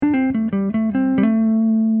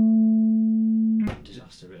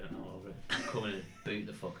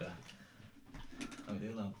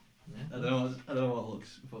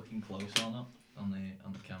fucking close or not on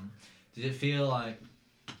the camera? Did it feel like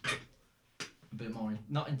a bit more,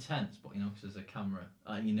 not intense, but you know, because there's a camera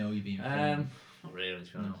and you know you're being filmed? Not really,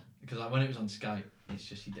 to be honest. No, because like, when it was on Skype, it's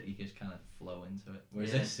just you just kind of flow into it.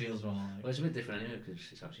 Whereas this feels more like. Well, it's a bit different anyway because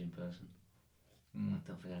it's actually in person. I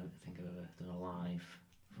don't think I've ever done a live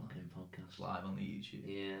fucking podcast. Live on the YouTube.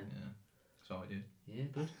 Yeah. That's what we do. Yeah,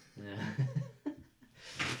 good. Yeah.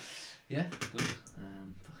 Yeah, good.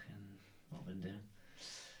 Fucking what I've been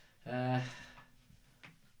doing.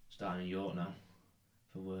 Starting in York now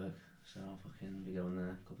for work, so I'll fucking be going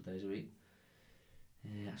there a couple of days a week.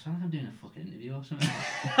 Yeah, I sound like I'm doing a fucking interview or something.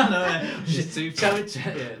 I know, yeah. It's too tell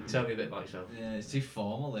me a bit about yourself. Yeah, it's too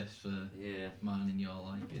formal this for mine and your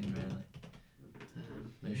liking, really.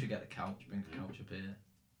 Maybe we should get the couch, bring the couch up here.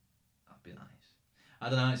 That'd be nice. I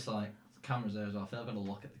don't know, it's like, the camera's there as well. I feel like I've got to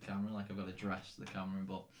look at the camera, like I've got to dress the camera,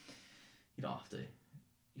 but you don't have to.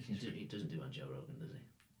 He doesn't do it on Joe Rogan, does he?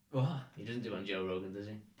 What? He doesn't do it on Joe Rogan, does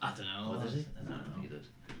he? I don't know. Or does he? I don't know. He does.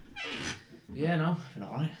 Yeah, no, I've been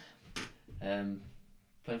alright.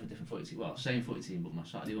 Playing for a different footy team. Well, same footy team, but my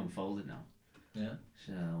Saturday one folded now. Yeah.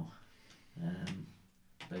 So,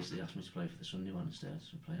 basically asked me to play for the Sunday one instead, so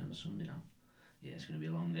we're playing on the Sunday now. Yeah, it's going to be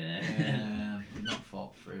a long day. Yeah, we've not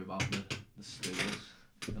thought through about the stools.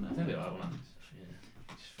 I think it'll be alright one. Yeah.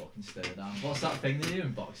 Just fucking stare down. What's that thing they do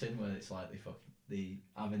in boxing where it's like they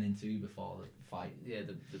have an interview before the fight? Yeah,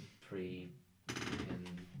 the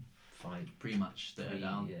fight. Pre-match stare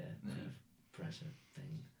down. Yeah, presser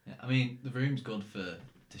thing. Yeah, I mean, the room's good for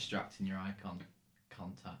distracting your eye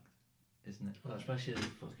contact, isn't it? Well, especially the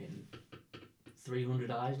fucking 300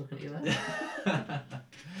 eyes looking at you there.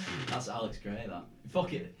 That's Alex Gray, that.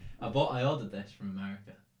 Fuck it. I ordered this from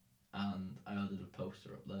America, and I ordered a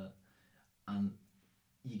poster up there, and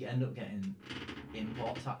you end up getting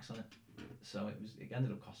import tax on it, so it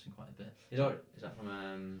ended up costing quite a bit. Is that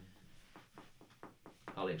from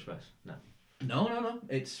AliExpress? No. No.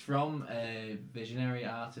 It's from a visionary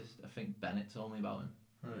artist. I think Bennett told me about him.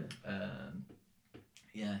 Right.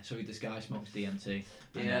 Yeah. So this guy smokes DMT.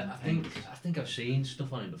 Yeah, I think I've seen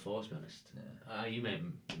stuff on him before. To be honest. Yeah.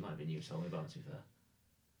 It might be you told me about it. To be fair.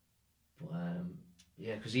 But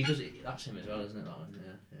yeah, because he does it. That's him as well, isn't it? That one?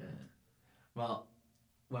 Yeah. Well,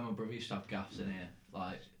 when my brother used to have gaffs in here,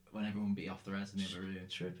 like when everyone would be off the reds in the other room,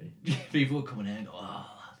 trippy. People would come in here and go, "Oh,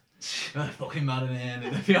 they're fucking mad in here,"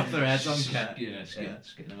 and they'd be off their heads on cat. Yeah,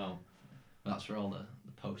 skitting them out. That's where all the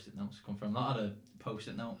post-it notes come from. Not had a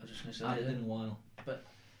post-it note. I was just going to say. I had it in a while. But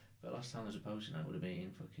last time there was a post-it note would have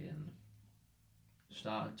been fucking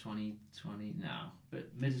start of 2020 now,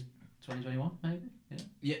 but mid 2021 maybe. Yeah.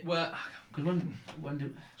 Yeah. Well, because when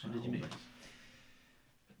did you meet?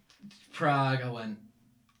 Prague. I went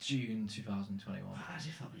June 2021. As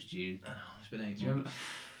if that was June. I know, it's been 8 Do months.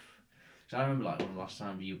 Because I remember like one of the last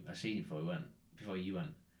time I seen you before you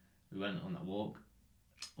went, we went on that walk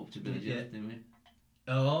up to Billy Jeff, didn't we?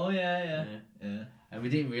 Oh yeah. And we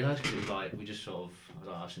didn't realise because it was like we just sort of I was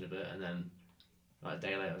like, I've seen a bit, and then like a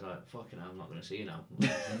day later I was like, fucking hell, I'm not going to see you now.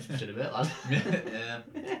 I've seen a bit, lad. Yeah.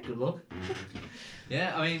 Good luck.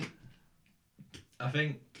 Yeah, I mean, I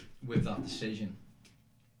think with that decision,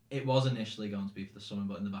 it was initially going to be for the summer,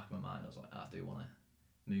 but in the back of my mind I was like, I do want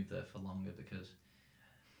to move there for longer, because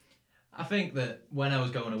I think that when I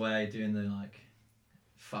was going away doing the like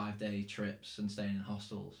 5-day trips and staying in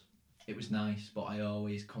hostels, it was nice, but I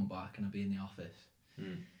always come back and I'd be in the office.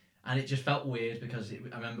 And it just felt weird because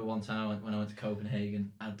I remember one time when I went to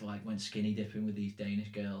Copenhagen, I'd like went skinny dipping with these Danish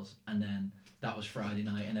girls, and then that was Friday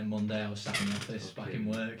night, and then Monday I was sat in the office back in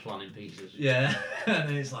work. Planning pizzas. Yeah, and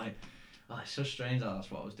then it's like, oh, it's so strange that that's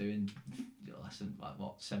what I was doing less than,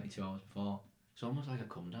 72 hours before. It's almost like a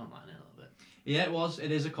come down line a little bit. Yeah,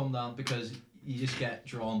 it is a come down, because you just get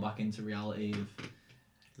drawn back into reality of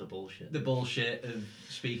the bullshit of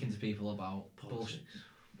speaking to people about politics.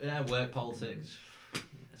 Work politics,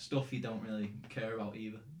 stuff you don't really care about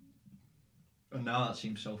either. And now that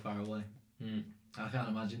seems so far away. I can't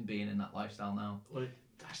imagine being in that lifestyle now. Well,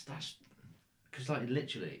 that's because like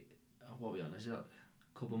literally, what are we on? Is it like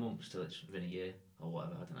a couple of months till it's been a year or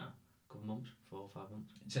whatever? I don't know. A couple of months, 4 or 5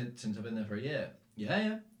 months. Since I've been there for a year.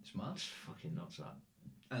 Yeah, it's mad. It's fucking nuts that.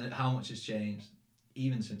 And how much has changed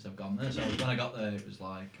even since I've gone there. So when I got there, it was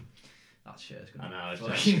like, that shit's gonna be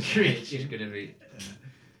fucking crazy. It's just gonna be.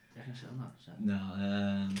 I can sit on that. So.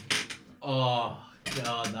 No. Oh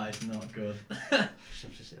god, that is not good. Just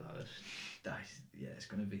have to sit like this. It's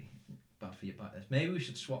gonna be bad for your back. Maybe we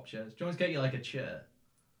should swap chairs. Do you want to get you like a chair?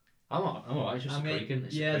 I'm alright. It's just the creaking. The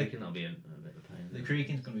creaking that'll be a bit of a pain. The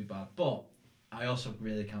creaking's gonna be bad, but I also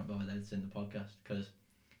really can't bother editing the podcast, because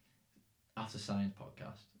after Science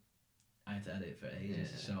podcast, I had to edit it for ages.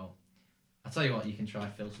 Yeah. So I'll tell you what, you can try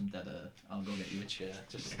fill some dead air. I'll go get you a chair.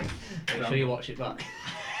 Just Make sure you watch it back.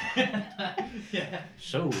 yeah.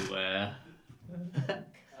 So, I'll go get you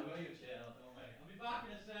a chair. Don't wait. I'll be back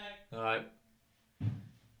in a sec. alright.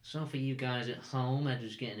 So for you guys at home, I'm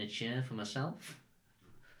just getting a chair for myself.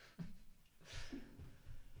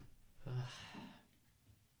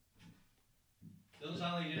 Doesn't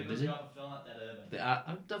sound like you did a Been good busy? job of filling that dead air. But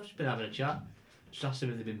I've just been having a chat. Just asked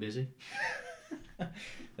them if they've been busy.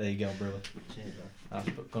 There you go, brother. Cheers, bro. That's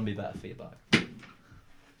gonna be better for your back.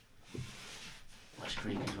 Less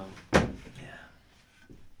creak as well. Yeah.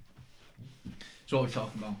 So what are we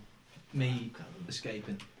talking about? Me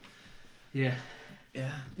escaping. Yeah.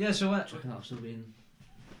 Yeah. Yeah. So what? Do you reckon that'll still be in...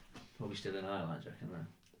 Probably still in highlights, do you reckon, then?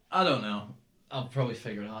 I don't know. I'll probably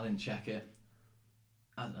figure it out. I didn't check it.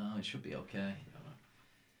 I don't know. It should be okay.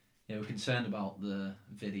 Yeah, we're concerned about the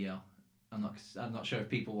video. I'm not sure if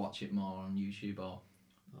people watch it more on YouTube or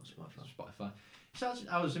Spotify. So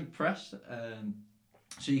I was impressed.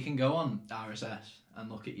 So you can go on RSS and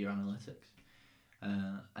look at your analytics,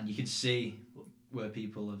 and you can see where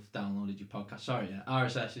people have downloaded your podcast. Sorry, yeah,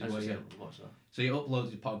 RSS is where you. What's that? So you upload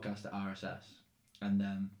your podcast to RSS, and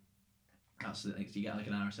then that's the thing. So you get like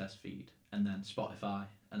an RSS feed, and then Spotify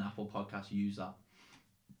and Apple Podcasts use that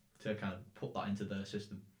to kind of put that into their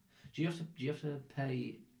system. Do you have to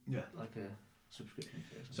pay Yeah. like a subscription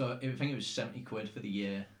fee? So I think it was £70 for the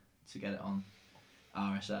year to get it on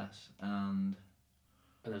RSS, and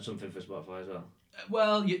then something for Spotify as well.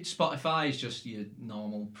 well, Spotify is just your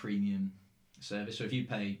normal premium service. So if you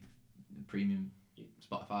pay premium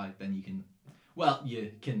Spotify, then you can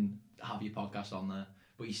have your podcast on there,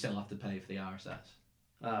 but you still have to pay for the RSS.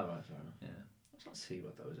 Ah, right, fair enough. Yeah. That's not too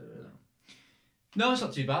bad though, is it really? No, it's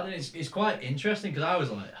not too bad. And it's quite interesting because I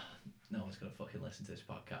was like, no one's gonna fucking listen to this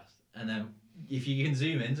podcast. And then if you can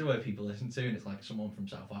zoom into where people listen to, and it's like someone from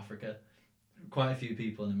South Africa, quite a few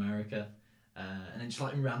people in America, and it's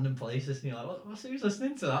like in random places, and you're like, what's who's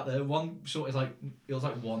listening to that? There, one sort of like it was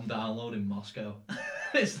like one download in Moscow.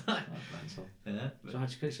 It's like, That's mental.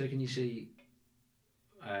 yeah. So can you see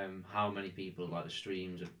how many people like the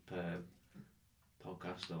streams per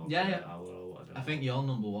podcast or Yeah, per yeah. hour or whatever? I think you're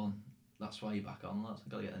number one. That's why you're back on, lads.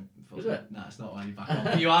 I've got to get them. Is it? No, it's not why you're back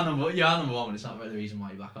on. you are number one, but it's not the reason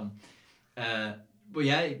why you're back on. But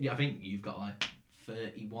yeah, I think you've got like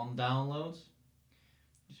 31 downloads.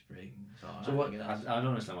 It's pretty. So what? I don't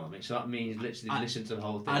understand what that means. So that means literally listen to the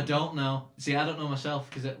whole thing. I don't know. See, I don't know myself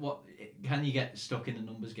because can you get stuck in the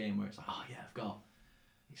numbers game where it's like, oh yeah, I've got.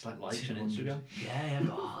 It's like likes on 200. Instagram. Yeah,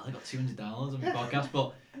 I've got 200 downloads on my podcast,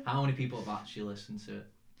 but how many people have actually listened to it?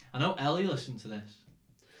 I know Ellie listened to this.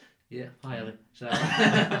 Yeah, hi Ellie. So, so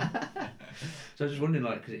I was just wondering,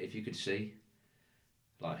 like, 'cause if you could see,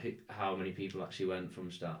 like, how many people actually went from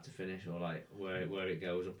start to finish, or like where it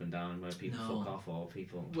goes up and down, where people fuck off, or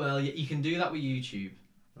people. Well, you can do that with YouTube.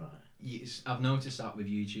 Right. I've noticed that with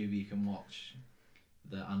YouTube, you can watch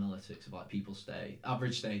the analytics of like people's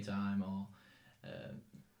average stay time, or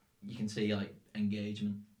you can see like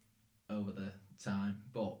engagement over the time.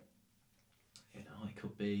 But it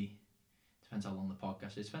could be. Depends how long the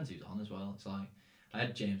podcast is. Depends who's on as well. It's like I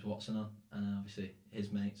had James Watson on, and then obviously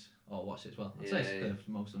his mates all watched it as well. I'd say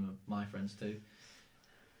most of them are my friends too,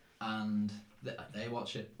 and they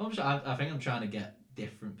watch it. I think I'm trying to get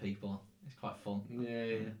different people on. It's quite fun.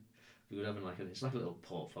 Yeah. We would having it's like a little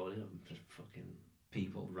portfolio of just fucking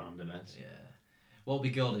people, random heads. Yeah. What would be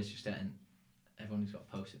good is just getting everyone who's got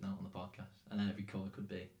a post-it note on the podcast, and then every colour could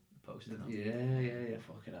be a post-it note. Yeah.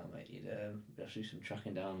 Fucking hell, mate. You'd have to do some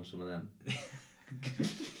tracking down on some of them.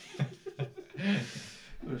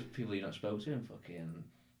 There's people you're not supposed to, and fucking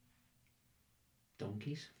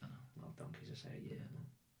donkeys. I know. Well, donkeys, I say, yeah.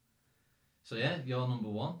 So yeah, you're number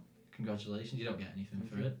one. Congratulations. You don't get anything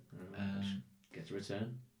for it. Get to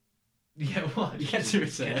return. Yeah, what? You get to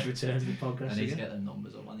return. Get to return to the podcast. I need to get them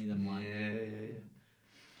numbers up. I need them like. Yeah.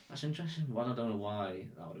 That's interesting. One, I don't know why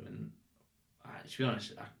that would have been. To be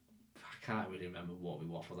honest, I can't really remember what we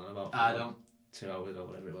waffled on about. I don't. 2 hours or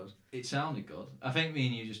whatever it was. It sounded good. I think me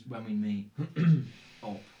and you just when we meet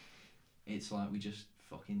up, it's like we just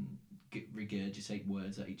fucking regurgitate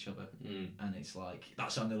words at each other, and it's like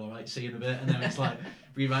that sounded alright. See you in a bit, and then it's like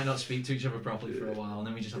we might not speak to each other properly for a while, and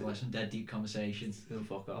then we just have like some dead deep conversations. Then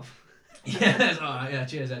fuck off. Yeah, it's alright. Yeah,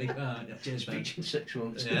 cheers, Eddie. Cheers, mate. Speech in 6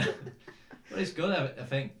 months. Yeah, but it's good. I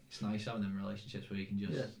think it's nice having them relationships where you can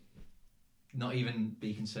just not even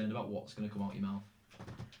be concerned about what's going to come out your mouth.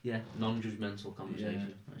 Yeah, non-judgmental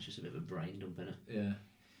conversation. It's just a bit of a brain dump, innit? Yeah.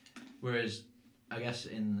 Whereas, I guess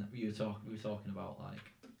we were talking about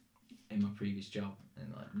like in my previous job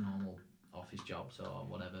in like normal office office jobs or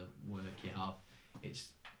whatever work you have, it's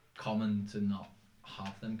common to not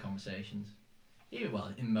have them conversations. Even,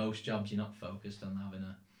 well, in most jobs, you're not focused on having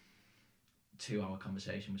a 2-hour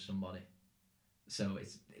conversation with somebody, so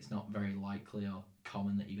it's not very likely or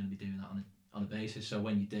common that you're going to be doing that on a basis. So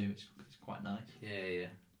when you do, it's quite nice. Yeah.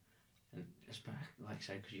 And it's like I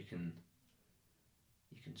say, because you can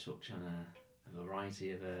touch on a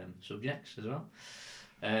variety of subjects as well.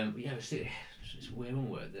 Yeah, it's a weird one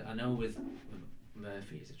word that I know with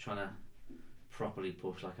Murphy's, they're trying to properly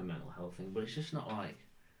push like a mental health thing, but it's just not like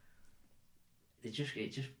it just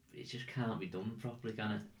can't be done properly,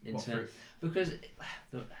 can it? Because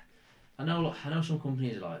I know some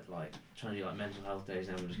companies are like trying to do like mental health days,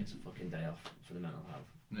 and everyone just gets a fucking day off for the mental health.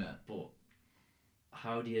 Yeah. But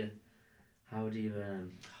how do you what's the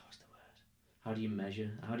word? How do you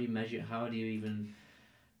measure? How do you even?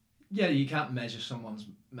 Yeah, you can't measure someone's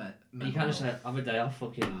mental You can't just say have a day off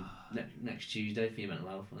fucking next Tuesday for your mental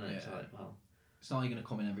health, and then it's like, well, it's not like you're gonna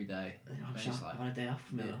come in every day. I'm just like, I've had a day off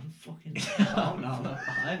from it. I'm fucking. Oh no,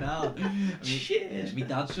 I know. I mean, shit. My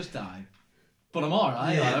dad's just died, but I'm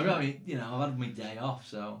alright. Yeah. I mean, you know, I've had my day off,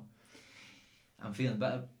 so I'm feeling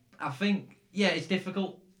better. I think, yeah, it's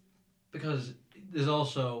difficult because there's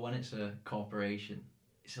also, when it's a corporation,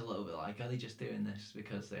 it's a little bit like, are they just doing this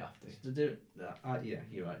because they have to? Yeah,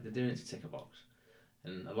 you're right. They're doing it to tick a box,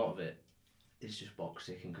 and a lot of it is just box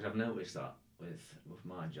ticking. Because I've noticed that with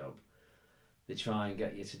my job, they try and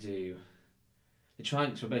get you to do.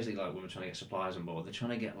 So basically, like when we're trying to get suppliers on board, they're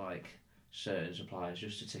trying to get like certain suppliers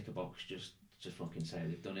just to tick a box, just to fucking say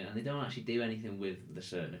they've done it, and they don't actually do anything with the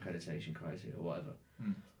certain accreditation criteria or whatever.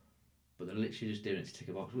 But they're literally just doing it to tick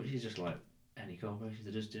a box, which is just like any corporation.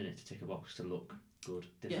 They're just doing it to tick a box to look good,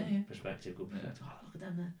 different perspective, good perspective. Oh, look at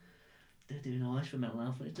them there. They're doing all this for mental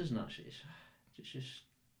health, and it doesn't actually. It's just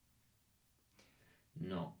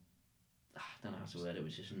not. I don't know how to word it.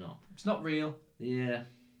 It's just not. It's not real. Yeah.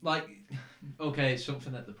 Like, okay, it's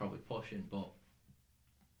something that they're probably pushing, but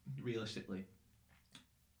realistically,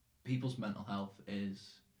 people's mental health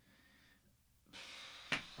is.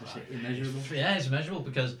 Is it immeasurable? Yeah, it's immeasurable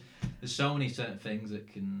because there's so many certain things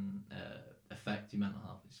that can affect your mental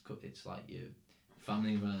health. It's like your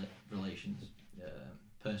family relations,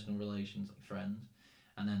 personal relations, like friends,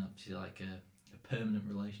 and then obviously like a permanent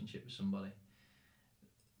relationship with somebody.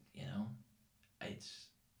 You know,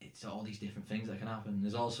 it's all these different things that can happen.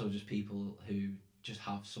 There's also just people who just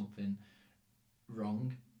have something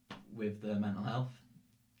wrong with their mental health,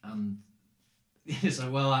 and it's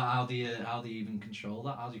like, well, how do you even control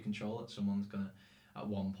that? How do you control that someone's gonna at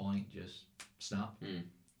one point just snap?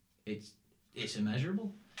 It's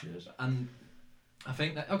immeasurable. Yes. And I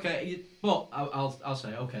think that but I'll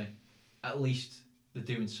say okay, at least they're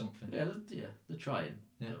doing something. Yeah, they're trying.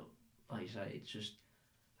 Yeah. But like you say,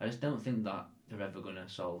 I just don't think that they're ever gonna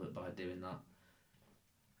solve it by doing that.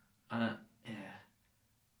 And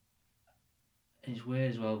and it's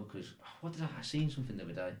weird as well because what did I seen something the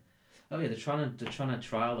other day? Oh yeah, they're trying to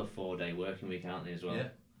trial a 4-day working week, aren't they, as well? Yeah.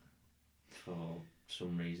 For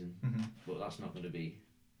some reason, but that's not going to be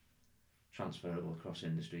transferable across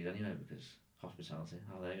industries anyway, because hospitality,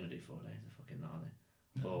 how are they going to do 4 days? They're fucking not, are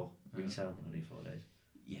they? Or retail, going to do 4 days?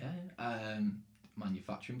 Yeah.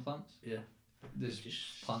 Manufacturing plants. Yeah. There's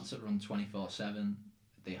just plants that run 24/7.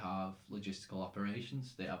 They have logistical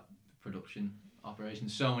operations. They have production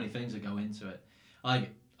operations. So many things that go into it. Like,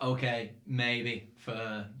 okay, maybe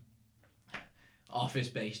for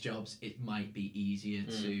office-based jobs, it might be easier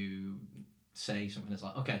to say something that's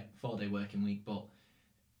like, okay, 4-day working week, but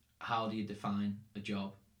how do you define a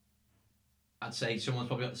job? I'd say someone's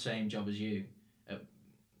probably got the same job as you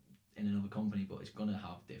in another company, but it's going to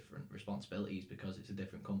have different responsibilities because it's a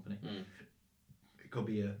different company. It could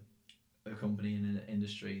be a company in an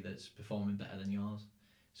industry that's performing better than yours,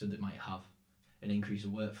 so they might have an increase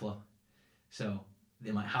of workflow. So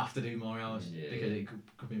they might have to do more hours because it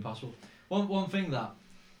could be impossible. One thing that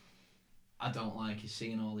I don't like is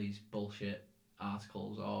seeing all these bullshit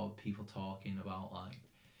articles or people talking about like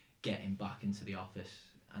getting back into the office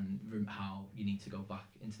and how you need to go back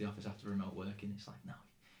into the office after remote working. It's like, no,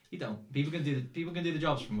 you don't. People can do the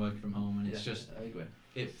jobs from working from home, and it's just I agree.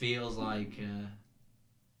 It feels like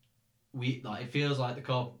it feels like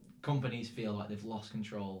the companies feel like they've lost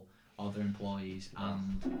control of their employees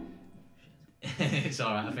and. It's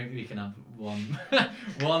alright, I think we can have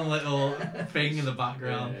one little thing in the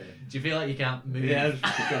background. Yeah. Do you feel like you can't move? Yeah,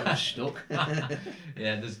 I'm stuck.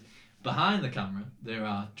 Yeah, there's behind the camera there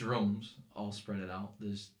are drums all spread out.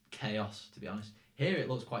 There's chaos, to be honest. Here it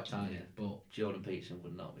looks quite tidy, but Jordan Peterson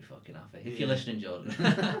would not be fucking happy. If you're listening, Jordan.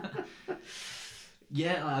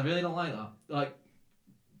 Yeah, I really don't like that. Like,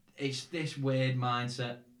 it's this weird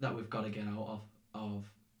mindset that we've got to get out of.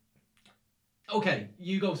 Okay,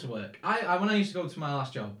 you go to work. I when I used to go to my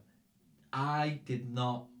last job, I did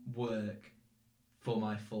not work for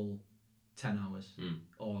my full 10 hours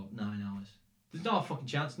or 9 hours. There's not a fucking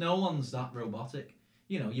chance. No one's that robotic.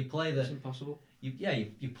 You know, you play the... It's impossible. You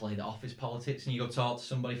play the office politics and you go talk to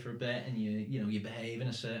somebody for a bit and you behave in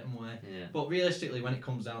a certain way. Yeah. But realistically, when it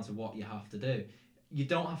comes down to what you have to do, you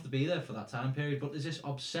don't have to be there for that time period. But there's this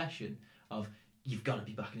obsession of you've got to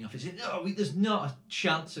be back in the office. No, there's not a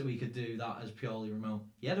chance that we could do that as purely remote.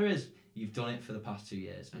 Yeah, there is. You've done it for the past 2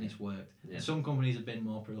 years and it's worked. Yeah. And some companies have been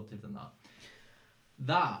more productive than that.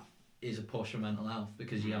 That is a push for mental health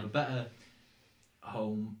because you have a better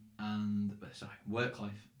home and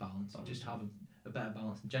work-life balance. You just have a better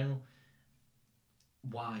balance in general.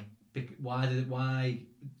 Why? Why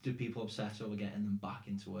do people obsess over getting them back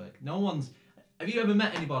into work? No one's... Have you ever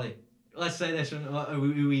met anybody, let's say this,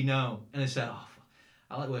 who we know, and they say, oh,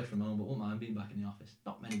 I like work from home, but won't mind being back in the office?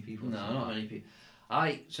 Not many people. No, not many people.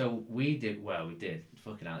 We did,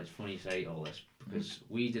 fucking hell, it's funny you say all this, because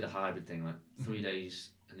we did a hybrid thing, like 3 days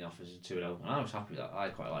in the office and 2 at home, and I was happy with that. I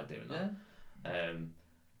quite like doing that. Yeah.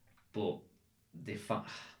 But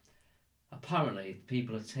apparently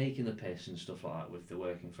people are taking the piss and stuff like that with the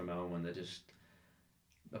working from home, and they're just...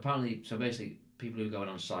 Apparently, so basically, people who are going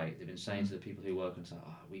on site, they've been saying to the people who work on site,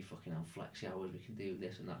 oh, we fucking have flexi hours, we can do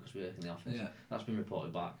this and that because we work in the office. Yeah. That's been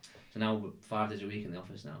reported back. So now we're 5 days a week in the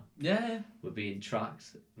office now. Yeah. We're being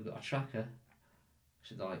tracked. We've got a tracker.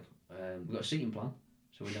 So like, we've got a seating plan.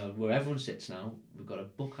 So we know where everyone sits now. We've got to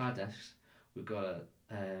book our desks. We've got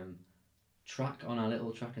to track on our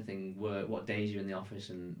little tracker thing what days you're in the office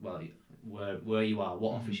and where you are,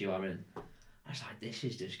 what office you are in. I was like, this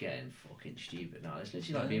is just getting fucking stupid now. It's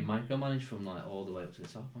literally like being micromanaged from like all the way up to the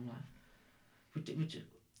top. I'm like, we just,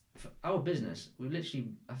 for our business, we literally,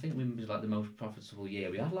 I think we was like the most profitable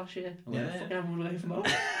year we had last year. And fucking everyone away from home.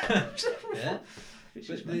 Yeah.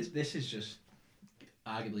 But this is just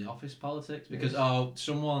arguably office politics because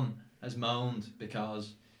someone has moaned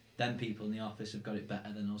because then people in the office have got it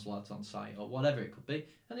better than us lads on site or whatever it could be.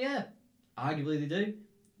 And yeah, arguably they do.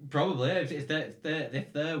 Probably,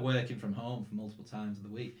 if they're working from home for multiple times of the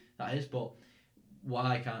week, that is. But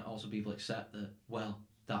why can't also people accept that? Well,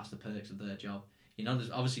 that's the perks of their job. You know, there's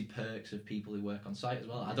obviously perks of people who work on site as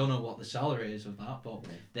well. I don't know what the salary is of that, but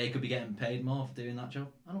they could be getting paid more for doing that job.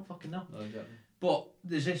 I don't fucking know. Oh, exactly. But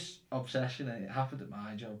there's this obsession, and it happened at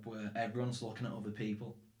my job, where everyone's looking at other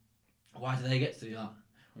people. Why do they get to do that?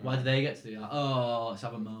 Why do they get to do that? Oh, let's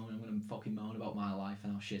have a moan. I'm going to fucking moan about my life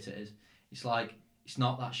and how shit it is. It's like, it's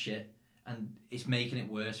not that shit, and it's making it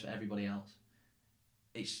worse for everybody else.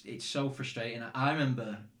 It's so frustrating. I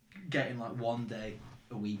remember getting like 1 day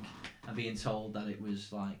a week and being told that it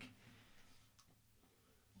was like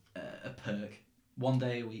a perk. 1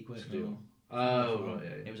 day a week work from home. Oh, right,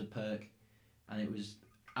 yeah. It was a perk, and it was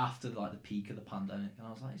after like the peak of the pandemic, and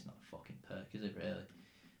I was like, it's not a fucking perk, is it really?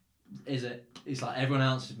 Is it? It's like everyone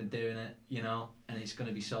else has been doing it, you know, and it's going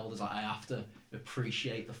to be sold as like I have to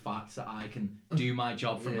appreciate the fact that I can do my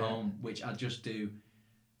job from home, which I just do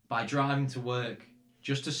by driving to work,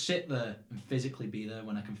 just to sit there and physically be there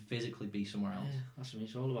when I can physically be somewhere else. Yeah, that's what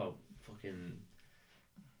it's all about. Fucking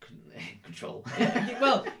control.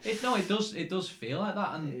 Well, it does feel like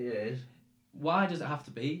that, and it is. Why does it have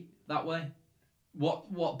to be that way?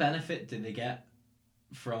 What benefit do they get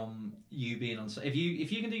from you being on site? If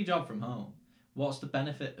you can do your job from home, what's the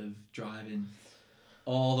benefit of driving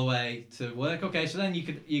all the way to work? Okay, so then you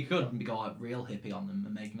could go like real hippie on them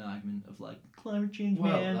and make an argument of like climate change.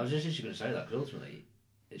 Well, man. I was just going to say that, because ultimately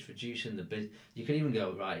it's reducing you can even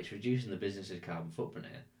go right. It's reducing the business's carbon footprint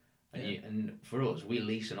here, and for us, we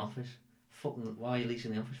lease an office. Why are you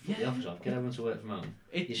leasing the office? Fuck the office off. Get everyone to work from home.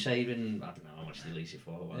 You're saving. I don't know how much you lease it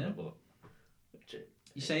for or whatever, but.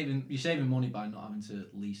 You're saving money by not having to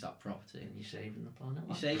lease that property. And you're saving the planet.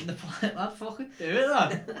 You're saving the planet. Lad, fucking do it,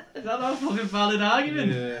 lad. Is that not a fucking valid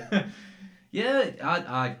argument?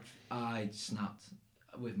 Yeah. I snapped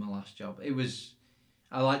with my last job. It was,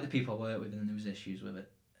 I like the people I work with, and there was issues with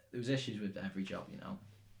it. There was issues with every job, you know.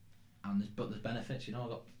 And there's benefits, you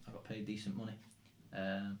know. I got paid decent money.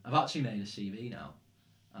 I've actually made a CV now,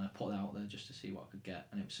 and I put it out there just to see what I could get,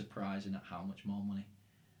 and it was surprising at how much more money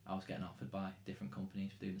I was getting offered by different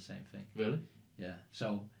companies for doing the same thing. Really? Yeah.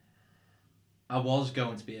 So I was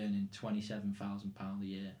going to be earning £27,000 a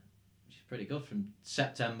year, which is pretty good from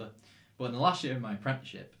September. But in the last year of my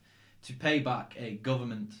apprenticeship, to pay back a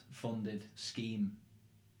government-funded scheme,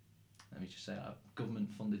 let me just say that,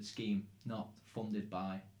 government-funded scheme, not funded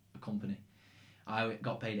by a company, I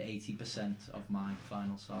got paid 80% of my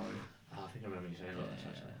final salary. Oh, I think I remember you saying that.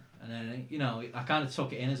 Actually. And then, you know, I kind of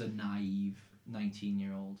took it in as a naive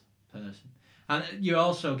 19-year-old person. And you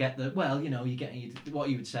also get the, well, you know, what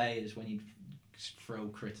you would say is when you throw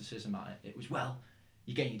criticism at it, it was, well,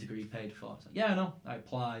 you're getting your degree paid for. It's like, yeah, I know, I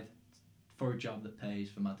applied for a job that pays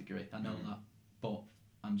for my degree. I know that, but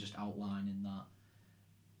I'm just outlining that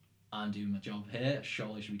I'm doing my job here.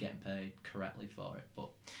 Surely I should be getting paid correctly for it. But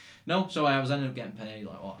no, so I was ended up getting paid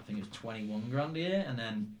like what I think it was 21 grand a year, and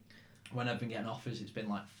then when I've been getting offers, it's been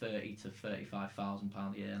like 30 to 35,000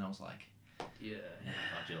 pound a year, and I was like, yeah,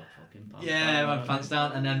 had your fucking pants yeah, down, my pants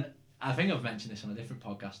down. And then I think I've mentioned this on a different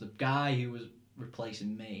podcast. The guy who was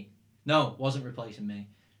replacing me, no, wasn't replacing me,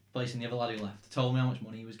 replacing the other lad who left, told me how much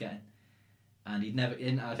money he was getting. And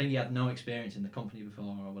I think he had no experience in the company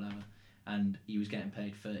before or whatever, and he was getting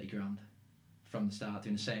paid 30 grand from the start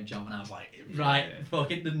doing the same job, and I was like, right,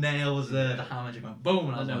 fucking the nail was there, the hammer just went boom,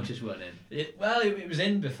 and I was like, just went in. It was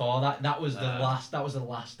in before that. That was the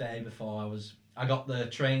last day before I got the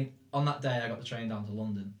train on that day. I got the train down to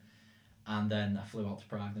London, and then I flew out to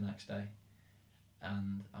Prague the next day,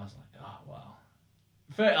 and I was like, oh wow.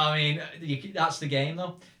 I mean, that's the game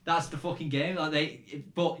though. That's the fucking game. Like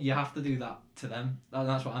but you have to do that to them.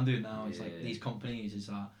 That's what I'm doing now. It's like these companies is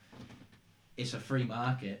that it's a free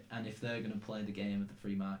market, and if they're gonna play the game of the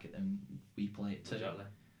free market, then we play it too. Exactly.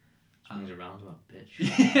 Swings around about bitch.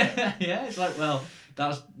 Yeah. It's like, well,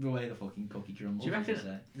 that's the way the fucking cookie crumbles. Do you reckon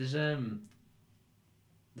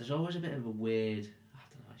there's always a bit of a weird, I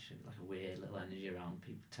don't know, like a weird little energy around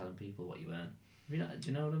people telling people what you earn? Do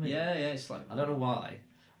you know what I mean? Yeah, it's like, I don't know why,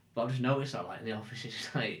 but I've just noticed that like in the office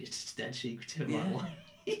it's like it's dead secretive. Yeah.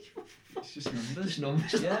 Like, it's just numbers. Just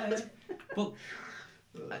numbers. Yeah. But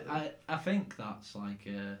I think that's like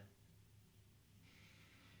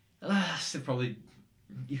that's probably,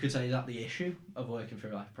 you could say, that the issue of working for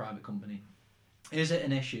like a private company. Is it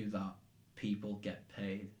an issue that people get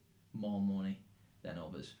paid more money than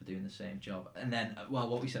others for doing the same job? And then, well,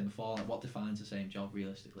 what we said before, like, what defines the same job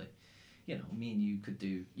realistically? You know, me and you could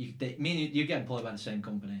do, you get employed by the same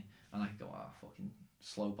company, and I could go, fucking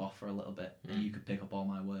slope off for a little bit, and you could pick up all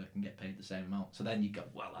my work and get paid the same amount. So then you go,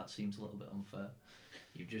 well, that seems a little bit unfair.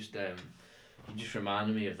 You just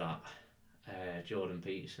reminded me of that Jordan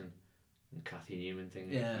Peterson and Kathy Newman thing.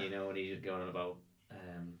 Yeah. You know, when he's going on about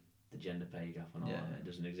the gender pay gap and all that, it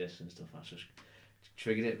doesn't exist and stuff. That's just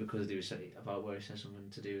triggered it because they were saying about where he says something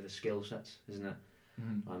to do with the skill sets, isn't it?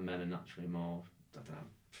 Mm-hmm. And men are naturally more, I don't know,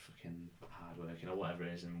 fucking hardworking or whatever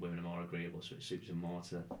it is, and women are more agreeable, so it suits them more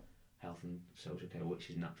to health and social care, which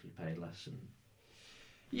is naturally paid less. And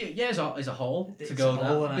yeah, as a whole, it's to go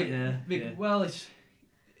that. Well, it's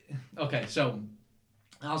okay. So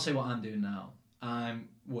I'll say what I'm doing now. I'm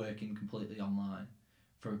working completely online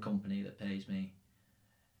for a company that pays me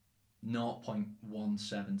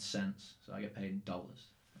 0.17 cents, so I get paid in dollars,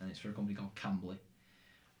 and it's for a company called Cambly,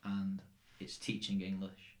 and it's teaching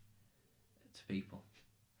English to people,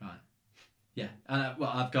 right? Yeah, and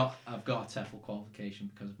I've got a TEFL qualification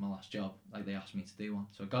because of my last job. Like, they asked me to do one,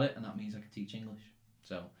 so I got it, and that means I can teach English.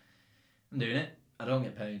 So I'm doing it. I don't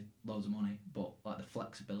get paid loads of money, but like the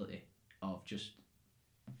flexibility of just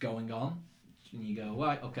going on, and you go,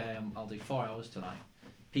 right, okay, I'll do 4 hours tonight.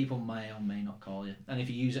 People may or may not call you, and if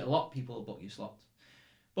you use it a lot, people will book your slots.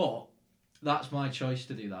 But that's my choice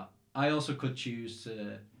to do that. I also could choose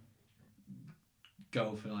to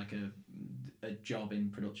go for like a job in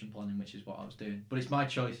production planning, which is what I was doing. But it's my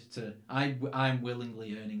choice to. I'm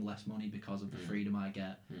willingly earning less money because of the freedom I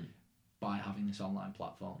get by having this online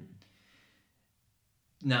platform.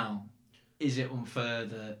 Now, is it unfair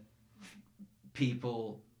that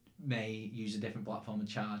people may use a different platform and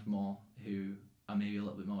charge more who are maybe a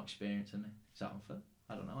little bit more experienced than me? Is that unfair?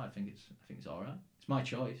 I don't know. I think it's all right. It's my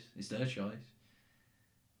choice. It's their choice.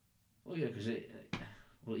 Well, yeah, because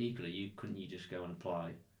equally, couldn't you just go and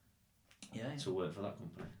apply? Yeah. To work for that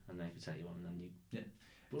company, and they could take you on, and then you. Yeah.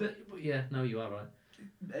 But yeah, no, you are right.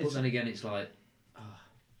 But then again, it's like,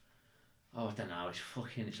 I don't know. It's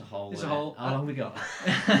a whole. It's a whole. How long we got?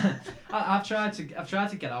 I've tried to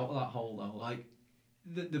get out of that hole though. Like,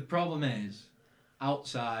 the problem is,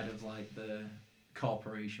 outside of like the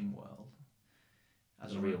corporation world,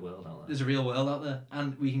 there's a real world out there. There's a real world out there,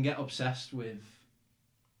 and we can get obsessed with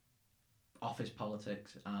office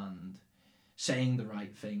politics and saying the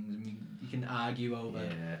right things. I mean, you can argue over.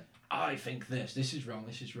 Yeah. I think this is wrong.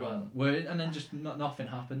 This is wrong. And then just nothing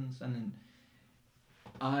happens, and then.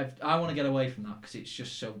 I want to get away from that because it's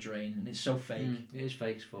just so draining and it's so fake. It is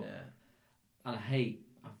fake as fuck. Yeah. And I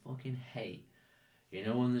fucking hate,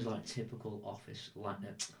 when there's like typical office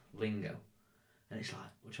lingo, And it's like,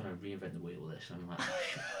 we're trying to reinvent the wheel with this. And I'm like,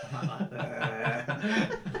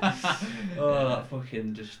 oh, that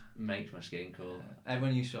fucking just makes my skin crawl.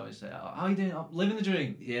 Everyone used to always say, "Oh, how are you doing? I'm living the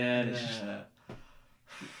dream." Yeah, it's just,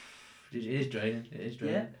 it is draining. It is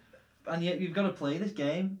draining. Yeah. And yet you've got to play this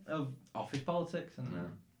game of office politics, and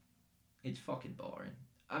No. it's fucking boring.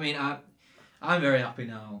 I mean, I'm very happy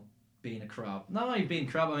now being a crab. Not only being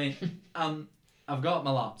a crab, I mean, I've got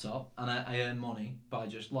my laptop and I earn money by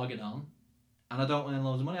just logging on, and I don't earn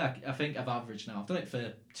loads of money. I think I've averaged now. I've done it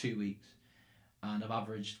for 2 weeks, and I've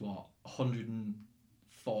averaged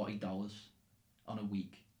 $140 on a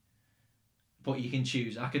week. But you can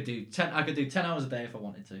choose. I could do 10 hours a day if I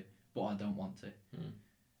wanted to, but I don't want to.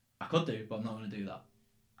 I could do, but I'm not going to do that.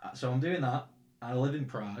 So I'm doing that. I live in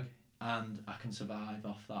Prague, and I can survive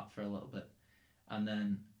off that for a little bit, and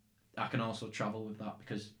then I can also travel with that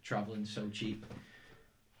because traveling's so cheap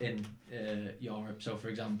in Europe. So for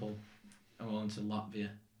example, I'm going to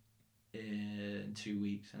Latvia in 2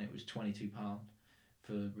 weeks, and it was £22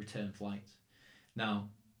 for return flights. Now,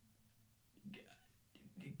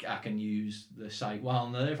 I can use the site while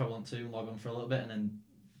I'm there if I want to, log on for a little bit, and then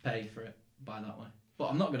pay for it by that way. But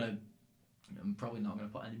I'm probably not gonna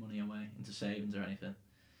put any money away into savings or anything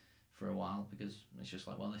for a while, because it's just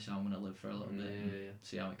like, well, this is how I'm gonna live for a little bit and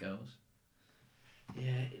see how it goes.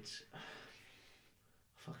 Yeah, it's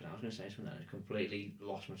fucking. I was gonna say something that I completely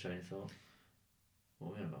lost my train of thought.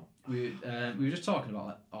 What were we on about? We were just talking about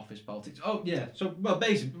like office politics. Oh yeah. So well,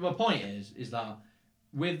 basically, my point is that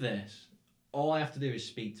with this, all I have to do is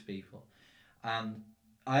speak to people, and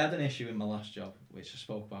I had an issue in my last job, which I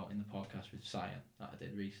spoke about in the podcast with Cyan that I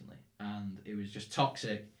did recently, and it was just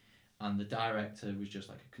toxic, and the director was just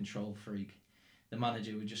like a control freak. The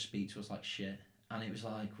manager would just speak to us like shit, and it was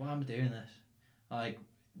like, why am I doing this? Like,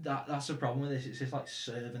 that's the problem with this. It's this like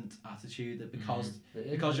servant attitude that because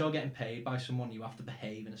you're getting paid by someone, you have to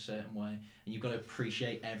behave in a certain way, and you've got to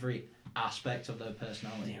appreciate every aspect of their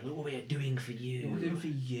personality. Yeah, look what we're doing for you. We're doing for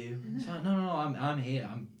you. It's like, no, I'm here.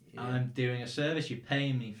 I'm doing a service. You're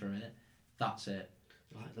paying me for it. That's it.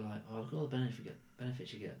 They're like, oh, look at all the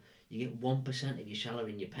benefits you get. You get 1% of your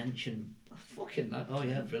salary in your pension. Fucking that. Oh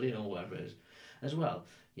yeah, brilliant, or whatever it is. As well,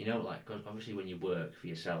 you know, like, cause obviously when you work for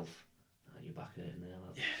yourself, you're back at it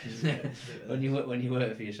now. When you work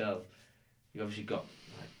for yourself, you've obviously got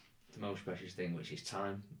like the most precious thing, which is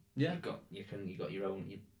time. Yeah. You got your own.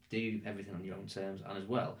 You do everything on your own terms, and as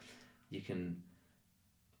well, you can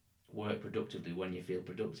work productively when you feel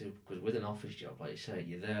productive. Because with an office job, like you say,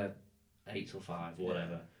 you're there 8 till 5,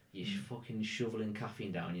 whatever. You're fucking shoveling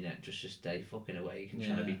caffeine down your neck just to stay fucking awake and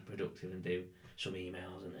trying to be productive and do some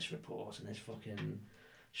emails and this report and this fucking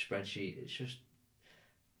spreadsheet. It's just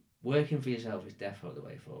working for yourself is definitely the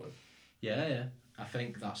way forward. Yeah. I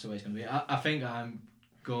think that's the way it's going to be. I think I'm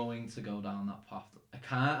going to go down that path.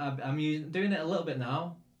 I'm doing it a little bit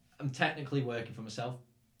now. I'm technically working for myself,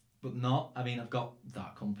 but not. I mean, I've got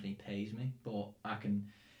that company pays me, but I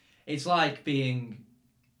can. It's like being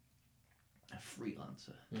a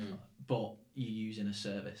freelancer, but you're using a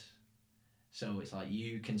service. So it's like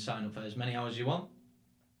you can sign up for as many hours as you want.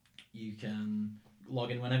 You can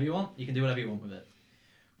log in whenever you want. You can do whatever you want with it,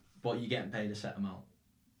 but you're getting paid a set amount.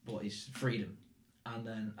 But it's freedom, and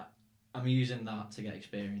then I'm using that to get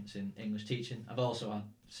experience in English teaching. I've also had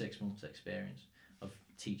 6 months experience of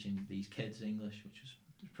teaching these kids English, which was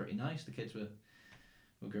pretty nice. The kids were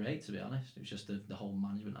great, to be honest. It was just the whole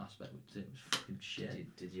management aspect. It was fucking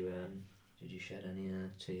shit. Did you shed any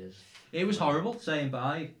tears? It was horrible saying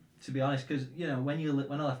bye, to be honest, because you know when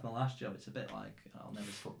I left my last job, it's a bit like I'll never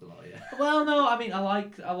fuck the lot of you. Well, no, I mean I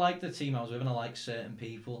like the team I was with, and I like certain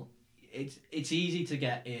people. It's easy to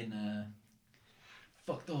get in.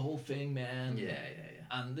 Fuck the whole thing, man. Yeah.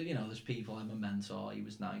 And you know, there's people. I'm a mentor. He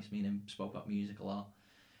was nice. Me and him spoke about music a lot.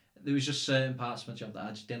 There was just certain parts of my job that I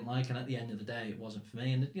just didn't like, and at the end of the day, it wasn't for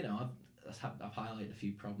me. And you know, I've highlighted a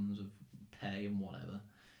few problems of pay and whatever,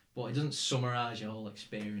 but it doesn't summarise your whole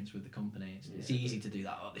experience with the company. It's easy to do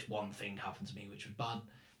that. Oh, this one thing happened to me which was bad.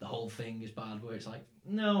 The whole thing is bad. Where it's like,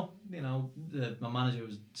 no, you know, my manager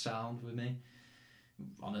was sound with me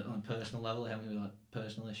on a personal level, helping me with like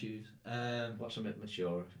personal issues. What's a bit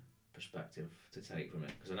mature perspective to take from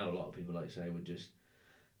it? Because I know a lot of people, like you say, would just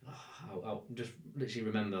I'll just literally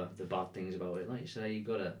remember the bad things about it. Like you say, you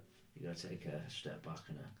gotta take a step back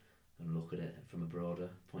and look at it from a broader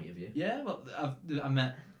point of view. Yeah, well, I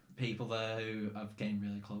met people there who I've gained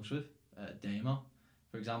really close with. Damo,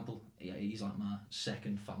 for example, he's like my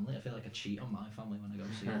second family. I feel like I cheat on my family when I go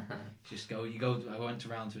see him. I went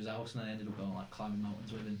around to his house and I ended up going like climbing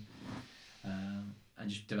mountains with him, and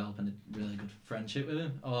just developing a really good friendship with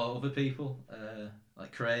him. Or other people,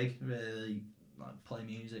 like Craig, really like play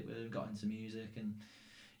music with him, got into music, and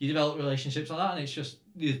you develop relationships like that. And it's just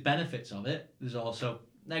there's benefits of it. There's also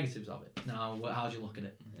negatives of it. Now, how do you look at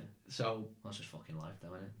it? Yeah. So that's just fucking life,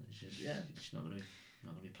 though, isn't it? It's just it's not gonna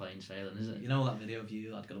be plain sailing, is it? you know that video of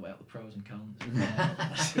you, I'd got to weigh up the pros and cons.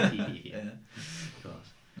 Yeah. Of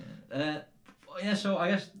course. Yeah. So I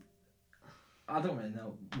guess I don't really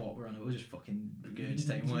know what we're on. We're just fucking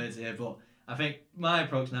regurgitating words here, but I think my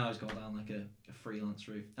approach now is go down like a freelance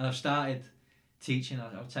route, and I've started teaching.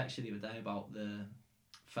 I texted you the other day about the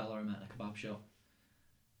fella I met in a kebab shop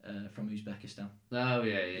from Uzbekistan. Oh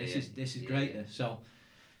yeah. This is great. Yeah. So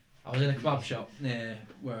I was in a kebab shop near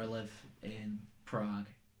where I live in Prague,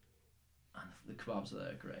 and the kebabs there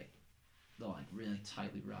are great. They're like really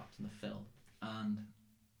tightly wrapped and they're filled. And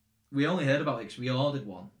we only heard about it because we ordered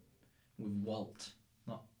one with Walt,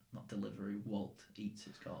 not delivery. Walt Eats,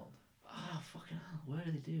 it's called. Oh fucking hell! Where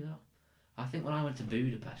do they do that? I think when I went to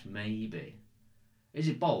Budapest, maybe. Is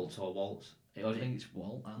it Bolt or Walt? I think it's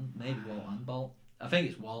Walt and maybe Walt and Bolt. I think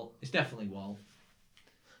it's Walt. It's definitely Walt.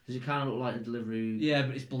 Does it kind of look like the delivery? Yeah,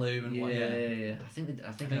 but it's blue and white. Yeah. I think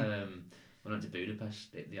when I went to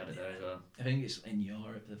Budapest, they had it there as well. I think it's in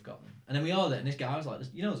Europe they've got them. And then we ordered it, and this guy was like,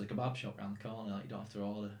 there's a kebab shop around the corner. Like you don't have to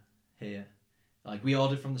order here. Like we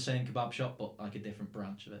ordered from the same kebab shop, but like a different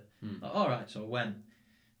branch of it. Like, all right, so I went,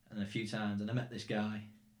 and a few times, and I met this guy,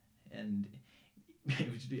 and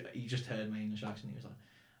he just heard my English accent. He was like,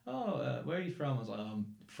 "Oh, where are you from?" I was like, "I'm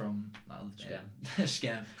from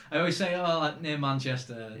Scam." I always say, "Oh, like near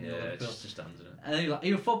Manchester." Yeah, it's just stands in it. And he was like, "Are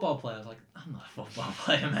you a football player?" I was like, "I'm not a football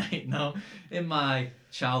player, mate. No, in my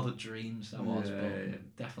childhood dreams I was,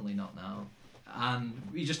 but definitely not now." And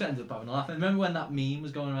we just ended up having a laugh. And remember when that meme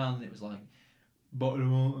was going around and it was like, "Bottle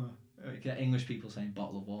of water." Get English people saying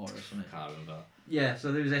bottle of water or something. I can't remember. Yeah,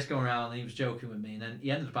 so there was this going around and he was joking with me, and then he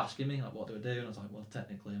ended up asking me like, "What do I do?" And I was like, "Well,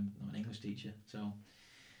 technically I'm an English teacher, so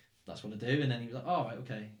that's what I do." And then he was like, "Oh, right,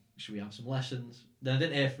 okay, should we have some lessons?" Then I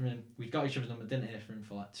didn't hear from him. We got each other's number, didn't hear from him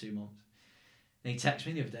for like 2 months. And he texted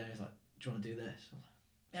me the other day. He's like, "Do you want to do this?" I was like,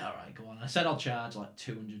 "Yeah, all right, go on." I said I'll charge like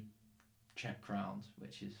 200 Czech crowns,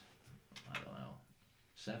 which is, I don't know,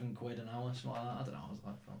 £7 an hour, something like that. I don't know. I was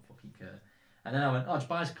like, I don't fucking care. And then I went, "Oh, just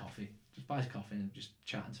buy us a coffee. Just buy us a coffee," and just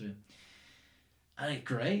chatting to him. And it's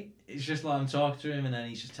great. It's just like I'm talking to him, and then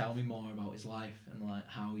he's just telling me more about his life and like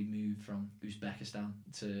how he moved from Uzbekistan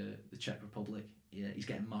to the Czech Republic. Yeah, he's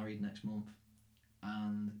getting married next month,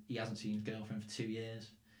 and he hasn't seen his girlfriend for 2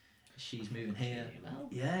 years. She's moving here.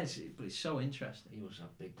 Yeah, but it's so interesting. He must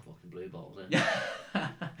have big fucking blue balls, didn't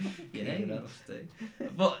he? Yeah, he must do.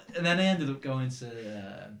 But and then I ended up going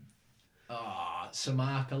to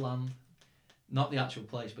Samarkand. Not the actual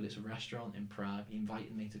place, but it's a restaurant in Prague. He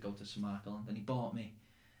invited me to go to Samarkand, and he bought me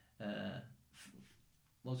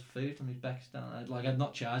loads of food from Uzbekistan. I'd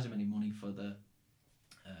not charged him any money for the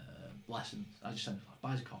lessons. I just said,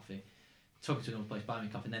 "Buy us a coffee." Took it to another place, buy me a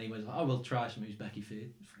coffee, and then he was like, "Oh, we'll try some Uzbeki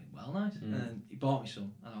food." It's fucking well nice. And then he bought me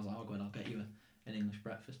some, and I was like, "Oh, good, I'll get you an English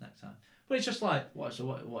breakfast next time." But it's just like what is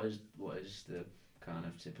the kind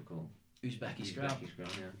of typical Uzbeki scrum?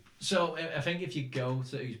 Yeah. So I think if you go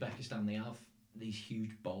to Uzbekistan, they have these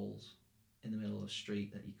huge bowls in the middle of the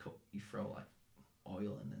street that you throw like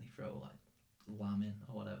oil in, and you throw like lamb in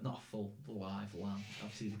or whatever. Not a full live lamb,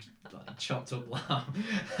 obviously like chopped up lamb.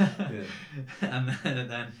 And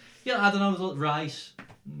then I don't know, there's rice,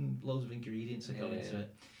 loads of ingredients that go into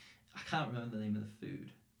it. I can't remember the name of the food,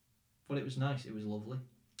 but it was nice. It was lovely.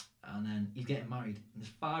 And then he's getting married, and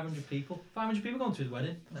there's 500 people. 500 people going to his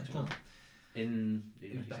wedding next month in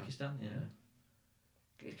Uzbekistan.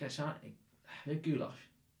 It gets out. Goulash.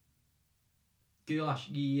 Goulash,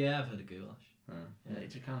 yeah, I've heard of goulash. Yeah,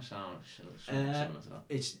 it kind of sounds similar to that.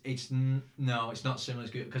 It's not similar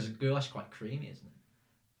to goulash, because goulash is quite creamy, isn't it?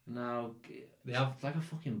 No, they have like a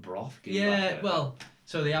fucking broth. Goulash, yeah, well,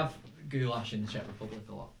 so they have goulash in the Czech Republic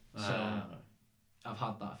a lot. So I've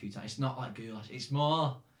had that a few times. It's not like goulash. It's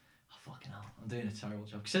more. Oh fucking hell! I'm doing a terrible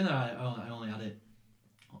job. Considering I only had it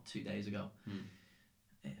 2 days ago.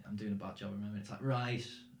 I'm doing a bad job remembering. It's like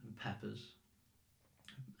rice and peppers.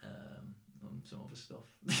 Some other stuff.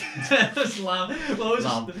 There's loads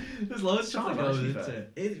of stuff that goes into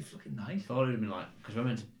it. It's fucking nice. I thought it would have been like, because when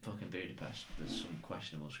we went to fucking Budapest, there's some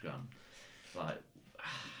questionable scrum. Like,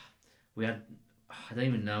 we had, I don't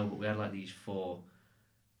even know, but we had like these 4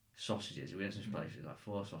 sausages. We went to this place with like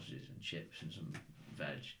 4 sausages and chips and some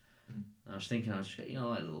veg. And I was thinking I was just get,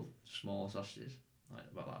 like little small sausages, like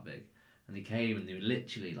about that big. And they came and they were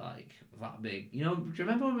literally like that big. Do you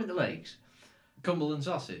remember when we were at the lakes? Cumberland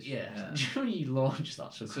sausage. Yeah. Do you know when you launched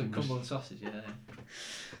that? So Cumberland sausage, yeah.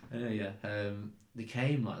 They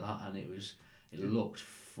came like that, and it looked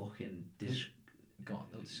fucking Go on,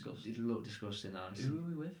 they'll discuss. It looked disgusting. Now. Who were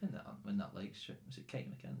we with in that when that Lake trip? Was it Kate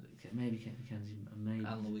McKenzie? Maybe Kate McKenzie and maybe.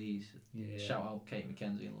 And Louise. Yeah. Shout out Kate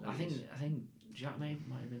McKenzie and Louise. I think Jack might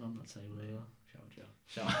have been on that table as well. Shout out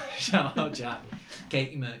Jack. Shout out Jack,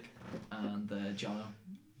 Katie Mick, and Jono.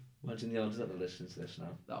 Imagine the odds that they're listening to this now.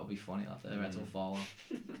 That would be funny. After their heads will fall off.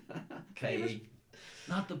 Katie,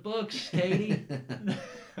 not the books, Katie.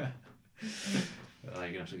 You're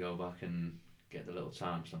gonna have to go back and get the little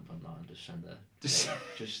timestamp on that and just send her.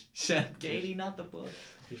 Just send Katie, not the books.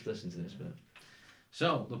 Just listen to this bit.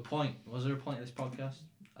 So the point, was there a point of this podcast?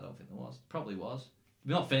 I don't think there was. Probably was.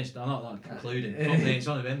 We're not finished. I'm not concluding. Probably it's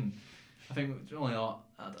only been. I think it's only not.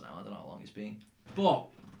 I don't know how long it's been. But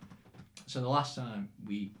so the last time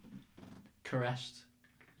we caressed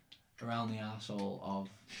around the arsehole of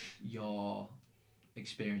your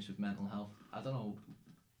experience with mental health. I don't know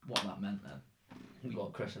what that meant then.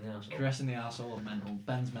 What, caressing the arsehole? Caressing the arsehole of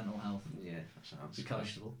Ben's mental health. Yeah, that sounds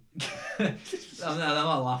questionable. I'm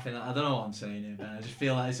not laughing. I don't know what I'm saying here, Ben. I just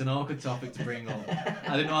feel like it's an awkward topic to bring up.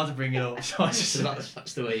 I didn't know how to bring it up, so I just... So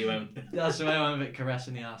that's the way you went. That's the way I went with it,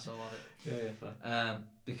 caressing the arsehole of it. Yeah, fair.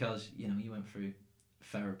 Because, you know, you went through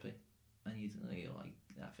therapy, and you're like,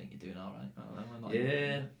 I think you're doing alright.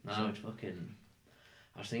 Yeah, no, it's fucking...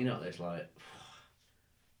 I was thinking about this, like,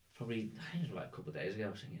 probably, I think it was like a couple of days ago,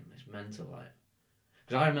 I was thinking, it's mental, like...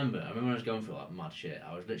 Because I remember when I was going through like mad shit,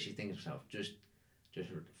 I was literally thinking to myself, just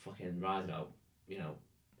fucking ride it out, you know.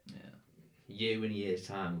 Yeah. You in a year's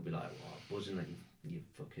time would be like, wow, buzzing that you've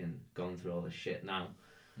fucking gone through all this shit now.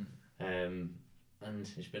 And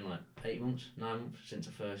it's been like 9 months since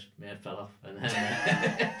I first fell off, and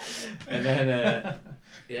then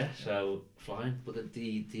yeah, so flying. But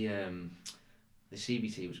the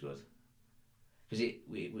CBT was good because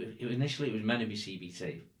initially it was meant to be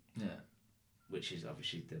CBT. Yeah. Which is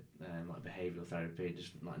obviously the like behavioural therapy,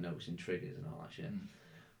 just like noticing triggers and all that shit.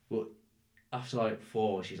 But after like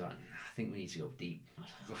 4, she's like, I think we need to go deep. I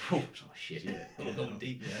was like, oh shit, yeah, we're going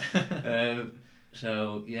deep, yeah.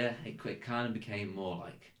 So yeah, it kind of became more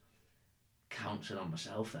like counselling on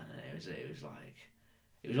myself then. And it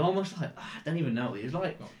was almost like I don't even know. It was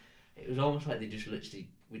almost like they just literally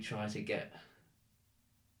we try to get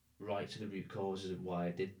right to the root causes of why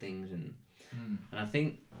I did things, and I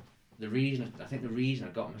think. The reason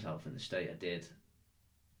I got myself in the state I did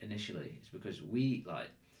initially is because we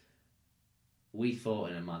thought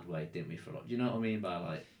in a mad way, didn't we? For a lot, do you know what I mean by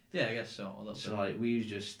like? Yeah, I guess so. A little bit. Like we was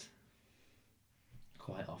just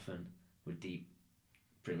quite often with deep,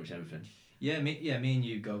 pretty much everything. Yeah, me and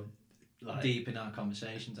you go like, deep in our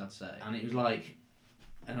conversations, I'd say. And it was like,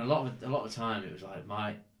 and a lot of the time it was like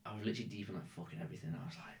I was literally deep in like fucking everything. I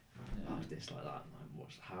was like, how's this like that? Like,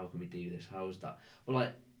 how can we do this? How's that? But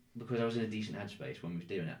like. Because I was in a decent headspace when we were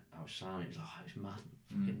doing it, I was silent. It was like, oh, it was mad,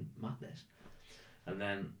 fucking mad this. And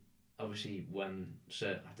then, obviously, when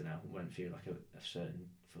went through like a certain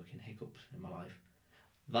fucking hiccups in my life,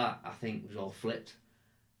 that I think was all flipped,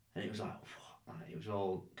 and it was like, what? Like, it was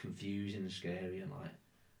all confusing and scary and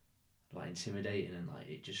like intimidating, and like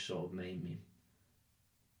it just sort of made me.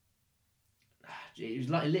 It was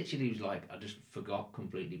like literally, it was like I just forgot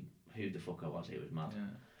completely who the fuck I was. It was mad,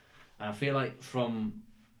 and I feel like from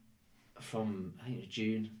I think it was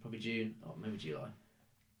June or maybe July,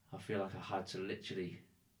 I feel like I had to literally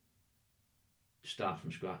start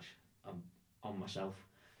from scratch on myself.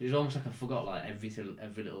 It was almost like I forgot like every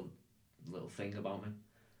little thing about me.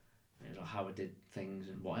 And it was like how I did things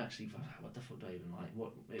and what the fuck do I even like?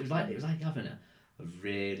 What it was like having a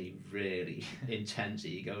really, really intense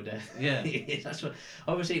ego death. Yeah. That's what.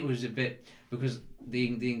 Obviously, it was a bit because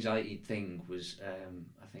the anxiety thing was.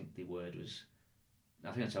 I think the word was. I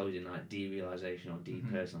think I told you like derealisation or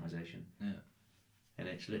depersonalisation. Yeah. And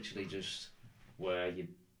it's literally just where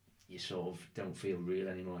you sort of don't feel real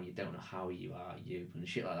anymore. You don't know how you are, and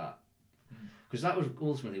shit like that. Because that was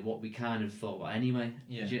ultimately what we kind of thought about anyway.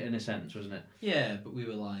 Yeah. In a sense, wasn't it? Yeah, but we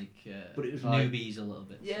were like, but it was newbies a little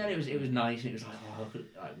bit. Yeah, so. it was nice. And it was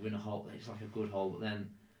like, we're in a hole. It's like a good hole. But then,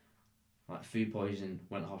 like food poisoning,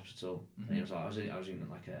 went to hospital, and it was like I was in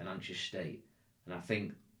like an anxious state, and I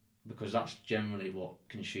think. Because that's generally what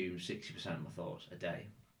consumes 60% of my thoughts a day.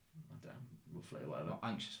 I don't know, roughly or whatever. Not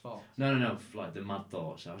anxious thoughts? No, like the mad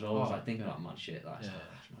thoughts. I was always like thinking about mad shit. Like, that's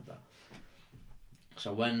mad that.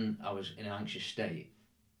 So when I was in an anxious state,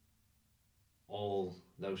 all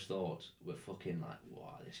those thoughts were fucking like,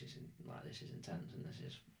 wow, this is intense and this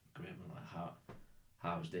is grim and like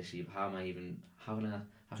how's this even? How can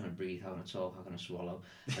I breathe? How can I talk? How can I swallow?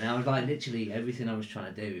 And I was like literally everything I was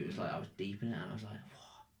trying to do. It was like I was deep in it, and I was like.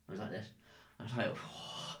 I was like this. I was like,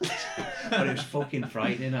 but it was fucking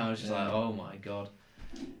frightening. I was just like, oh my god.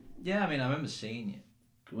 Yeah, I mean, I remember seeing you.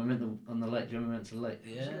 We went on the lake. Do you remember we went to the lake?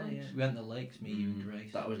 Yeah, yeah. We went to the lakes, me, you, and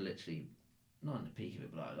Grace. That was literally not in the peak of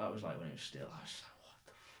it, but that was like when it was still. I was like, what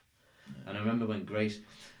the. And I remember when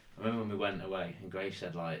we went away, and Grace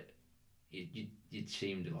said like, you'd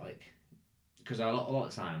seemed like, because a lot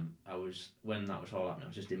of time when that was all happening, I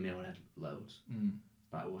was just in my own head loads.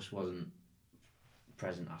 Like I wasn't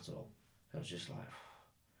present at all. I was just like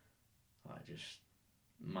just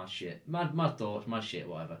mad shit, mad thoughts, mad shit,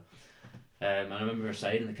 whatever. And I remember her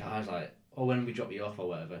saying in the car, I was like, "Oh, when we drop you off or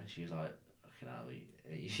whatever," she was like, "Fucking hell,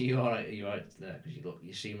 are you alright? Are you alright there? Because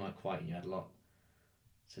you seem like quiet in your head a lot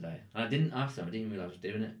today." And I didn't realise I was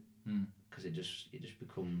doing it because it just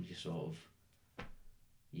becomes your sort of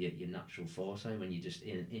your natural forte when you're just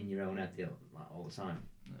in your own head like all the time.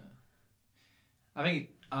 Yeah. I think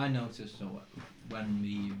I noticed when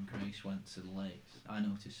me and Grace went to the lakes, I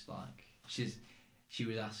noticed like she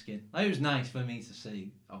was asking. Like, it was nice for me to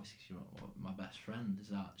see. Obviously, she's my best friend. Is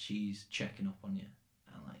that she's checking up on you,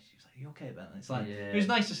 and like she was like, "Are you okay, Ben?" And it's like it was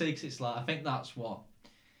nice to see because it's like I think that's what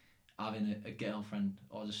having a girlfriend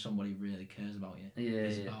or just somebody who really cares about you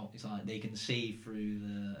is about. It's like they can see through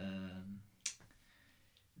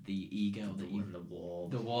the ego that you the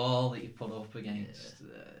wall that you put up against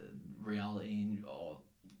reality or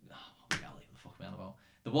reality. What the fuck am I on about?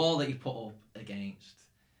 The wall that you put up against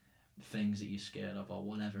things that you're scared of or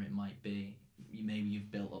whatever it might be. Maybe you've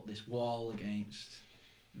built up this wall against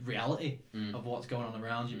reality of what's going on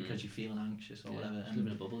around you because you're feeling anxious or whatever. Just live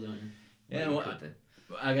in a bubble, don't you? Yeah,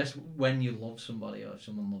 I guess when you love somebody or if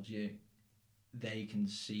someone loves you, they can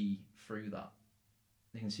see through that.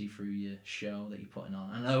 They can see through your show that you're putting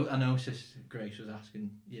on. I know Sis Grace was asking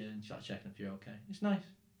you and she's like checking if you're okay. It's nice.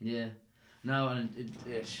 Yeah. No, and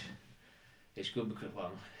it's good because,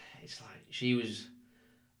 well, it's like she was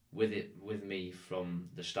with me from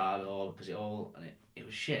the start of it all because it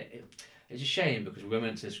was shit. It's a shame because we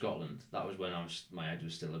went to Scotland. That was when my head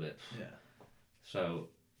was still a bit. Yeah. So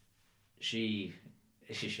it's a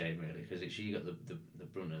shame really because she got the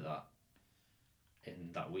brunt of that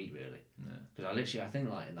in that week really. Yeah. Because I think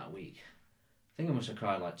like in that week, I must have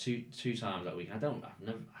cried like two times that week. I've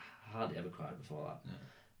never hardly ever cried before that.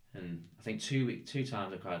 Yeah. And I think two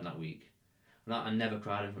times I cried in that week. And I never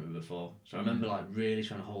cried in front of her before, so I remember like really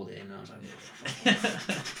trying to hold it in. And I was like,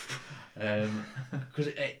 because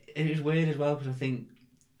it was weird as well. Because I think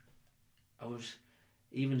I was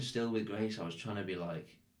even still with Grace. I was trying to be like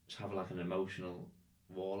just have like an emotional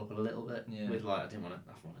wall up a little bit. Yeah. With like I don't want to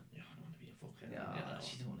be a fucker. Yeah,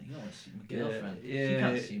 she don't want to see my girlfriend. Yeah, she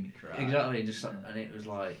can't see me cry. Exactly. And it was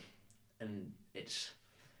like, and it's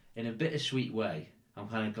in a bittersweet way. I'm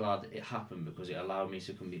kind of glad that it happened because it allowed me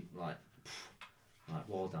to be like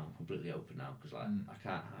wall down, completely open now because like I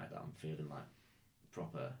can't hide that I'm feeling like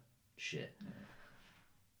proper shit. Yeah.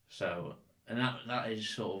 So and that has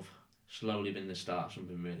sort of slowly been the start of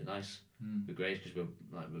something really nice with Grace because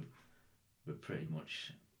we're pretty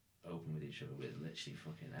much open with each other with literally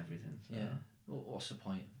fucking everything. So. Yeah. Well, what's the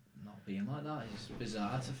point of not being like that? It's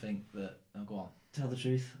bizarre to think that. Oh, go on. Tell the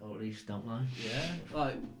truth, or at least don't lie. Yeah.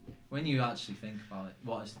 Like when you actually think about it,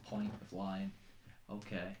 what is the point of lying?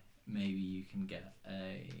 Okay. Maybe you can get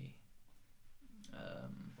a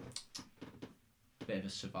bit of a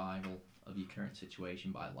survival of your current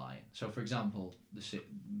situation by lying. So, for example,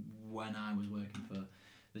 when I was working for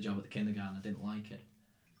the job at the kindergarten, I didn't like it,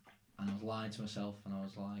 and I was lying to myself, and I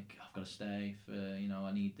was like, I've got to stay for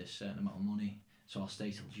I need this certain amount of money, so I'll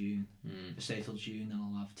stay till June. If I stay till June, then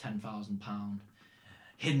I'll have £10,000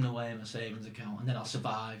 hidden away in my savings account, and then I'll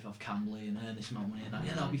survive off Camberley and earn this amount of money, and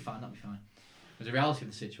that'll be fine. But the reality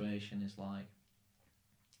of the situation is like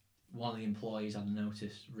one of the employees had a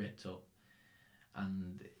notice ripped up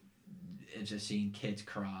and it just seen kids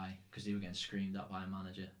cry because they were getting screamed at by a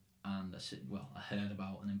manager, and I heard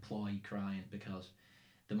about an employee crying because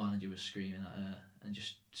the manager was screaming at her and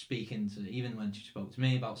just speaking to, even when she spoke to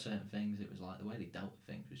me about certain things, it was like the way they dealt with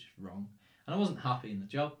things was just wrong, and I wasn't happy in the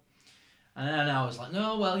job. And then I was like,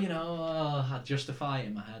 no, well, I'd justify it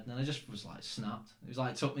in my head, and then I just was like snapped. It was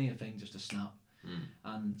like, it took me a thing just to snap.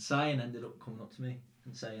 And Cyan ended up coming up to me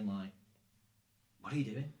and saying like, what are you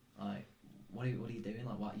doing? Like, what are you doing?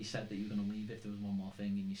 Like, what, you said that you were going to leave if there was one more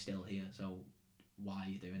thing and you're still here, so why are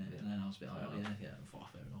you doing it? Yeah. And then I was a bit like,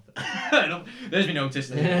 fair enough. There's me notice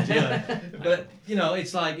there. But,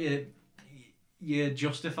 it's like, you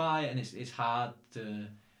justify it, and it's hard to,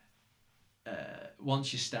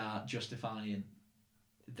 once you start justifying,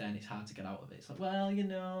 then it's hard to get out of it. It's like,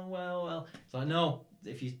 well. It's like, no,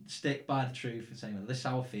 if you stick by the truth and saying, well, this is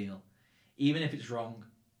how I feel, even if it's wrong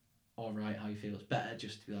or right how you feel, it's better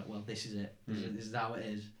just to be like, well, this is it. This is how it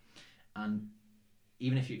is. And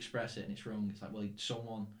even if you express it and it's wrong, it's like, well,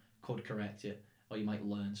 someone could correct it, or you might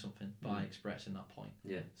learn something by expressing that point.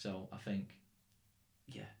 Yeah. So I think,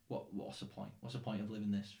 yeah, what's the point? What's the point of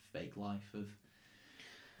living this fake life of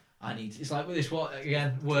I need? It's like with this what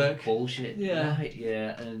again work bullshit. Yeah. Right,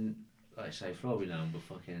 yeah, and like I say, for all we know,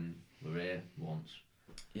 we're here once.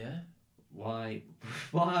 Yeah. Why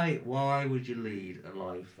would you lead a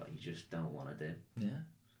life that you just don't want to do? Yeah.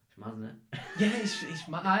 It's mad, isn't it? Yeah, it's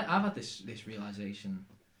I've had this realization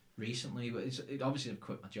recently, but obviously I've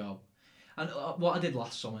quit my job, and what I did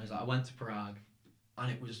last summer is I went to Prague,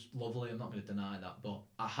 and it was lovely. I'm not going to deny that, but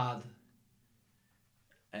I had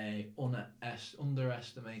a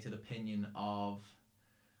underestimated opinion of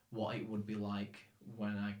what it would be like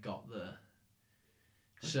when I got there.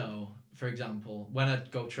 So, for example, when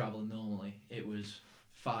I'd go travelling normally, it was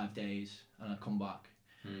 5 days, and I'd come back,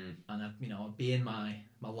 and I'd be in my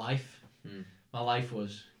life. My life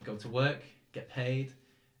was go to work, get paid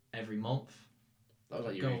every month. That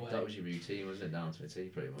was your routine, wasn't it? Down to a T,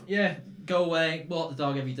 pretty much. Yeah, go away, walk the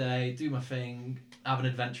dog every day, do my thing, have an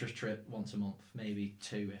adventurous trip once a month, maybe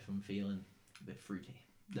 2 if I'm feeling a bit fruity.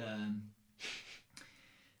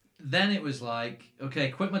 Then it was like,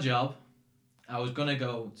 okay, quit my job. I was gonna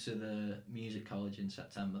go to the music college in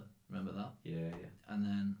September. Remember that? Yeah. And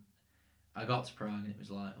then I got to Prague, and it was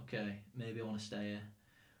like, okay, maybe I want to stay here.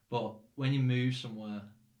 But when you move somewhere,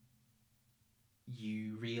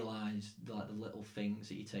 you realise like the little things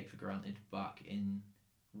that you take for granted back in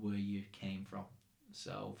where you came from.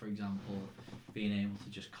 So, for example, being able to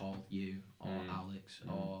just call you or Alex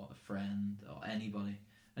or a friend or anybody,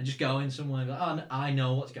 and just going somewhere and go, oh, I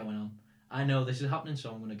know what's going on. I know this is happening,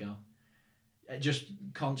 so I'm going to go. Just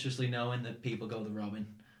consciously knowing that people go the robbing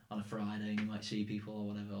on a Friday, and you might see people or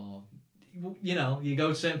whatever, or you go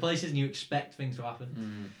to certain places and you expect things to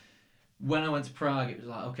happen. When I went to Prague, it was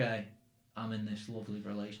like, okay, I'm in this lovely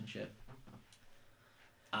relationship,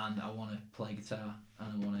 and I want to play guitar,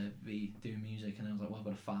 and I want to be doing music, and I was like, well, I've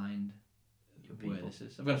got to find where this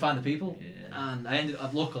is. I've got to find the people, and I ended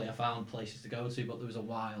up, luckily I found places to go to, but there was a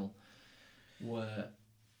while where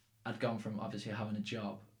I'd gone from obviously having a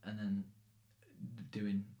job and then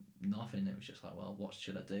doing nothing. It was just like, well, what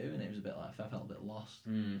should I do? And it was a bit like, I felt a bit lost.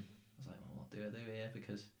 I was like, well, what do I do here?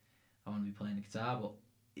 Because I want to be playing the guitar, but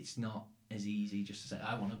it's not as easy just to say,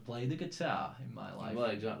 I want to play the guitar in my life. Well,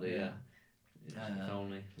 exactly, yeah. If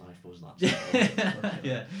only life was that simple.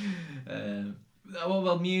 Yeah.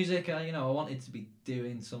 Well, music, I wanted to be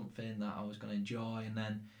doing something that I was going to enjoy, and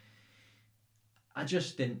then I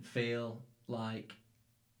just didn't feel like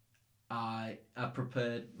I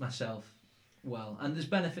prepared myself well. And there's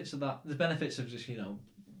benefits of that. There's benefits of just, going,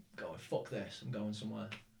 fuck this, I'm going somewhere.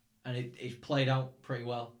 And it played out pretty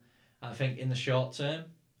well. I think in the short term,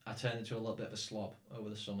 I turned into a little bit of a slob over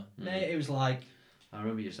the summer. It was like... I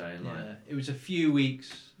remember you saying, it was a few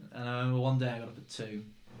weeks, and I remember one day I got up at 2.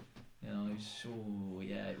 It was...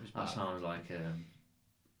 it was bad. That sounds like the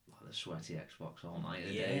sweaty Xbox all night.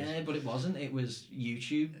 Yeah, but it wasn't. It was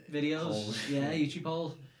YouTube videos. Polls. Yeah, YouTube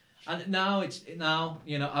polls. And now,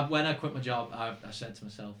 when I quit my job, I said to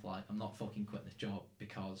myself, like, I'm not fucking quitting this job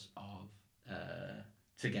because of...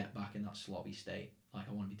 to get back in that slobby state. Like,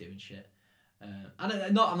 I want to be doing shit. And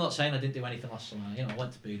I'm not saying I didn't do anything last summer. I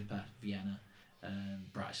went to Budapest, Vienna,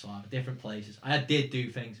 Bratislava, different places. I did do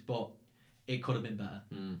things, but it could have been better.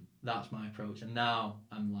 That's my approach. And now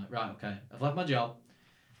I'm like, right, okay, I've left my job.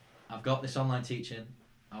 I've got this online teaching.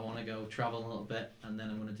 I want to go travel a little bit, and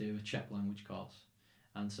then I'm going to do a Czech language course.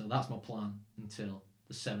 And so that's my plan until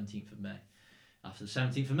the 17th of May. After the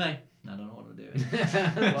 17th of May, I don't know what I'm doing.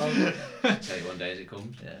 Well, I'll tell you one day as it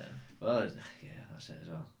comes. Yeah. Well, yeah, that's it as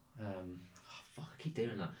well. I keep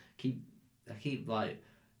doing that. I keep like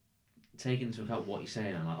taking into account what you're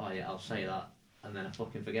saying. I'm like, oh yeah, I'll say that, and then I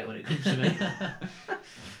fucking forget when it comes to me.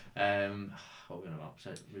 What were we on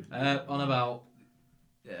about? On about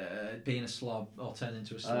being a slob or turning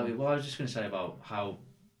into a slob. Well, I was just going to say about how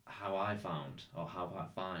I found, or how I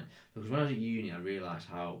find, because when I was at uni, I realised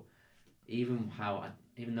even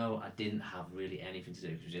though I didn't have really anything to do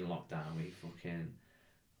because it was in lockdown,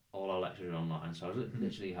 all our lectures were online, so I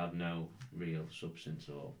literally had no real substance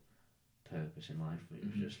or purpose in life. It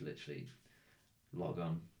was just literally log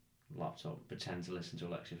on, laptop, pretend to listen to a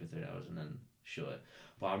lecture for 3 hours and then shut it.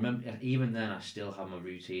 But I remember, even then, I still had my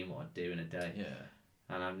routine, what I'd do in a day. Yeah.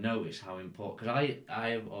 And I've noticed how important, because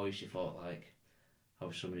I always thought like, I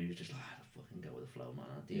was somebody who's just like, I fucking go with the flow, man,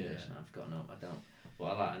 I do this and I've got no, I don't.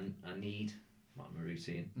 But I need my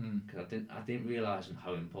routine, because I didn't realise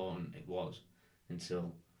how important it was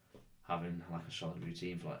until having like a solid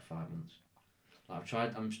routine for like 5 months. Like I've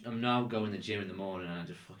tried. I'm now going to the gym in the morning, and I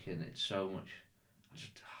just it's so much. I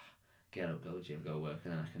just get up, go to the gym, go work,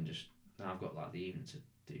 and then I can just now I've got like the evening to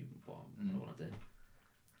do what I want to do.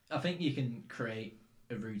 I think you can create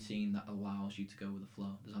a routine that allows you to go with the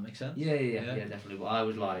flow. Does that make sense? Yeah, definitely. But I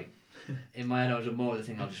was like, in my head, I was more of the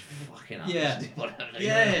thing. I'll just fucking yeah.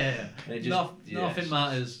 Nothing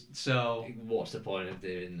matters. So what's the point of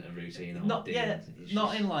doing a routine? Or not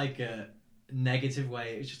in like a negative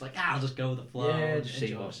way. It's just like I'll just go with the flow. Yeah, and just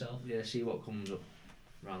enjoy myself. Yeah, see what comes up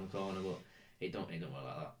around the corner. But it don't work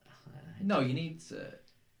like that. No, you need to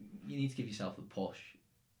give yourself a push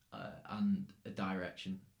and a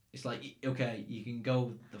direction. It's like, okay, you can go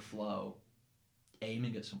with the flow,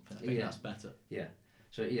 aiming at something. I think that's better. Yeah.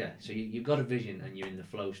 So you've got a vision and you're in the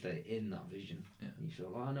flow state in that vision. Yeah. And you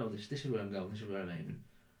feel, I know this is where I'm going, this is where I'm aiming,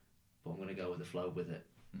 but I'm going to go with the flow with it.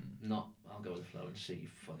 Not, I'll go with the flow and see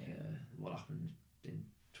what happens in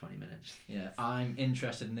 20 minutes. Yeah, I'm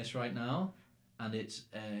interested in this right now, and it's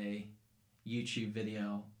a YouTube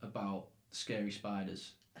video about scary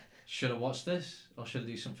spiders. Should I watch this or should I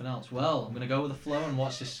do something else? Well, I'm going to go with the flow and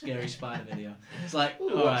watch this scary spider video. It's like,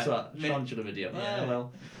 what's that? Tarantula video. Yeah.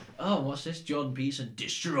 Well. Oh, what's this? Jordan Peterson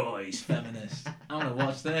destroys feminists. I'm going to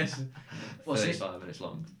watch this. What's 35 minutes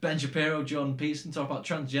long. Ben Shapiro, Jordan Peterson talk about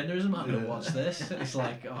transgenderism. I'm going to watch this. It's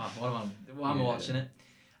like, why am I watching it?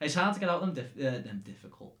 It's hard to get out of them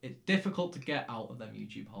difficult. It's difficult to get out of them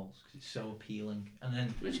YouTube holes because it's so appealing. And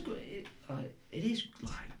then it is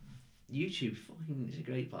like YouTube. Fucking, it's a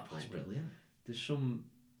great platform. It's brilliant. There's some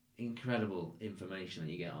incredible information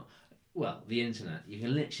that you get on. Well, the internet. You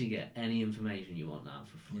can literally get any information you want now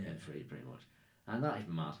for fucking free, pretty much, and that is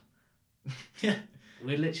mad. Yeah,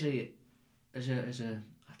 we're literally as a I don't know,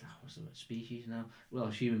 what's the word, species now. Well,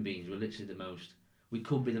 as human beings, we're literally we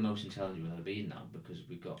could be the most intelligent we've ever been now because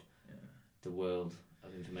we've got the world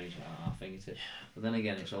of information at our fingertips. But then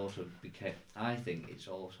again, I think it's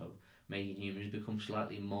also making humans become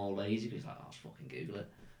slightly more lazy because it's like, I'll fucking Google it.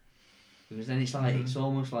 Because then it's like, it's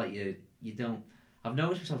almost like you don't. I've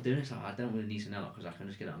noticed myself doing it. It's like, I don't really need to know it because I can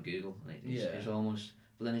just get it on Google. And it's almost.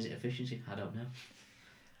 But then is it efficiency? I don't know.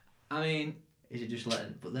 I mean, is it just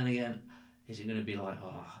letting? But then again, is it going to be like,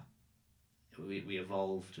 we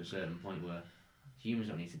evolve to a certain point where humans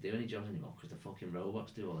don't need to do any jobs anymore because the fucking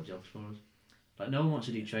robots do all the jobs for us. Like no one wants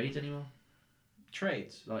to do trades anymore.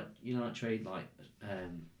 Trades? Like like trade like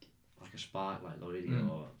a spark like Lloyd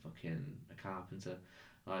or fucking a carpenter.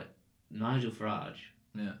 Like Nigel Farage.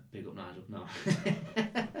 Yeah. Big up Nigel. No.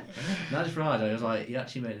 Nigel Farage, I was like, he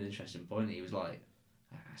actually made an interesting point. He was like,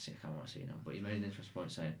 I can't remember what I see now, but he made an interesting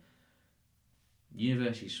point saying,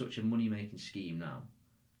 university is such a money making scheme now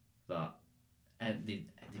that they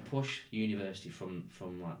push university from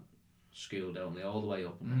like school, don't they, all the way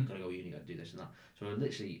up, and you've got to go uni, you've got to do this and that. So we're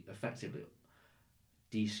literally effectively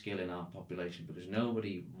de-skilling our population because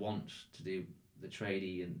nobody wants to do the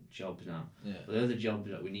tradie and jobs now. Yeah. But they're the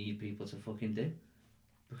jobs that we need people to fucking do.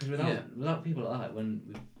 Because without people like that, when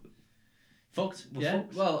we fucked.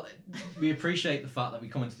 Fucked. Well, we appreciate the fact that we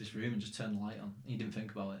come into this room and just turn the light on. And you didn't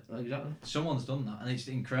think about it. Exactly. Someone's done that, and it's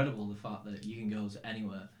incredible the fact that you can go to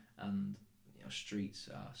anywhere and streets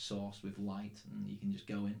are sourced with light, and you can just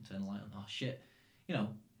go in, turn the light on. Oh shit,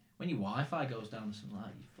 when your Wi-Fi goes down or something like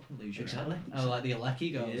that, you fucking lose your exactly. Head. Like the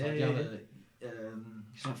Alecki goes. Yeah, like you have a.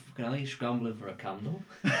 It's like fucking hell, you're scrambling for a candle.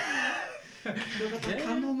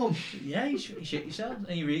 Candle, mum. Yeah, you shit yourself,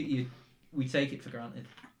 and we take it for granted.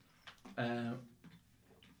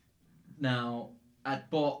 Now,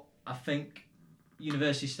 but I think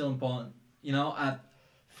university's still important. It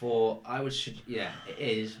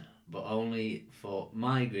is, but only for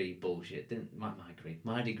my degree bullshit.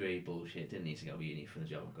 My degree bullshit. Didn't need to go to uni for the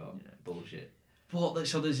job I got. Yeah. Bullshit. But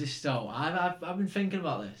so there's this though. I've been thinking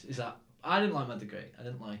about this. Is that I didn't like my degree. I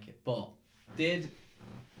didn't like it, but did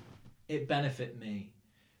it benefit me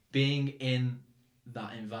being in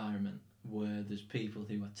that environment where there's people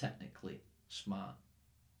who are technically smart?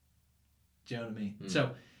 Do you know what I mean?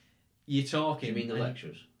 So you're talking. Do you mean the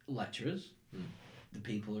lecturers? Lecturers, the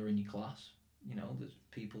people who are in your class. There's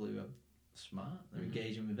people who are smart. They're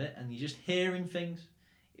engaging with it, and you're just hearing things.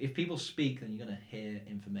 If people speak, then you're going to hear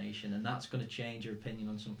information, and that's going to change your opinion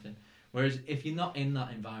on something. Whereas if you're not in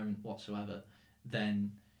that environment whatsoever,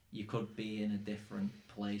 then you could be in a different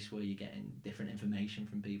place where you're getting different information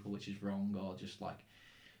from people, which is wrong, or just like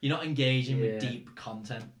you're not engaging with deep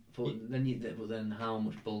content. But then how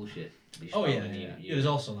much bullshit? Oh yeah. There's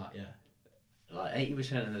also that, yeah. Like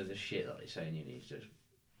 80% of the shit that they say in uni is just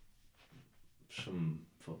some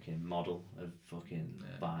fucking model of fucking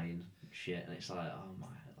buying shit, and it's like, oh my,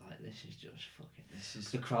 like this is just fucking. This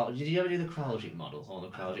is the crowd. Did you ever do the Kraljic model or the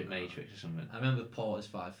Kraljic matrix or something? I remember Porter's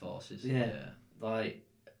 5 Forces. Yeah. Like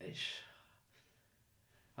it's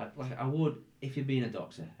I would if you're being a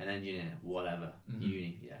doctor, an engineer, whatever, Mhm.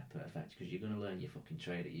 uni, yeah, perfect, because you're gonna learn your fucking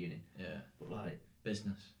trade at uni. Yeah. But like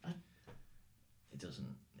Business. It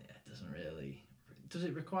doesn't. Yeah, it doesn't really. Does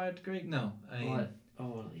it require a degree? No. I mean, like,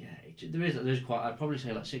 oh yeah, there's quite. I'd probably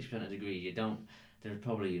say like 60% of degrees you don't. They're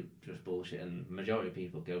probably just bullshit, and majority of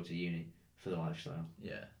people go to uni for the lifestyle.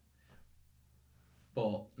 yeah.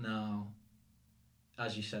 But now,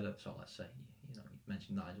 as you said, so let's say you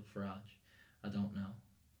mentioned Nigel Farage. I don't know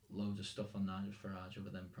loads of stuff on Nigel Farage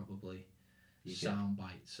other than probably UKIP. sound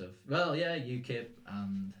bites of UKIP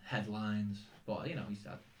and headlines. But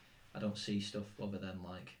I don't see stuff other than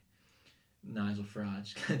like Nigel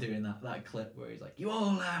Farage doing that clip where he's like, "You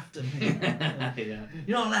all laughed at me. Yeah.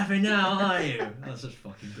 You're not laughing now, are you?" That's just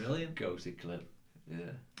fucking brilliant. Ghosted clip.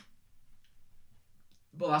 Yeah.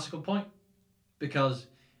 But that's a good point because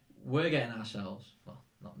we're getting ourselves, well,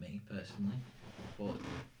 not me personally, but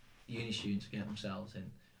uni students get themselves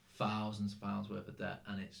in thousands of pounds worth of debt,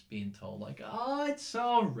 and it's being told like, "Oh, it's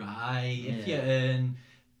all right if you earn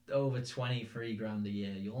over 23 grand a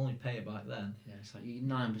year, you'll only pay it back then." Yeah, it's like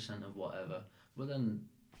 9% of whatever. But then,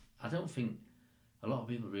 I don't think a lot of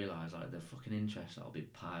people realise like the fucking interest that'll be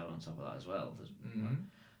piled on top of that as well. Like,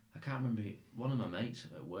 I can't remember one of my mates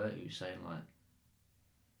at work who was saying like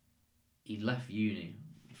he left uni,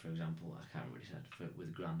 for example. I can't remember what he said with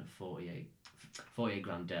a grand of 48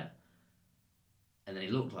 grand debt, and then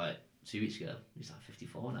he looked like 2 weeks ago he's like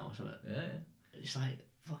 54 now or something. Yeah. It's like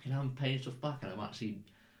fucking I'm paying stuff back and I'm actually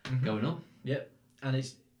going up. Yep, and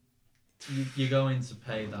it's you're going to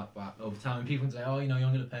pay that back over time. And people can say, "Oh, you're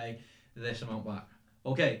going to pay this amount back."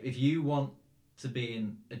 Okay, if you want to be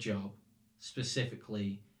in a job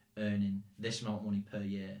specifically earning this amount of money per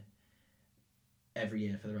year every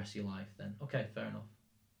year for the rest of your life, then okay, fair enough.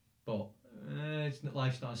 But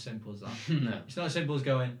life's not as simple as that. No. It's not as simple as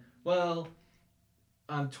going, "Well,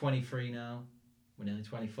 I'm 23 now. We're nearly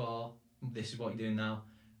 24. This is what you're doing now.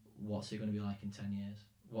 What's it going to be like in 10 years?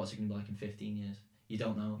 What's it going to be like in 15 years?" You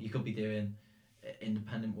don't know. You could be doing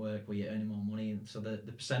independent work where you're earning more money, and so the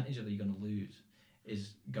percentage that you're going to lose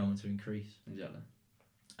is going to increase. Exactly.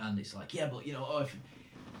 And it's like, yeah, but if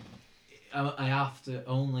I have to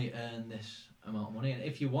only earn this amount of money, and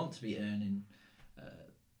if you want to be earning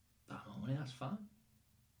that amount of money, that's fine.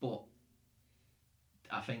 But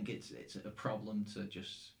I think it's a problem to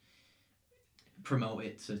just promote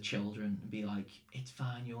it to children and be like, it's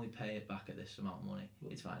fine, you only pay it back at this amount of money.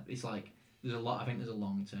 It's fine. It's like I think there's a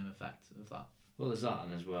long term effect of that. Well, there's that,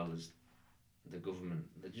 and as well as the government,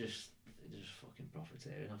 they're just fucking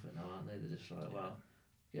profiteering off it now, aren't they? They're just like, well,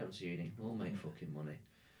 get onto uni, we'll make fucking money.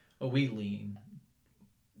 Well, we lean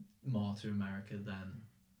more to America than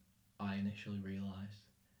I initially realised,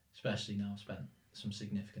 especially now I've spent some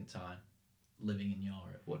significant time living in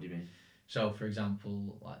Europe. What do you mean? So, for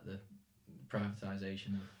example, like the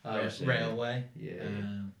privatisation of Oh, railway.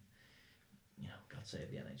 Yeah. God save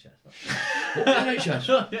the NHS. What NHS?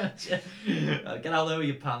 Get out there with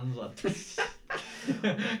your pans, lad.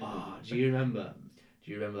 Oh, do you remember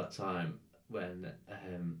that time when I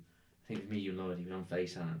think it was me, you and Lloyd, even on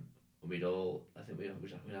FaceTime, and we'd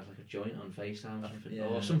have like a joint on FaceTime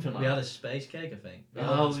or something like that. We had a space cake, I think.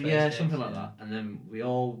 Something like that. And then we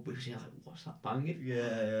was like, what's that banging?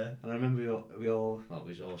 Yeah. And I remember we all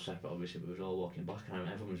was all separate obviously, but we was all walking back and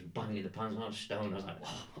everyone was banging the pans and I was stoned. I was like,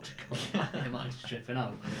 whoa, what's going on? Am I tripping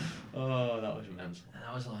out? Oh, that was immense. And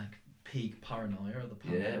that was like peak paranoia of the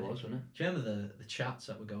pandemic. Yeah, it was, wasn't it? Do you remember the chats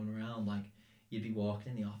that were going around? Like, you'd be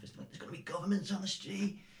walking in the office, like, there's going to be governments on the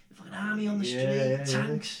street, the fucking army on the street,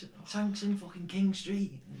 tanks in fucking King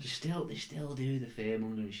Street. They still do the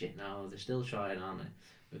fear-mongering shit now. They're still trying, aren't they?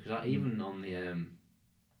 Because even on the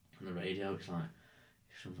radio, it's like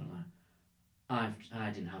something like, I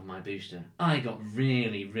didn't have my booster. I got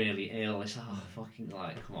really, really ill. It's like, oh, fucking,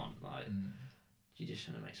 like, come on, like, you're just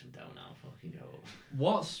trying to make some dough now. Fucking go up.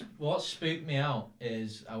 What spooked me out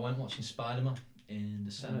is I went watching Spider-Man in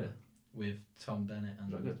December with Tom Bennett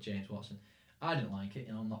and James Watson. I didn't like it.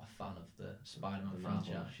 I'm not a fan of the Spider-Man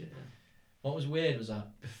franchise. Shit, yeah. What was weird was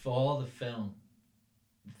that before the film,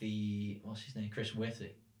 what's his name, Chris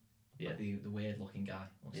Whitty, like the weird looking guy,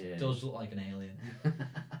 does look like an alien.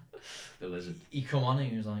 The lizard. He come on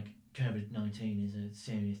and he was like, COVID-19 is a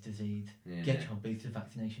serious disease. Get your booster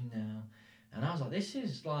vaccination now. And I was like, this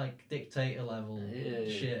is like dictator level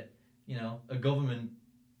shit. A government,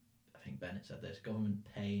 I think Bennett said this, government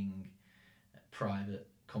paying a private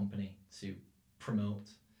company to promote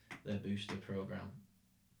their booster program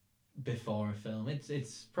before a film.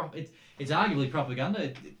 It's arguably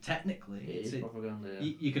propaganda. Technically, it's propaganda.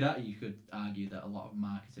 Yeah. You could argue that a lot of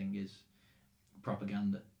marketing is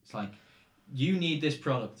propaganda. It's like You need this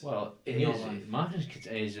product. Well, in it your is. life.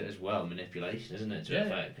 Marketing is as well manipulation, isn't it? To Yeah.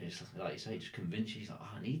 effect, it's like you say, just convince you. He's like,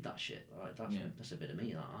 oh, I need that shit. Right, that's a bit of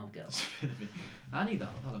me. That I'll get that. I need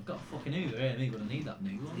that. Oh, I've got a fucking Uber here, me, but I need that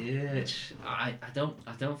new one. Yeah, I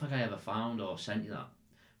don't think I ever found or sent you that,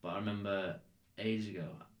 but I remember ages ago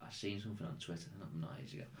I seen something on Twitter. Not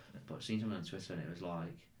ages ago, but I seen something on Twitter and it was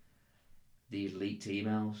like these leaked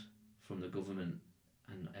emails from the government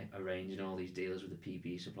and arranging all these deals with the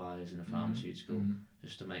PPE suppliers and the pharmaceutical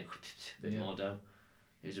just to make a bit more dough.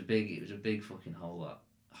 It was a big fucking hole. That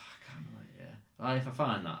I can't remember. Yeah, if I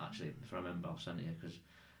find that actually, if I remember, I'll send it you because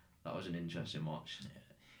that was an interesting watch. Yeah.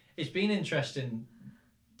 It's been interesting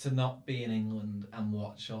to not be in England and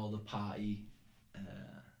watch all the party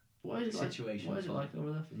situation. What is it like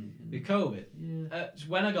over there? With COVID? Yeah.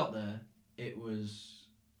 When I got there, it was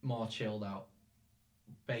more chilled out,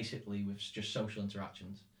 basically with just social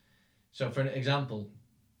interactions. So for an example,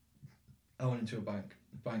 I went into a bank.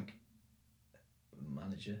 The bank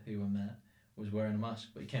manager who I met was wearing a mask,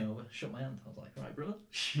 but he came over, shook my hand. I was like, right, brother,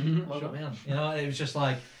 shook my hand. You know, it was just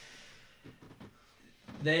like,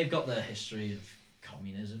 they've got their history of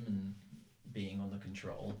communism and being under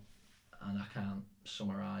control, and I can't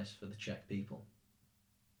summarise for the Czech people.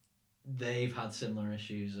 They've had similar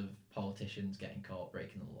issues of politicians getting caught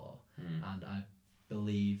breaking the law, and I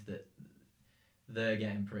believe that they're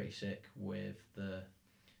getting pretty sick with the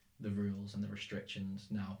rules and the restrictions.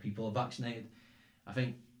 Now people are vaccinated. I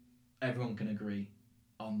think everyone can agree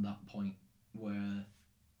on that point where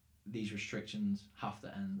these restrictions have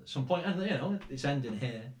to end at some point, and you know it's ending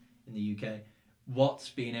here in the UK. What's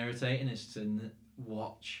been irritating is to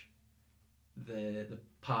watch the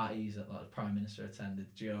parties that like the Prime Minister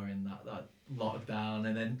attended during that lockdown,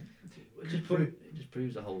 and then it just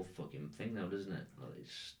proves the whole fucking thing though, doesn't it? Like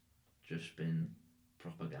it's just been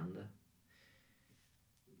propaganda.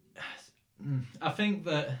 I think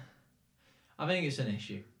it's an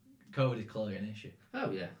issue. COVID is clearly an issue.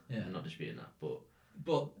 Oh yeah, yeah. I'm not disputing that, but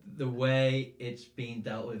the way it's being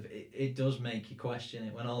dealt with, it does make you question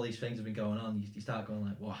it. When all these things have been going on, you start going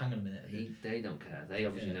like, well, hang on a minute. They don't care. They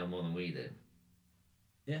obviously know more than we do.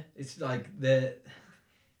 Yeah, it's like they're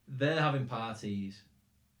having parties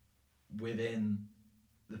within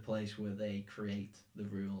the place where they create the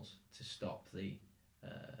rules to stop the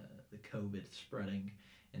COVID spreading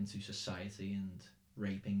into society and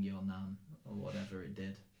raping your nan or whatever it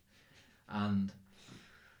did, and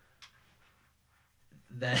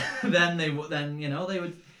then they would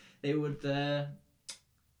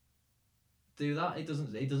do that. It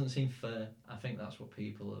doesn't seem fair. I think that's what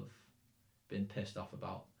people have been pissed off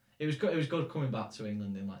about. It was good coming back to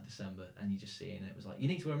England in like December and you just seeing it was like you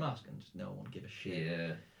need to wear a mask and just no one give a shit.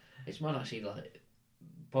 Yeah, it's mad actually. Like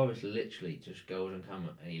Boris literally just goes on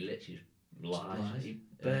camera and he literally lies. He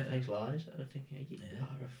barefaced lies. I think you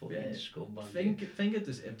are a fucking scumbag. Think of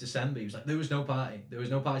December. He was like, there was no party. There was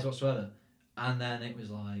no parties whatsoever. And then it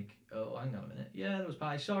was like, oh, hang on a minute. Yeah, there was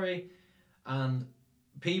party. Sorry. And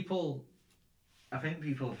I think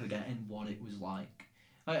people are forgetting what it was like.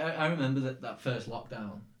 I remember that first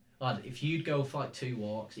lockdown. Lad, if you'd go for like 2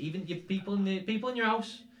 walks, even people in your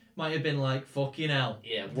house might have been like, fucking hell.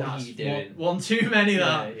 Yeah, what are you doing? One too many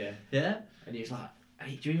that. Yeah. And he's like,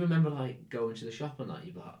 hey, do you remember like going to the shop and that?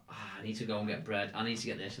 You'd be like, I need to go and get bread. I need to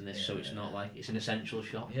get this and this, so it's not like it's an essential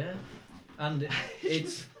shop. Yeah. And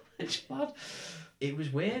it's bad. It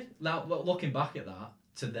was weird. Now looking back at that,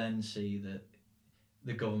 to then see that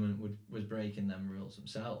the government was breaking them rules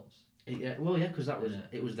themselves. Yeah, well, yeah, because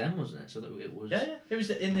it was them, wasn't it? So that it was. Yeah. It was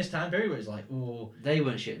in this time period where it's like, oh, they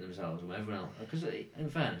weren't shitting themselves and everyone else. Because in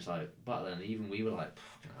fairness, like back then, even we were like,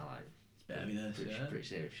 it's better be this. Pretty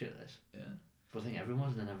serious shit. This. Yeah. But I think everyone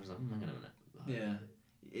was, and then everyone's like, hang on a minute. Yeah,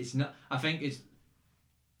 it's not. I think it's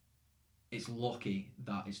lucky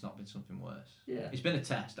that it's not been something worse. Yeah. It's been a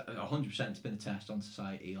test. 100%. It's been a test on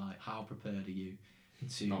society. Like, how prepared are you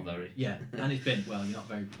to? Not very. Yeah, and it's been you're not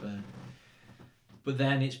very prepared. But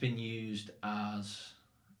then it's been used as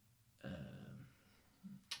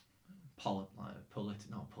not a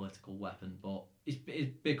political weapon, but it's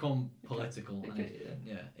become political.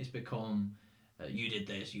 It's become you did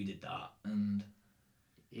this, you did that, and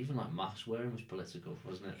even like mask wearing was political,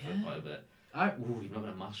 wasn't it? For quite a bit. You've not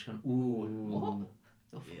got a mask on. What?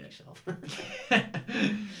 Go for yourself.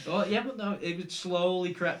 Well, yeah, but no, it was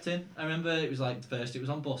slowly crept in. I remember it was like first it was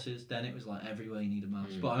on buses, then it was like everywhere you need a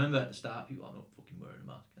mask. But I remember at the start people are not fucking wearing a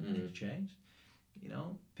mask, and then it changed. You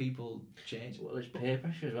know, people change. Well, there's peer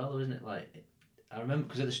pressure as well, isn't it? Like, I remember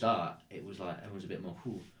because at the start it was like everyone's a bit more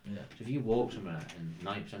cool. Yeah. So if you walk somewhere and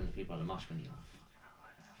 90% of the people had a mask on, you're like,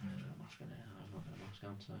 fucking hell, I have a mask on here. I've not got a mask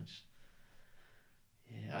on, so it's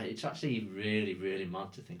Yeah, it's actually really, really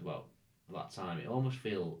mad to think about that time. It almost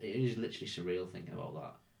it is literally surreal thinking about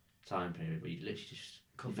that time period where you literally just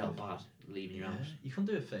you felt bad leaving your house. You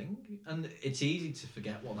couldn't do a thing, and it's easy to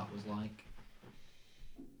forget what that was like.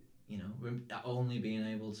 You know, only being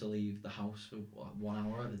able to leave the house for 1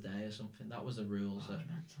 hour of the day or something. That was the rules that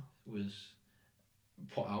was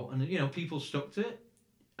put out, and you know, people stuck to it,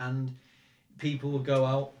 and people would go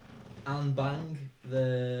out and bang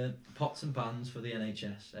the pots and pans for the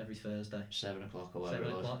NHS every Thursday. 7 o'clock or whatever 7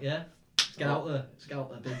 it was. o'clock, yeah. Let's get out there. Let's get out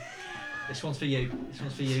there, big. This one's for you. This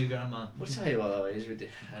one's for you, Grandma. I'll tell you what though, it is with the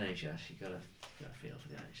NHS. You gotta feel for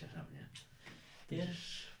the NHS, haven't you?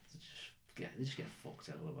 They just get fucked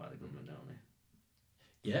over by the government, don't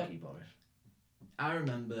they? Yeah. Boris. I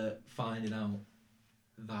remember finding out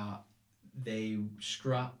that they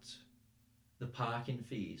scrapped the parking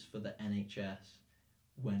fees for the NHS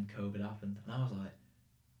when COVID happened, and I was like,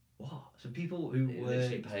 what? So people who were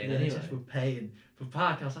NHS were paying for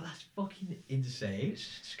parking. I was like, that's fucking insane. It's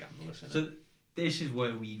scandalous, isn't it? This is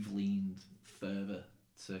where we've leaned further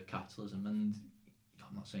to capitalism, and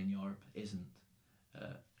I'm not saying Europe isn't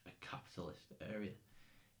a capitalist area.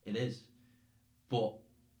 It is, but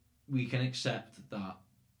we can accept that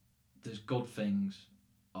there's good things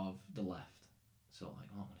of the left. So like,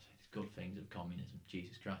 I'm not going to say there's good things of communism,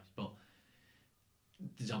 Jesus Christ, but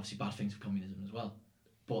there's obviously bad things of communism as well.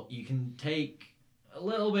 But you can take a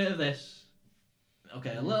little bit of this,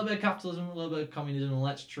 okay, a little bit of capitalism, a little bit of communism, and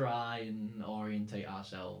let's try and orientate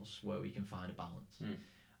ourselves where we can find a balance.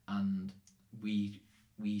 And we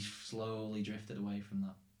slowly drifted away from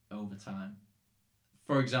that over time.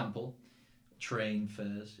 For example, train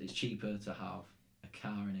fares. It's cheaper to have a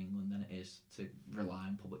car in England than it is to rely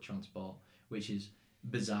on public transport, which is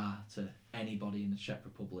bizarre to anybody in the Czech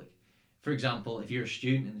Republic. For example, if you're a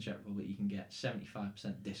student in the Czech Republic, you can get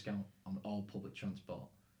 75% discount on all public transport.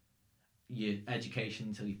 Your education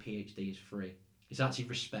until your PhD is free. It's actually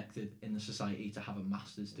respected in the society to have a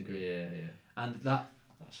master's degree. Yeah. And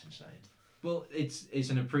that's insane. Well, it's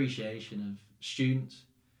an appreciation of students.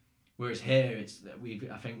 Whereas here,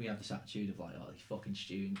 I think we have this attitude of like, oh, these fucking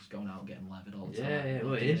students going out and getting levered all the time. Yeah,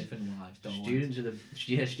 well, it is.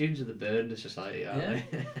 Students are the burden of society, aren't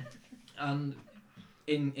they? And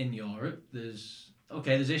in Europe, there's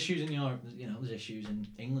issues in Europe. You know, there's issues in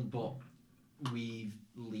England, but we've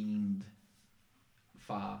leaned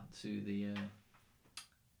far to the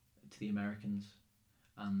Americans,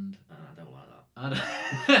 and I don't like that.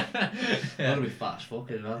 I want to be fat as fuck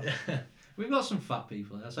as well. We've got some fat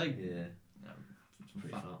people. I say, pretty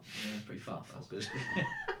fat. Yeah, pretty fat fuckers.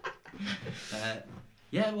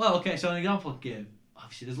 Yeah, well, okay. So an example I'd give.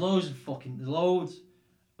 Obviously, there's loads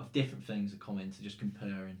of different things that come into just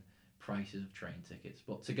comparing prices of train tickets.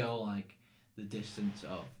 But to go like the distance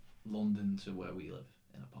of London to where we live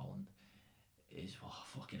in Poland is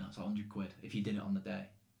fucking that's £100 if you did it on the day.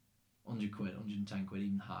 £100, £110,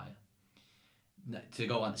 even higher. To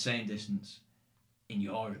go like the same distance in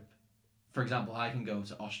Europe. For example, I can go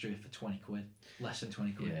to Austria for £20, less than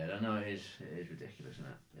 £20. Yeah, I know it is ridiculous, isn't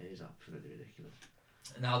it? It is absolutely ridiculous.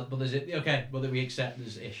 Now, but we accept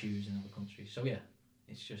there's issues in other countries. So yeah,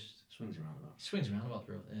 it's just swings around about. Swings around about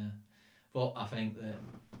the road, yeah. But I think that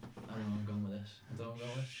I don't know where I'm going with this.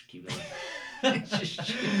 Just keep going.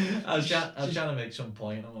 I was trying to make some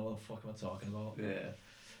point. I don't know what the fuck am I talking about. Yeah.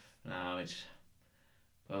 No,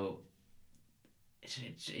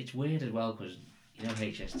 it's weird as well because you know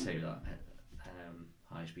HS2 that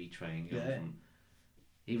high speed train going from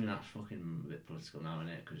even that's fucking a bit political now, isn't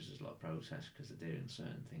it? Because there's a lot of protests because they're doing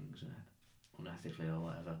certain things unethically or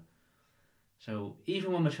whatever. So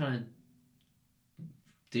even when we're trying to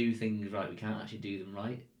do things right, we can't actually do them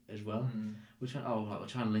right as well. We're trying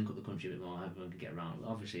to link up the country a bit more. Everyone can get around.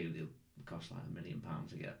 Obviously, it'll cost like £1 million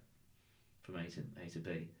to get from A to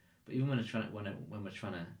B. But even when we're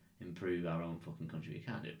trying to improve our own fucking country, we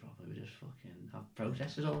can't do it properly. We just fucking have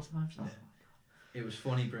protesters all the time. So It was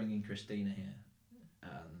funny bringing Christina here,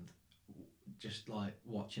 and just like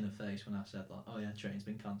watching her face when I said like, "Oh yeah, train's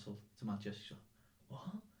been cancelled to Manchester." She's like, "What?"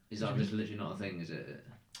 Is that just literally not a thing? Is it?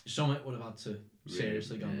 Something would have had to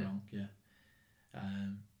seriously gone wrong. Yeah.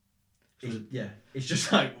 It's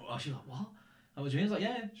just like, she's like, "What?" I was like,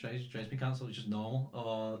 "Yeah, train's been cancelled. It's just normal."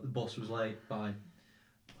 Or the bus was late by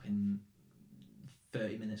in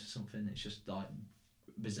 30 minutes or something. It's just like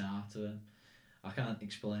bizarre to her. I can't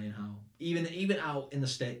explain how even out in the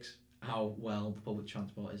sticks how well the public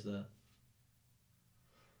transport is there.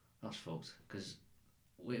 That's fucked because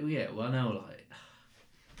I know like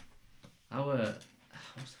our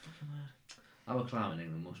what's the fucking word? Our climate in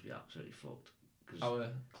England must be absolutely fucked. Cause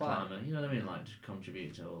our climate, you know what I mean? Like just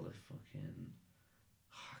contribute to all the fucking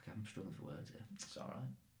I'm struggling for words here. It's alright.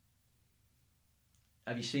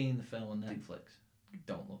 Have you seen the film on Netflix?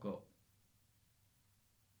 Don't Look Up.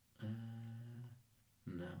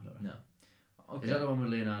 No. No. Okay. Is that the one with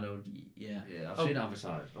Leonardo? Yeah. Yeah, I've seen it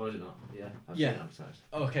advertised. Or is it not? Yeah, I've Yeah. seen it advertised.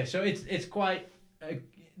 Okay, so it's quite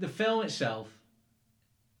the film itself,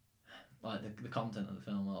 like the content of the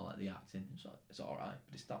film or like the acting, it's all right,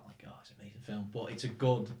 but it's not like it's an amazing film, but it's a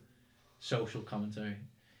good social commentary.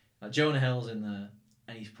 Like Jonah Hill's in there,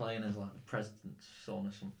 and he's playing as like the president's son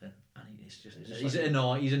or something, and he's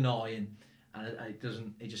annoying, and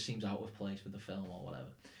it just seems out of place with the film or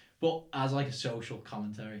whatever. But as like a social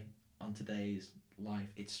commentary on today's life,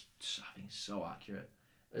 I think it's so accurate.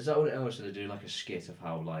 Is that what it was? So they do like a skit of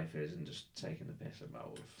how life is and just taking the piss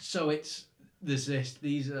about? So there's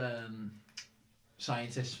these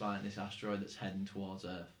scientists find this asteroid that's heading towards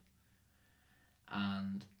Earth,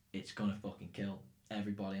 and it's gonna fucking kill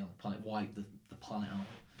everybody on the planet, wipe the planet out.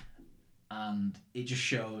 And it just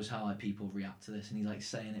shows how like people react to this, and he's like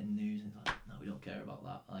saying it in the news, and he's like, no, we don't care about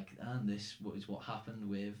that. Like, and this is what happened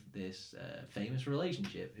with this famous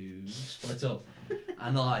relationship who split up,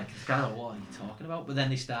 and they're like, God, what are you talking about? But then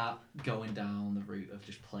they start going down the route of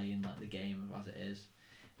just playing like the game as it is.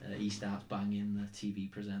 He starts banging the TV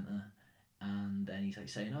presenter, and then he's like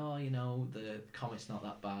saying, oh, the comet's not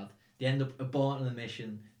that bad. They end up aborting the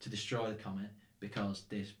mission to destroy the comet because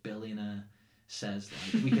this billionaire says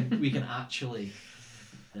like we can actually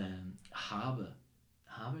harbour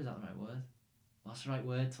is that the right word? What's the right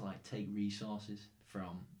word to like take resources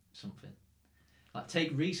from something? Like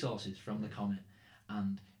take resources from the comet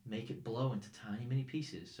and make it blow into tiny mini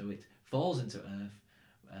pieces so it falls into Earth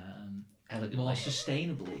more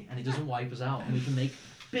sustainably and it doesn't wipe us out and we can make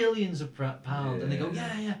billions of pounds. And they go,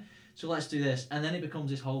 yeah, so let's do this. And then it becomes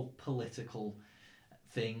this whole political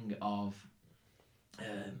thing of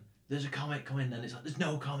there's a comet coming, and it's like, there's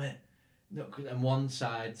no comet. No, and one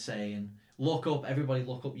side saying, look up, everybody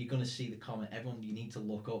look up, you're going to see the comet, everyone, you need to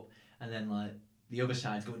look up. And then, like, the other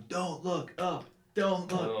side's going, don't look up, don't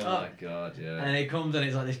look up. Oh my God, yeah. And it comes, and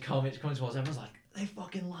it's like, this comet's coming towards, everyone's like, they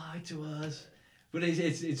fucking lied to us. But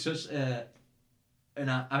it's just, I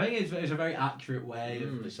think it's a very accurate way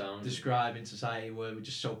of describing society where we're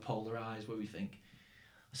just so polarised, where we think,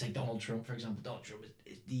 say Donald Trump, for example. Donald Trump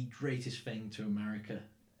is the greatest thing to America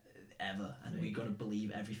ever, and we're going to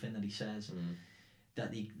believe everything that he says.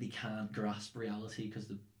 That they can't grasp reality because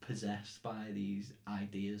they're possessed by these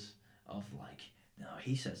ideas of like, no,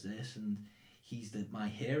 he says this and he's my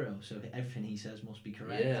hero, so everything he says must be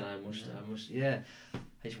correct. Yeah, and I must. Yeah,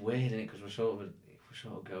 it's weird, isn't it? Because we're sort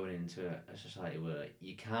of going into a society where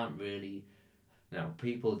you can't really. Now,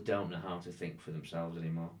 people don't know how to think for themselves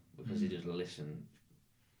anymore because they just listen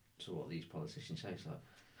to what these politicians say. It's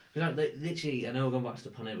like, literally, I know we're going back to the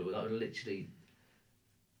pandemic, but that was literally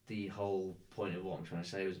the whole point of what I'm trying to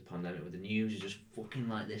say was the pandemic, where the news is just fucking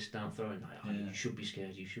like this down, throwing like, you should be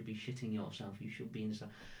scared, you should be shitting yourself, you should be in stuff.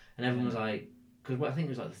 And everyone was like, because I think it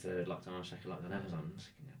was like the third lockdown or second lockdown, everyone's like,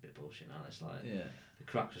 it's a bit bullshit now, it's like, the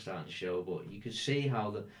cracks were starting to show, but you could see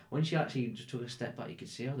how once you actually just took a step back, you could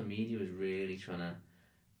see how the media was really trying to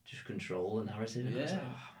just control the narrative. And I was like,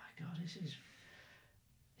 oh my God, this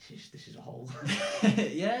is a hole.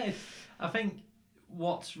 Yeah, I think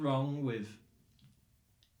what's wrong with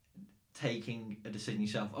taking a decision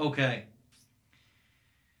yourself? Okay,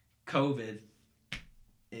 COVID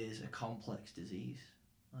is a complex disease.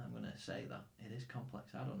 I'm going to say that. It is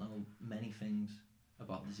complex. I don't know many things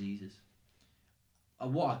about diseases.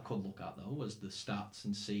 What I could look at, though, was the stats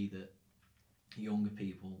and see that younger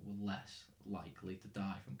people were less likely to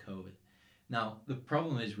die from COVID. Now, the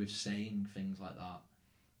problem is with saying things like that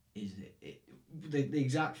is the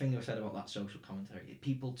exact thing I said about that social commentary.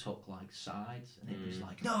 People took like sides, and it was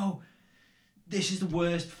like, no, this is the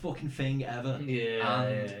worst fucking thing ever.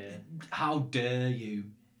 How dare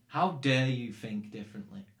you think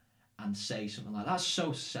differently and say something like that? That's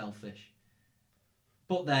so selfish.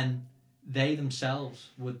 But then they themselves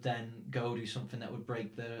would then go do something that would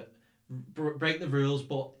break the rules,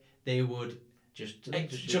 but they would just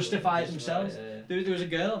justify it themselves. There was a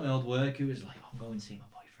girl at my old work who was like, I'm going to see my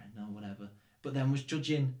boyfriend or whatever, but then was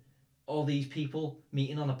judging all these people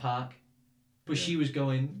meeting on a park, but she was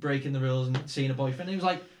breaking the rules and seeing a boyfriend. It was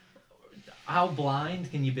like, how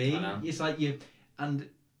blind can you be? It's like and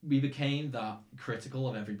we became that critical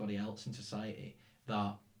of everybody else in society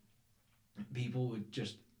that people were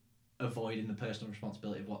just avoiding the personal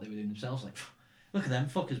responsibility of what they were doing themselves. Like, look at them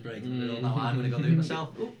fuckers breaking the rule. Now I'm going to go do it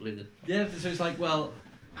myself. Yeah, so it's like, well,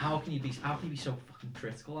 how can you be so fucking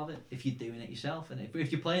critical of it if you're doing it yourself? And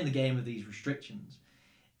if you're playing the game of these restrictions,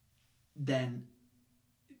 then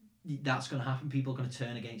that's going to happen. People are going to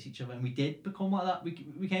turn against each other, and we did become like that. We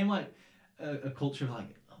became like a culture of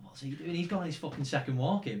like, oh, what's he doing? He's got on his fucking second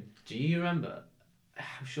walking. Do you remember?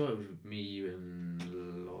 I'm sure it was me, you, and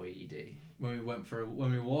Lloydie. When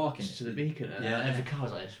we were walking To the beacon, and yeah, every car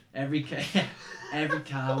was like this. Every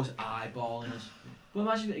car was eyeballing us. But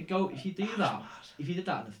imagine if you do that. If you did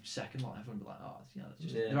that in the second lot, everyone would be like, oh,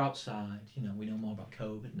 they're outside. We know more about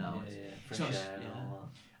COVID now. Fresh air and all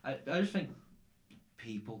that. I just think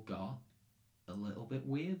people got a little bit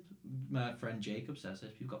weird. My friend Jacob says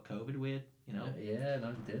this. People got COVID weird. Yeah,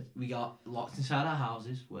 no, they did. We got locked inside our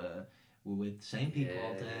houses where we're with the same people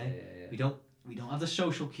all day. Yeah. We don't have the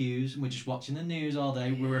social cues, and we're just watching the news all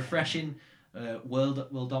day. We're refreshing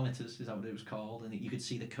worldometers, is that what it was called? And you could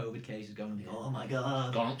see the COVID cases going. And oh my god,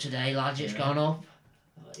 it's gone up today, lads. It's gone up.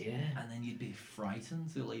 Yeah. And then you'd be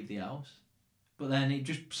frightened to leave the house. But then it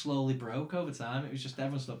just slowly broke over time. It was just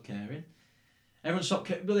everyone stopped caring. Everyone stopped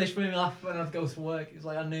caring. But this made me laugh when I'd go to work. It's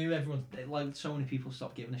like I knew everyone. Like so many people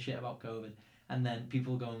stopped giving a shit about COVID, and then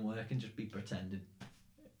people would go and work and just be pretending.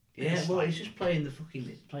 Yeah, it's just playing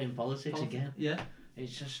politics again. Yeah.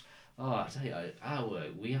 It's just I tell you, our work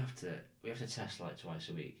we have to test like twice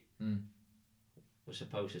a week. Mm. We're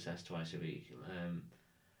supposed to test twice a week. And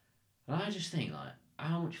I just think like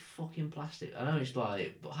how much fucking plastic. I know it's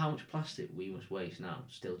like, but how much plastic we must waste now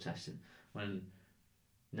still testing when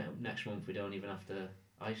next month we don't even have to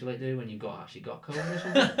isolate when you've actually got COVID or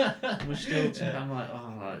something. We're still. I'm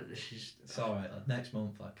like, this is. It's all right. Like, next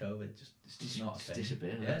month, like COVID, it's just not a thing.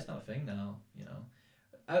 Disappear. Yeah, it's not a thing now.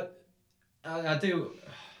 I do.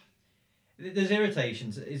 There's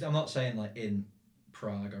irritations. I'm not saying like in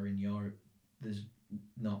Prague or in Europe, there's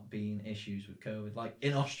not been issues with COVID. Like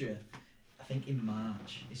in Austria, I think in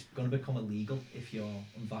March it's going to become illegal if you're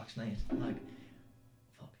unvaccinated. Like,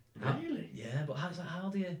 fuck. Really? Yeah, but how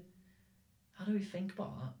do we think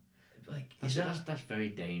about that? Like, that's very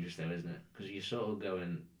dangerous though, isn't it? Because you're sort of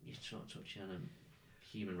touching on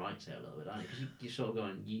human rights there a little bit, aren't you? Because you're sort of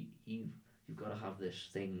going, you've got to have this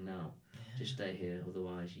thing now to stay here,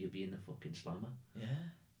 otherwise you'll be in the fucking slammer. Yeah.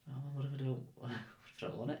 Oh, what if I don't? What if I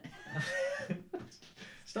don't want it? I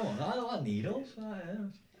don't like needles.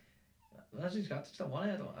 I just don't want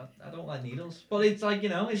it. I don't like needles. But it's like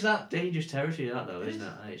it's that dangerous territory, that though, isn't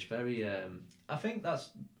it? It's very. I think that's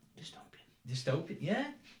dystopian. Yeah,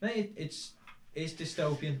 mate. It's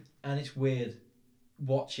dystopian and it's weird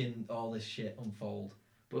watching all this shit unfold.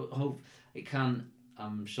 But hope it can.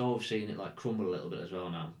 I'm sort of seeing it like crumble a little bit as well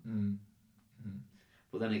now. Mm.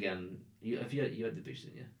 But then again, you had the boost,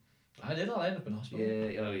 didn't you? I did. I ended up in hospital.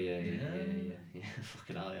 Yeah. Oh yeah.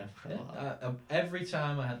 Fucking hell, yeah. Every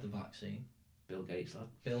time I had the vaccine, Bill Gates, lad.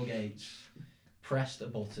 Bill Gates pressed a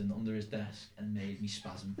button under his desk and made me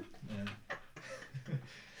spasm.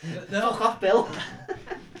 Yeah. Fuck off, Bill.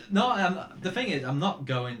 No, the thing is, I'm not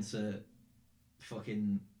going to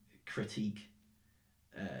fucking critique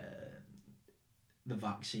the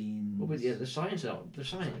vaccine. Well, but yeah, the science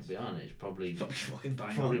behind it is probably fucking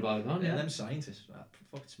bang probably on. bang on. Yeah, them scientists are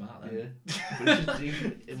fucking smart. Then.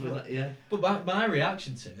 Yeah. But my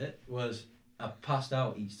reaction to it was I passed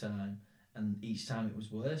out each time, and each time it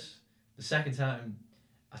was worse. The second time,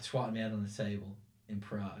 I twatted my head on the table in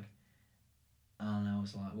Prague, and I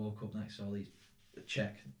was like, woke up next to all these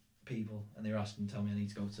Czech people, and they were telling me I need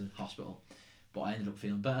to go to the hospital, but I ended up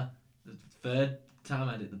feeling better. The third time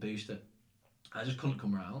I did the booster, I just couldn't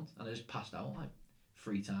come around, and I just passed out like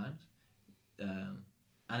 3 times. And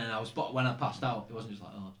then when I passed out, it wasn't just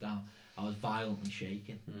like, oh, I was down. I was violently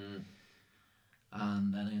shaking. Mm.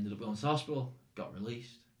 And then I ended up going to the hospital, got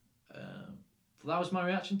released. So that was my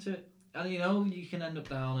reaction to it. And you can end up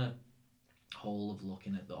down a hole of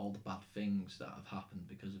looking at all the bad things that have happened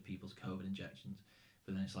because of people's COVID injections.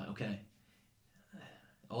 But then it's like, okay,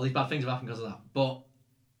 all these bad things have happened because of that. But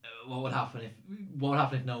what would happen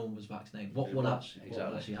if no one was vaccinated? What would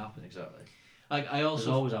actually happen? Exactly. Like there's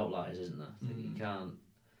always outliers, isn't there? Mm. You can't.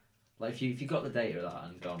 Like if you got the data of that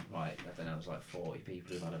and gone right, I don't know, it's like 40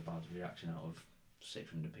 people who've had a bad reaction out of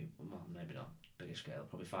 600 people. Well, maybe not bigger scale,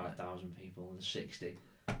 probably 5,000 people, and 60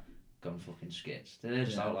 gone fucking skits. They're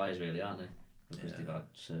just outliers, really, aren't they? Because they've had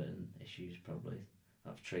certain issues probably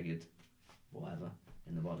that have triggered whatever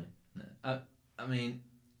in the body. I mean,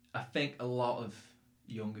 I think a lot of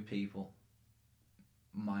younger people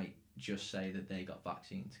might just say that they got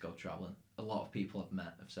vaccine to go travelling. A lot of people I've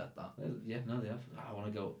met have said that. Yeah, no, they have. I want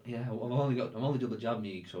to go. Yeah, I'm only done the jab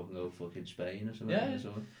me so I can go fucking Spain or something. Yeah,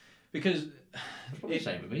 because it's probably the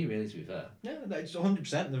same with me, really. To be fair. Yeah, it's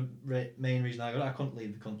 100% the main reason I got it. I couldn't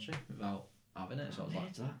leave the country without having it. So I was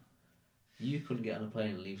like, that. You couldn't get on a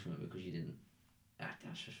plane and leave from it because you didn't.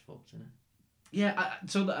 That's just fucked, isn't it? Yeah,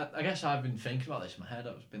 I guess I've been thinking about this in my head.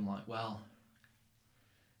 I've been like, well,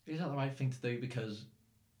 is that the right thing to do? Because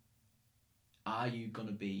are you going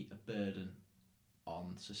to be a burden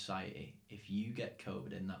on society if you get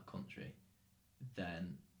COVID in that country?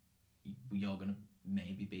 Then you're going to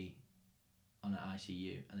maybe be on an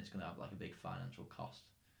ICU, and it's going to have like a big financial cost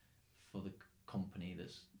for the company.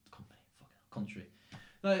 Country.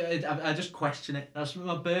 Like, I just question it. That's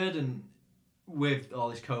my burden with all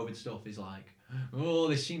this COVID stuff. Is like, oh,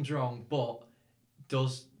 this seems wrong, but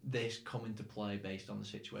does this come into play based on the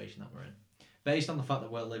situation that we're in? Based on the fact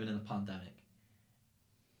that we're living in a pandemic,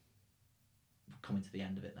 we're coming to the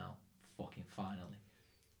end of it now. Fucking finally.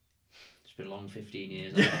 It's been a long 15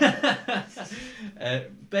 years.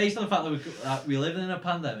 Based on the fact that we're living in a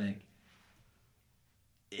pandemic,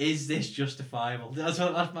 is this justifiable? That's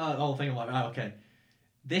my whole thing. I'm like, right, okay,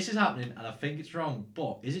 this is happening, and I think it's wrong,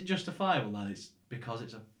 but is it justifiable that it's because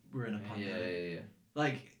we're in a pandemic? Yeah.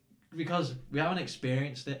 Like, because we haven't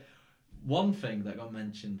experienced it. One thing that got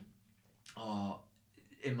mentioned,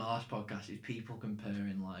 in my last podcast, is people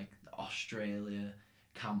comparing like Australia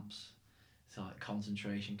camps to like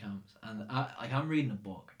concentration camps, and I'm reading a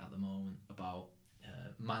book at the moment about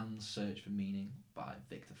Man's Search for Meaning by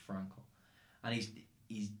Viktor Frankl, and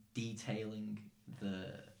he's detailing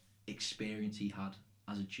the experience he had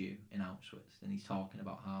as a Jew in Auschwitz, and he's talking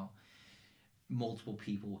about how multiple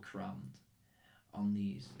people were crammed on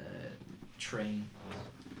these trains.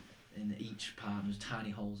 In each part, there's tiny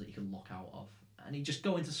holes that you could look out of, and he just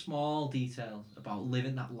go into small details about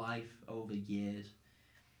living that life over years.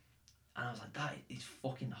 And I was like, that is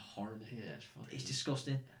fucking horrible. Yeah, it's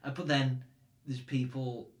disgusting. But then there's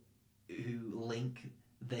people who link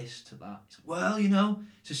this to that. It's like, well,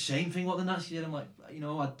 it's the same thing what the Nazis did. I'm like,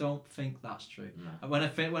 I don't think that's true. No. When I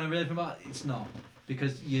really think about it, it's not,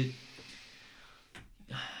 because you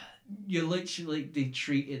literally, they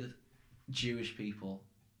treated Jewish people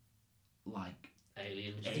like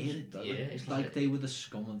aliens. Yeah, it's like they were the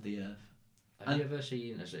scum of the earth. Have you ever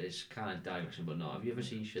seen? It's kind of digressing, but no. Have you ever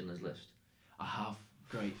seen Schindler's List? I have.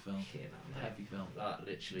 Great film. Heavy film. That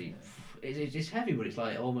literally, it's heavy, but it's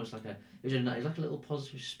like almost like it's like a little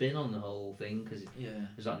positive spin on the whole thing, because he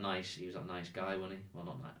was that nice guy, wasn't he? Well,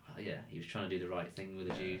 not nice. Yeah, he was trying to do the right thing with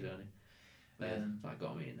the Jews, wasn't he? That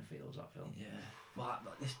got me in the feels. That film. Yeah. Well,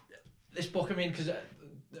 this book, I mean, because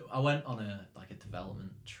I went on a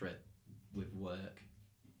development trip with work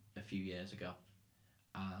a few years ago.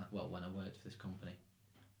 When I worked for this company,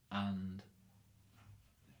 and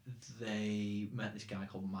they met this guy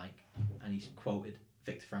called Mike, and he's quoted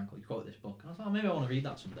Viktor Frankl. He quoted this book, and I thought, maybe I want to read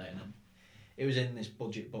that someday. And then it was in this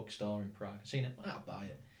budget bookstore in Prague. I'd seen it, I'll buy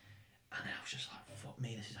it, and I was just like, fuck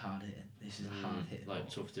me, this is hard hitting. This is a hard hitting. Like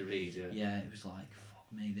tough to read. Yeah, it was like, fuck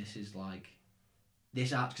me, this is like this,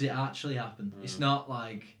 because it actually happened. It's not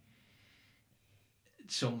like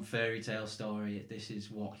some fairy tale story. This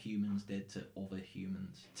is what humans did to other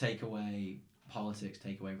humans. Take away politics,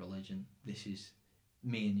 take away religion. This is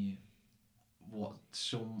me and you. What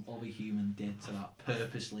some other human did to that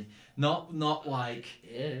purposely. Not like,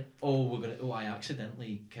 I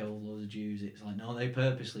accidentally killed loads of Jews. It's like, no, they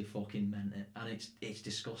purposely fucking meant it, and it's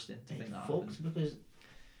disgusting to think that happened. Because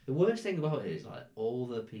the worst thing about it is, like, all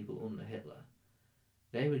the people under Hitler,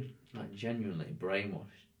 they were like genuinely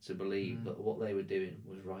brainwashed to believe that what they were doing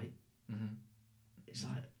was right. Mm-hmm. It's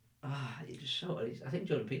like, it just so. I think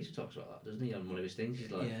Jordan Peterson talks about that, doesn't he? On one of his things,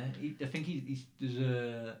 he's like, I think there's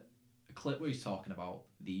a clip where he's talking about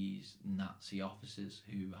these Nazi officers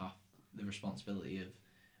who have the responsibility of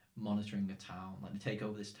monitoring a town. Like, they take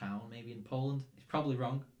over this town, maybe in Poland. He's probably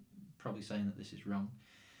wrong, probably saying that this is wrong,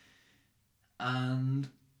 and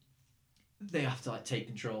they have to take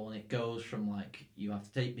control, and it goes from you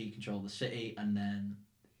have to be control of the city, and then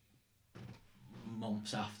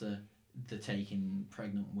months after, they're taking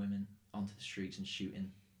pregnant women onto the streets and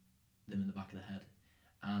shooting them in the back of the head.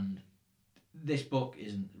 And this book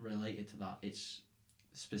isn't related to that. It's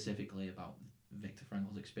specifically about Viktor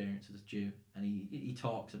Frankl's experience as a Jew, and he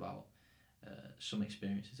talks about some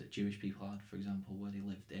experiences that Jewish people had, for example, where they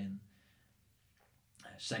lived in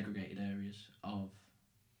segregated areas of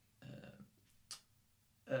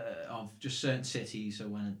just certain cities. So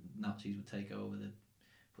when Nazis would take over, they'd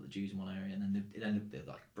put the Jews in one area, and then they'd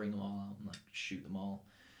bring them all out and shoot them all.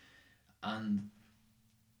 And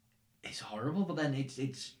it's horrible. But then it's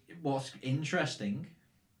what's interesting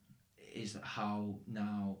is how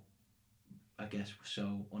now, I guess, we're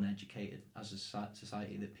so uneducated as a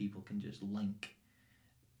society that people can just link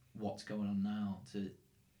what's going on now to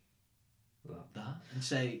that and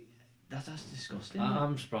say that's disgusting.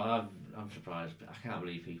 I'm surprised. I can't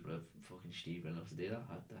believe people are fucking stupid enough to do that.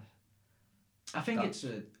 I think it's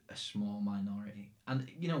a small minority, and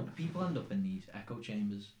people end up in these echo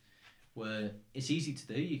chambers where it's easy to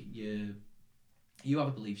do. You have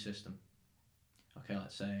a belief system. Okay,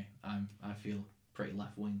 let's say I feel pretty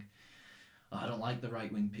left wing. I don't like the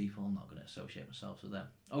right wing people. I'm not going to associate myself with them.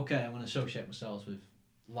 Okay, I'm going to associate myself with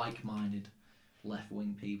like-minded left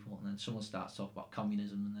wing people, and then someone starts talking about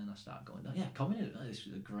communism, and then I start going, oh, yeah, communism, this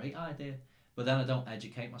is a great idea. But then I don't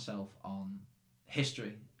educate myself on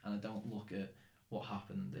history, and I don't look at what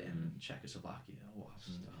happened in Czechoslovakia, or what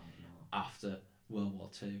happened after World War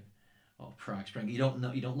II, or Prague Spring. You don't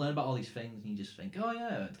learn about all these things, and you just think, oh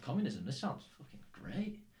yeah, communism, this sounds fucking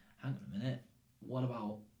great. Hang on a minute, what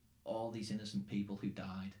about all these innocent people who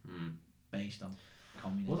died based on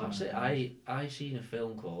communism? Well, that's it. I seen a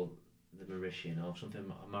film called The Mauritian or something. I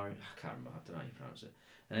can't remember. I don't know how you pronounce it.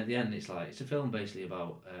 And at the end, it's a film basically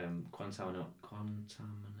about Guantanamo. How do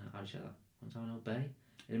you say that? Guantanamo Bay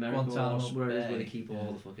in America, where they keep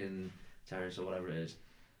all the fucking terrorists or whatever it is.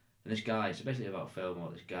 And this guy, it's basically about a film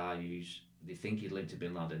about this guy they think he's linked to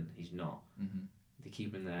Bin Laden. He's not. Mm-hmm. They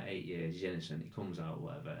keep him there 8 years. He's innocent. He comes out or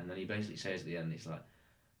whatever, and then he basically says at the end, it's like,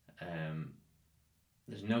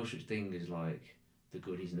 there's no such thing as like the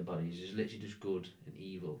goodies and the baddies. There's literally just good and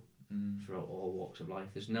evil throughout all walks of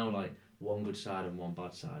life. There's no like one good side and one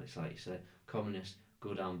bad side. It's like you say, communist,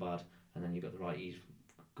 good and bad, and then you've got the righties,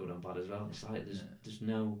 good and bad as well. It's like there's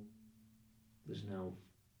no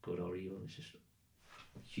good or evil. It's just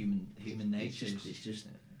human nature. It's just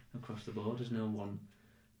across the board. There's no one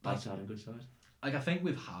bad side and good side. Like, I think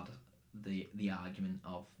we've had the argument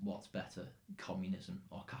of what's better, communism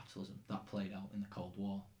or capitalism. That played out in the Cold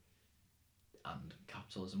War, and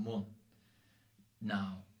capitalism won.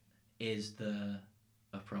 Now, is there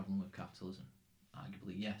a problem with capitalism?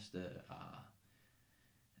 Arguably, yes. There are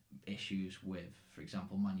issues with, for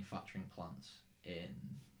example, manufacturing plants in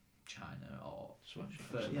China or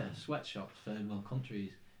sweatshops, third world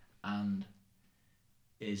countries. And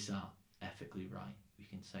is that ethically right? We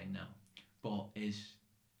can say no. But is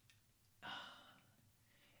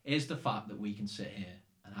the fact that we can sit here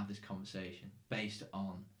and have this conversation based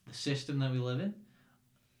on the system that we live in,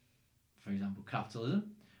 for example,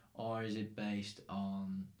 capitalism, or is it based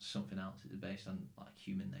on something else? Is it based on like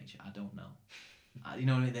human nature? I don't know. You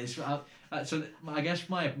know what I mean? So I guess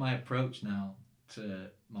my approach now to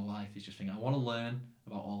my life is just thinking I want to learn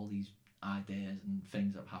about all these ideas and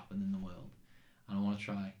things that have happened in the world, and I want to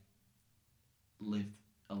try live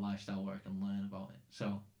a lifestyle where I can learn about it.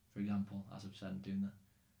 So, for example, as I've said, I'm doing the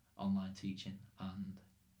online teaching, and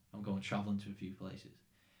I'm going travelling to a few places.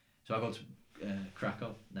 So I go to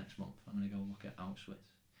Krakow next month. I'm going to go look at Auschwitz.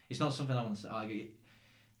 It's not something I want to say.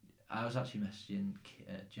 I was actually messaging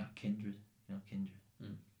Jack Kindred, Kindred,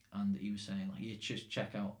 and he was saying like, you just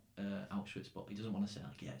check out Auschwitz, but he doesn't want to say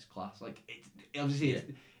like, yeah, it's class. Like,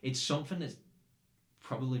 it's something that's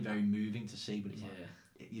probably very moving to see, but it's like,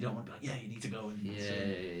 you don't want to be like, yeah, you need to go and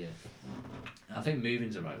yeah. I think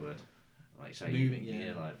moving's the right word. Like say moving,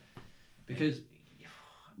 like because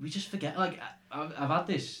we just forget. Like I've had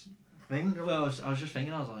this thing where I was just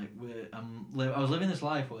thinking, I was like, I was living this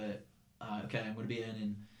life where okay, I'm going to be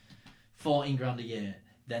earning 14 grand a year.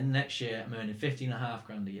 Then next year I'm earning 15.5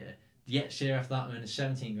 grand a year. The next year after that I'm earning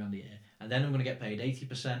 17 grand a year, and then I'm going to get paid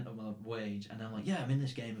 80% of my wage. And I'm like, yeah, I'm in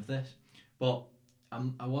this game of this, but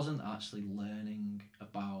I wasn't actually learning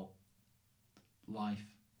about life,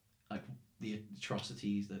 like the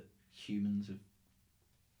atrocities that humans have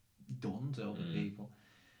done to other people,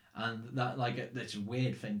 and that like it's a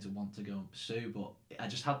weird thing to want to go and pursue. But I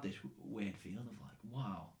just had this weird feeling of like,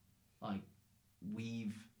 wow, like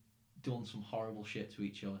we've done some horrible shit to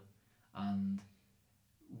each other, and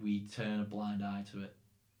we turn a blind eye to it.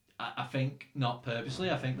 I think not purposely.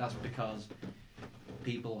 I think that's because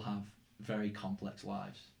people have very complex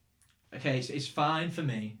lives. Okay, it's fine for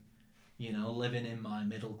me, living in my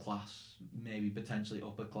middle class, maybe potentially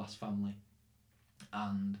upper class family,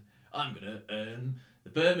 and I'm gonna earn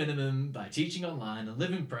the bare minimum by teaching online and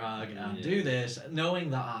live in Prague and do this,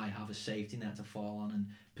 knowing that I have a safety net to fall on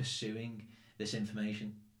and pursuing this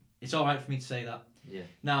information. It's all right for me to say that. Yeah.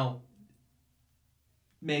 Now,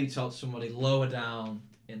 maybe talk to somebody lower down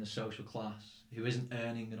in the social class who isn't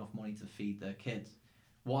earning enough money to feed their kids.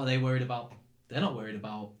 What are they worried about? They're not worried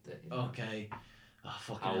about, okay,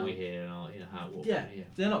 how are we here and all, how.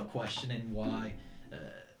 They're not questioning why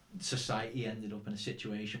society ended up in a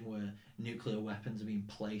situation where nuclear weapons are being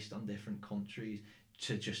placed on different countries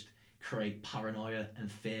to just create paranoia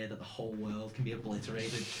and fear that the whole world can be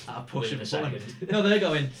obliterated at a push of a button. No, they're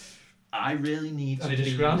going, I really need some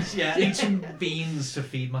beans. Yeah, I need some beans to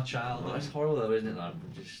feed my child. It's horrible though, isn't it? I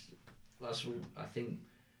think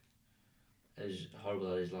as horrible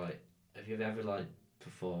as it is, like, have you ever like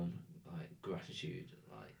performed like gratitude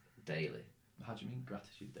like daily? How do you mean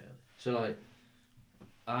gratitude daily? So like,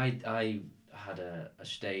 I had a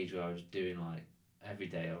stage where I was doing like every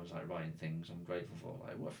day I was like writing things I'm grateful for.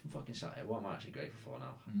 Like, what if I'm fucking sat here? What am I actually grateful for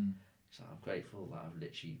now? So I'm grateful that I'm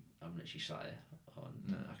literally sat here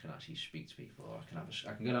and I can actually speak to people. Or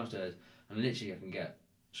I can go downstairs and literally I can get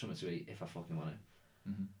something to eat if I fucking want it.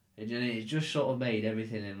 Mm-hmm. And it's just sort of made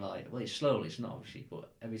everything in like, well, it's slowly, it's not obviously,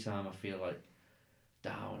 but every time I feel like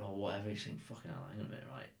down or whatever, you think, fucking hell, hang on a minute,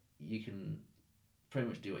 right? You can pretty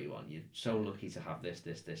much do what you want. You're so lucky to have this,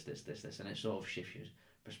 and it sort of shifts your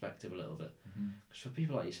perspective a little bit. Because for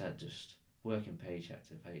people like you said, just working paycheck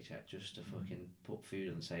to paycheck just to fucking put food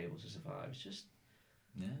on the table to survive, it's just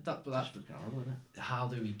that's fucking horrible, isn't it? How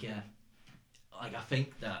do we get? Like, I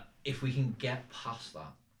think that if we can get past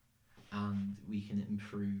that and we can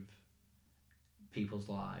improve people's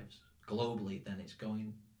lives globally, then it's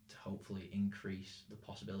going to hopefully increase the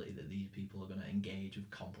possibility that these people are going to engage with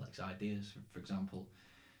complex ideas. For example,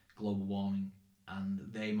 global warming, and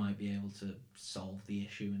they might be able to solve the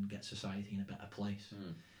issue and get society in a better place.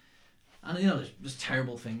 And there's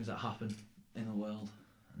terrible things that happen in the world,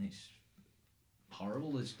 and it's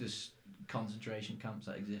horrible. There's concentration camps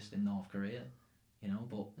that exist in North Korea,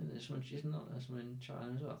 but there's some in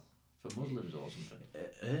China as well for Muslims or something.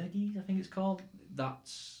 Urgi, I think it's called.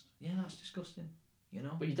 That's disgusting.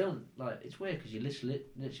 But you don't like. It's weird because you literally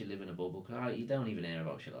live in a bubble. Cause you don't even hear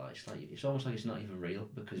about shit like that. It's like it's almost like it's not even real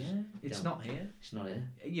because it's not here. It's not here.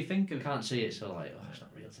 You think of you can't see it, so like, it's not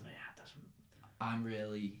real to me. I'm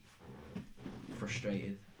really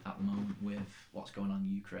frustrated at the moment with what's going on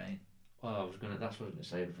in Ukraine. Well, that's what I was gonna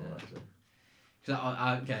say before actually. Because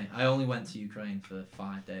I only went to Ukraine for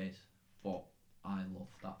 5 days, but I love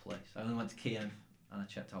that place. I only went to Kiev and I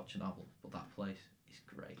checked out Chernobyl, but that place is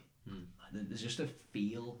great. There's just a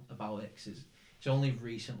feel about it, 'cause it's only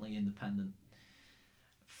recently independent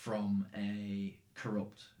from a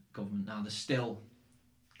corrupt government. Now there's still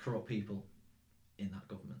corrupt people in that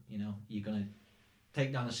government. You're gonna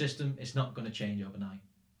take down a system, it's not gonna change overnight.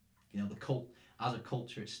 The cult as a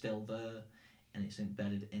culture, it's still there, and it's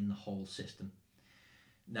embedded in the whole system.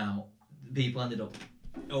 Now people ended up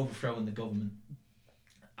overthrowing the government.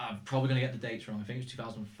 I'm probably going to get the dates wrong. I think it was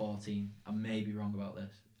 2014. I may be wrong about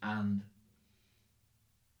this. And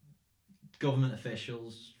government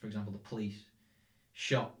officials, for example, the police,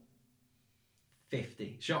 shot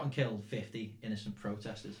and killed 50 innocent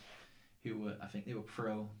protesters who were, I think they were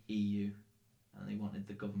pro-EU, and they wanted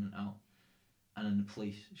the government out. And then the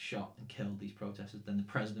police shot and killed these protesters. Then the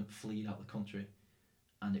president fled out the country,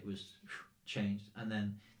 and it was changed. And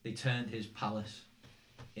then they turned his palace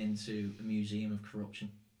into a museum of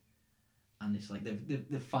corruption. And it's like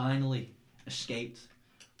they've finally escaped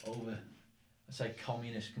over, let's say,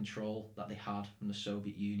 communist control that they had from the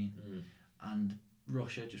Soviet Union, and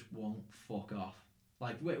Russia just won't fuck off.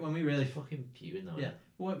 Like, when we really fucking Putin though. Yeah,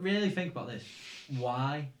 well, really think about this.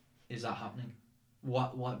 Why is that happening?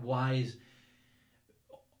 Why is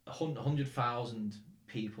 100,000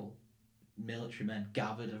 people, military men,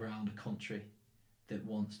 gathered around a country that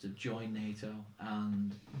wants to join NATO,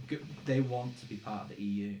 and they want to be part of the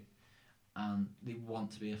EU, and they want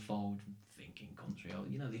to be a forward-thinking country, or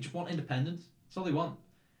they just want independence. That's all they want.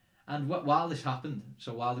 And while this happened,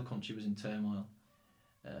 so while the country was in turmoil,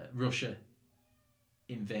 Russia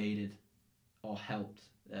invaded or helped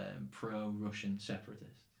pro-Russian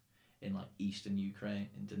separatists in like eastern Ukraine,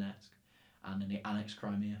 in Donetsk, and then they annexed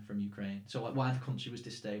Crimea from Ukraine. So like, while the country was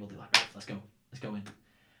destabilized, they're like, right, let's go in.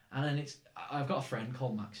 And then I've got a friend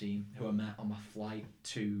called Maxime who I met on my flight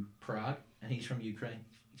to Prague, and he's from Ukraine.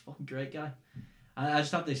 He's a fucking great guy. And I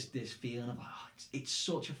just have this feeling of, it's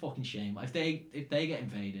such a fucking shame. If they get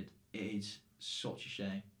invaded, it is such a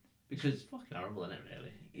shame. Because it's fucking horrible, isn't it,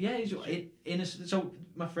 really? Yeah, so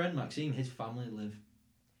my friend Maxime, his family live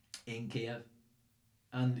in Kiev.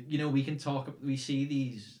 And, we see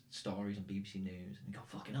these stories on BBC News, and you go,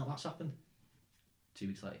 fucking hell, that's happened. 2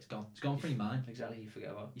 weeks later, it's gone. It's gone from your mind. Exactly, you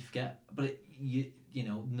forget about it. You forget. But,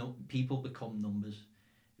 people become numbers.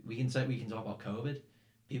 We can talk about COVID.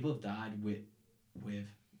 People have died with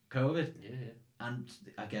COVID. Yeah. And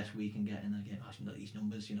I guess we can get in there again, these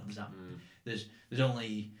numbers, there's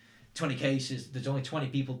only 20 cases, there's only 20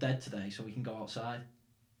 people dead today, so we can go outside.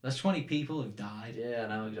 There's 20 people who've died. Yeah, I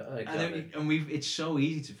know, exactly. And it's so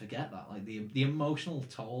easy to forget that, like the emotional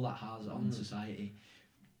toll that has on society.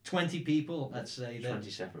 20 people, let's say. 20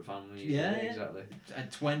 separate families. Yeah, exactly.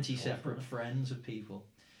 20 separate friends of people.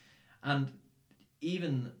 And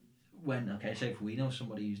even when, say if we know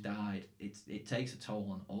somebody who's died, it takes a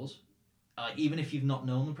toll on us. like even if you've not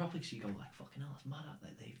known them properly, because you go like, fucking hell, that's mad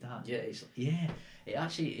that they've died. Yeah,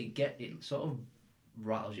 it sort of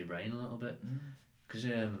rattles your brain a little bit because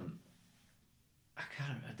I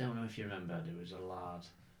don't know if you remember, there was a lad.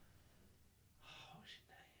 Oh, what's his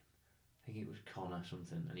name? I think it was Connor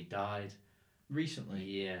something, and he died Recently.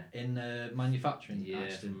 Yeah. In manufacturing. Yeah,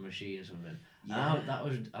 accident. from a machine or something. Yeah.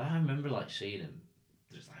 I remember like seeing him.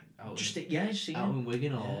 Just like Just seeing out him. in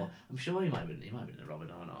Wigan, or I'm sure he might have been in the Robin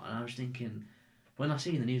or not. And I was thinking, when I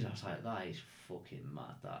seen the news, I was like, that is fucking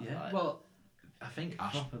mad. That. Yeah. Like, Well, I think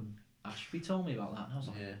Ashby told me about that, and I was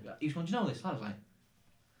like, he was going, do you know this? I was like,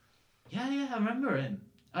 yeah, I remember him.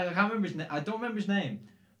 I can't remember his name. I don't remember his name,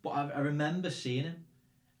 but I remember seeing him.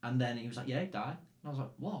 And then he was like, yeah, he died. And I was like,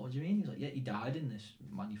 what do you mean? He was like, yeah, he died in this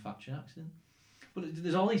manufacturing accident. But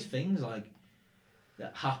there's all these things like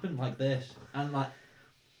that happen like this, and like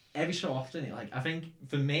every so often, I think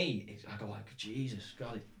for me, I go like, Jesus,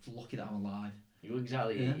 God, it's lucky that I'm alive. You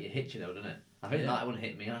exactly. Yeah. It hit you though, doesn't it? I think that one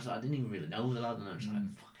hit me. And I was like, I didn't even really know the lad, and I was like,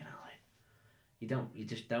 fucking hell. You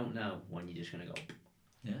just don't know when you're just gonna go.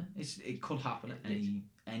 Yeah, it could happen at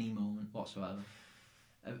any moment whatsoever,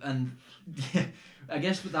 and I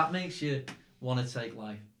guess that makes you want to take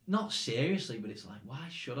life not seriously, but it's like, why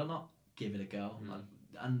should I not give it a go? Like,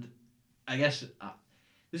 and I guess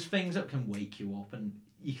there's things that can wake you up, and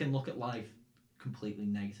you can look at life completely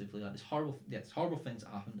negatively. Like there's horrible things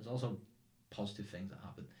that happen. There's also positive things that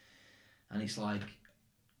happen, and it's like,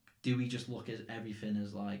 do we just look at everything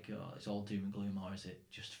as like, oh, it's all doom and gloom, or is it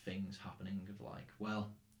just things happening of like,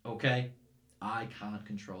 well, okay, I can't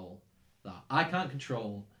control that. I can't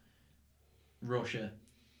control Russia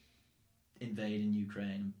invading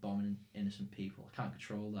Ukraine and bombing innocent people. I can't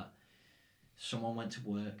control that. Someone went to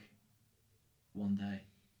work one day,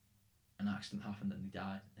 an accident happened and they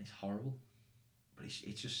died. It's horrible, but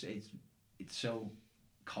it's so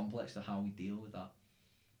complex to how we deal with that.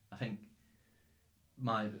 I think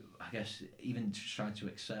I guess even just trying to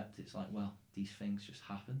accept, it's like, well, these things just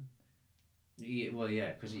happen. Yeah, well,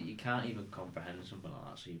 yeah, because you can't even comprehend something like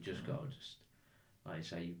that. So you've just got to just, like you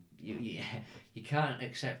say, you can't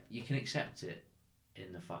accept. You can accept it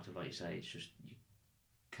in the fact of, like you say, it's just you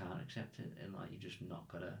can't accept it, and like you're just not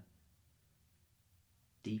gonna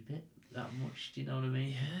deep it that much. Do you know what I mean?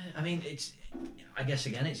 Yeah, I mean, I guess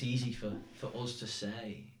again, it's easy for us to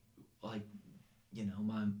say, like, you know,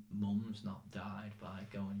 my mum's not died by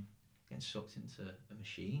getting sucked into a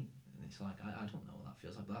machine. And it's like, I don't know what that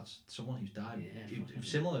feels like. But that's someone who's died,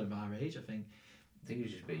 similar of our age, I think. I think he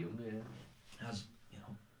was just a bit younger, yeah. Has, you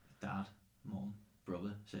know, dad, mum,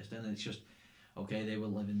 brother, sister, and it's just, okay, they were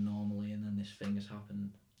living normally, and then this thing has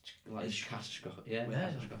happened. Like it's catastrophic,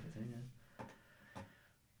 catastrophic thing,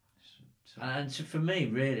 yeah. And so for me,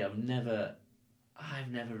 really, I've never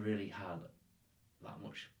really had that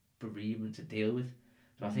much bereavement to deal with.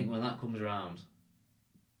 So I think when that comes around,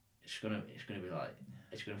 it's gonna be like,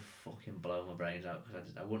 it's gonna fucking blow my brains out,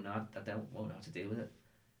 because I won't know how to deal with it.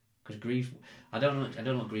 Because grief, I don't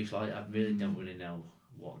know what grief's like. I really don't really know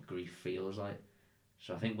what grief feels like.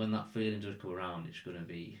 So I think when that feeling does come around, it's gonna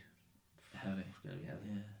be heavy. It's gonna be heavy.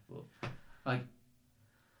 Yeah. But like,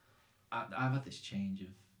 I've had this change of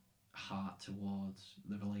heart towards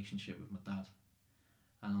the relationship with my dad.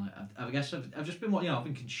 And like, I guess I've just been I've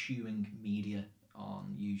been consuming media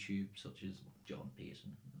on YouTube, such as Jordan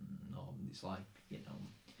Peterson. It's like, you know,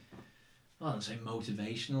 I don't say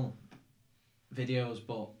motivational videos,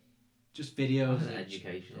 but just videos that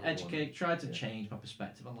educate, try to change my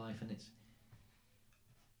perspective on life. And it's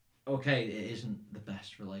okay, it isn't the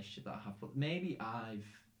best relationship that I have, but maybe I've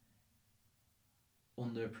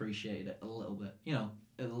underappreciated it a little bit. You know,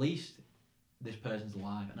 at least this person's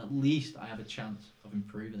alive, and at least I have a chance of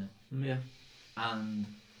improving it. Yeah. And,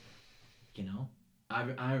 you know, I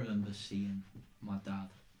remember seeing my dad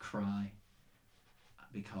cry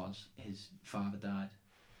because his father died,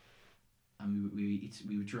 and we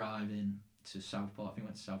were driving to Southport. I think we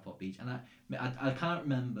went to Southport Beach, and I can't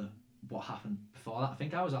remember what happened before that. I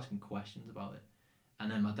think I was asking questions about it,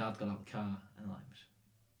 and then my dad got out of the car and like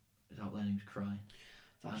was out there and he was crying.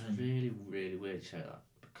 That's really, really weird to say that,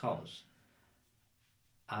 because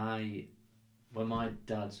when my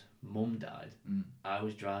dad's mum died, I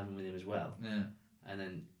was driving with him as well. Yeah. And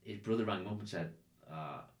then his brother rang him up and said,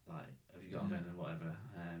 like, have you got him in and whatever?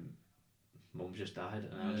 Mum's just died,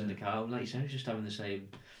 and I was in the car. And like you said, I was just having the same.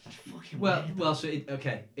 That's fucking weird. Well, so it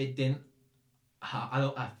didn't.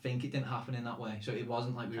 I think it didn't happen in that way. So it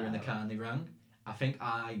wasn't like we were in the car and they rang. I think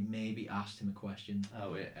I maybe asked him a question.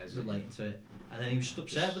 Oh, yeah, relating to it, and then he was just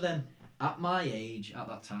upset. But then, at my age, at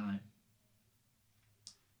that time,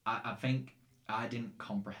 I think I didn't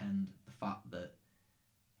comprehend the fact that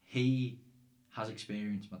he has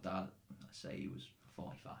experienced. My dad, let's say he was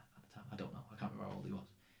 45 at the time. I don't know. I can't remember how old he was.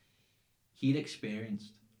 He'd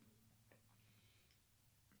experienced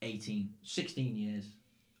 16 years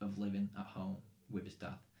of living at home with his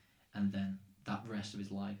dad, and then that rest of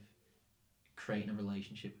his life creating a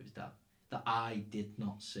relationship with his dad that I did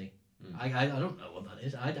not see. I don't know what that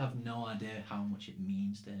is. I'd have no idea how much it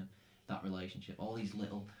means to him, that relationship. All these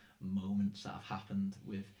little moments that have happened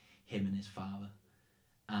with him and his father.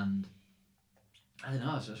 And I don't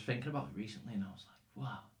know, I was just thinking about it recently and I was like,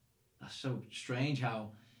 wow, that's so strange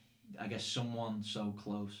how, I guess, someone so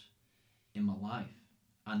close in my life,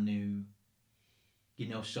 I knew,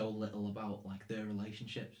 so little about like their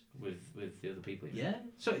relationships with the other people. Yeah.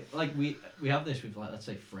 So like we have this with, like, let's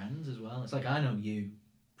say friends as well. It's like I know you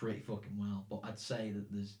pretty fucking well, but I'd say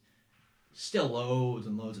that there's still loads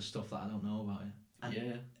and loads of stuff that I don't know about you.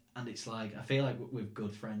 And, and it's like, I feel like with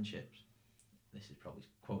good friendships, this is probably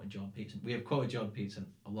quoting John Peterson. We have quoted John Peterson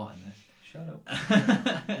a lot in this. Shut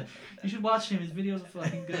up. You should watch him. His videos are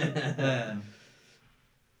fucking good.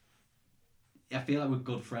 I feel like with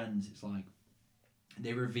good friends, it's like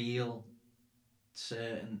they reveal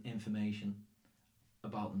certain information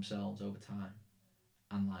about themselves over time,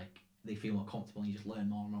 and like they feel more comfortable, and you just learn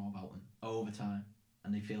more and more about them over time,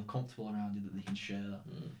 and they feel comfortable around you that they can share that.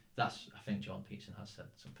 That's, I think John Peterson has said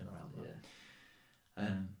something around that.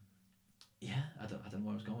 I don't know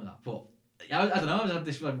where I was going with that, but I don't know. I've had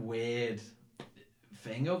this like weird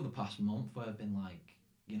thing over the past month where I've been like,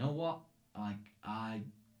 you know what? Like, I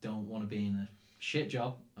don't want to be in a shit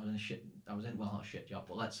job. I was in well, not a shit job,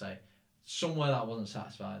 but let's say somewhere that I wasn't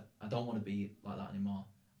satisfied. I don't want to be like that anymore.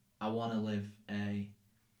 I want to live a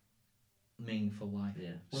meaningful life.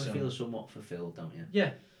 Yeah. Want to feel somewhat fulfilled, don't you?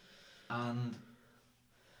 Yeah. And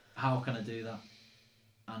how can I do that?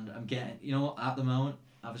 And I'm getting, you know what, at the moment,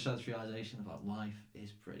 I've just had this realisation of like life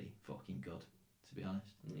is pretty fucking good, to be honest.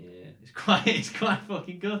 Yeah. It's quite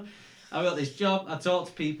fucking good. I've got this job, I talk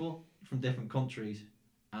to people from different countries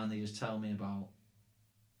and they just tell me about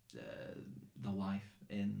the life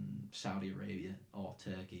in Saudi Arabia or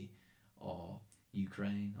Turkey or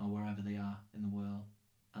Ukraine or wherever they are in the world,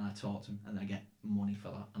 and I talk to them and I get money for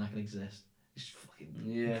that and I can exist. It's fucking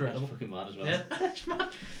incredible. It's fucking mad as well. Yeah, it's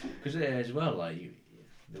mad. Because as well, like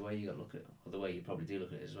the way you got to look at it, or the way you probably do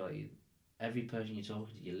look at it as well, every person you're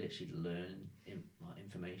talking to, you're literally learning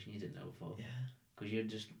information you didn't know before. Yeah. Because you're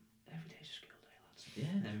just, every day's a school day, lads.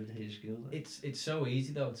 Yeah. Every day's a school day. It's so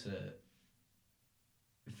easy though to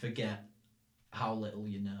forget how little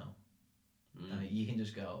you know. You can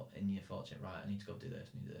just go and you're fortunate, right, I need to go do this,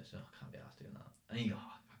 so I can't be asked doing that. And you go,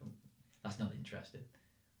 that's not interesting.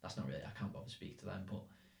 That's not really, I can't bother to speak to them. But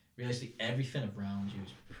realistically, everything around you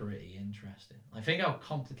is pretty interesting. I think how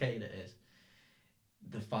complicated it is,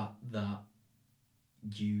 the fact that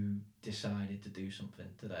you decided to do something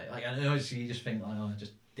today. Like, I know you just think, like, oh, I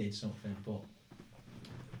just did something, but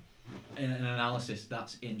in an analysis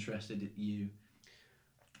that's interested in you,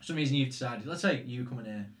 for some reason you've decided, let's say you come in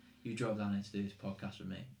here, you drove down here to do this podcast with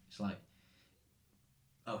me. It's like,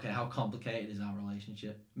 okay, how complicated is our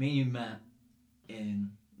relationship? Me and you met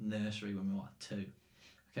in nursery when we were 2.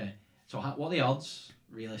 Okay, so what are the odds,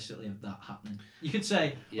 realistically, of that happening? You could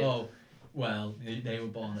say, oh, well, they were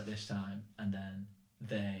born at this time and then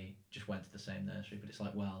they just went to the same nursery, but it's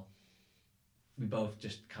like, well, we both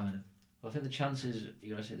just kind of... Well, I think the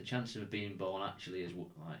chances of being born actually as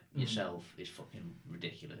like yourself is fucking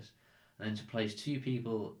ridiculous. And then to place 2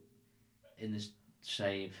 people in this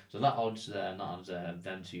same, so that odds there, not odds there, of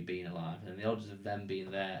them 2 being alive, and the odds of them being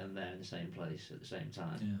there and there in the same place at the same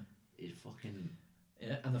time is fucking...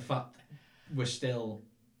 Yeah, and the fact we're still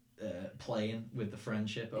playing with the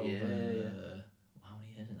friendship over how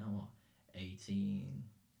many years is it now? What? 18...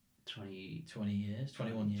 20 years,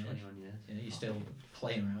 21 years. 21 years. Yeah, you're still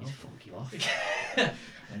playing around. He's fuck you off.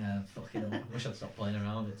 And fucking, I wish I'd stopped playing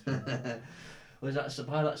around with it. Was that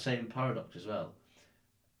by that same paradox as well?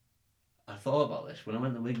 I thought about this when I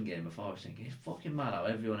went to the Wigan game before. I was thinking, it's fucking mad how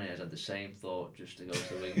everyone here has had the same thought just to go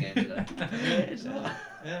to the Wigan game today.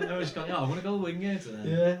 I was going, I want to go to the Wigan game today.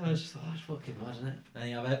 Yeah, I just thought, it's fucking mad, isn't it? And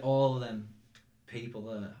you have all of them people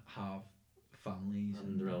that have families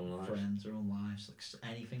and their own lives. Friends, their own lives,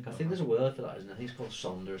 like anything. I think there's a word for that, isn't there? I think it's called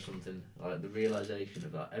sonder or something. Like the realisation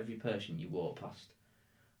of that every person you walk past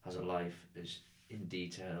has a life as in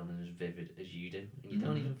detail and as vivid as you do, and you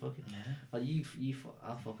don't even fucking like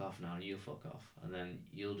I'll fuck off now and you'll fuck off, and then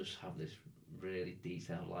you'll just have this really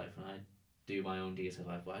detailed life, and I do my own detailed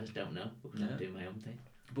life, but I just don't know because I do my own thing.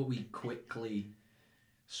 But we quickly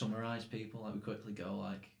summarise people, like we quickly go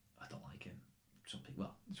like, I don't like him. Some people,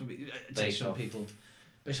 based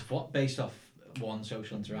off what? Based off one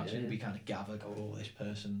social interaction. Yeah. We kind of gather, go, oh, this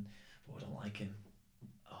person, oh, I don't like him,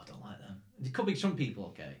 oh, I don't like them. It could be some people,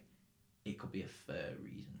 okay. It could be a fair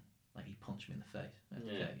reason, like he punched me in the face.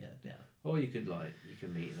 Okay, yeah. Or you could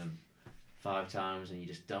meet them 5 times and you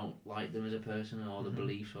just don't like them as a person or the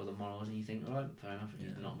beliefs or the morals, and you think, all right, fair enough,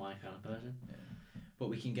 you're not my kind of person. Yeah. But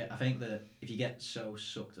we can get. I think that if you get so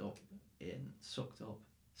sucked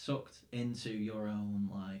into your own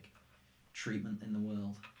like treatment in the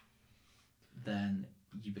world, then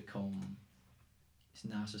you become. It's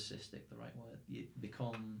narcissistic, the right word. You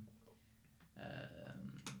become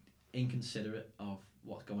inconsiderate of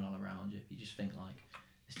what's going on around you. You just think like,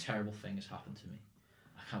 this terrible thing has happened to me.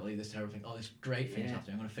 I can't believe this terrible thing. Oh, this great thing has happened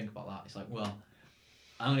to me. I'm going to think about that. It's like, well,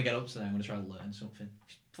 I'm going to get up today. I'm going to try to learn something.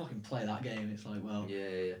 Just fucking play that game. It's like, well,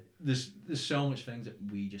 there's so much things that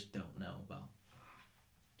we just don't know about.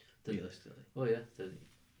 Realistically. Well, yeah.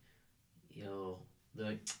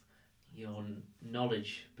 Your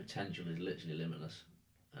knowledge potential is literally limitless,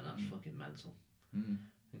 and that's fucking mental. And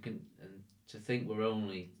to think we're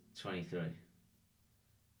only 23,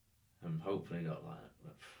 and hopefully got like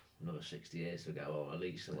another 60 years to go, or at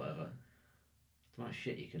least, or whatever. The amount of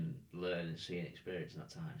shit you can learn and see and experience in that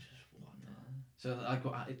time is just what the hell. So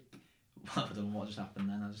I don't know what just happened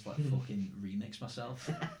then. I just like fucking remix myself.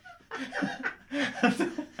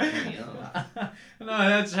 No,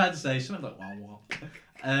 I just had to say something like, wow, what?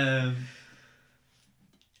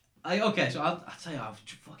 So I'll tell you, I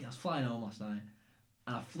was flying home last night,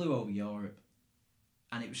 and I flew over Europe,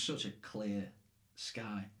 and it was such a clear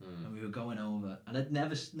sky, and we were going over, and I'd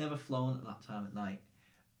never flown at that time at night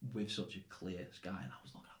with such a clear sky, and I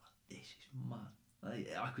was looking at this is mad.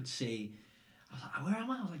 I could see. I was like, where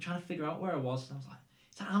am I? I was like trying to figure out where I was, and I was like,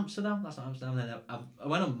 is that Amsterdam? That's not Amsterdam. And then I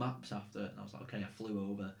went on maps after it, and I was like, okay, I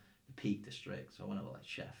flew over the Peak District, so I went over like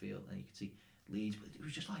Sheffield, and you could see Leeds, but it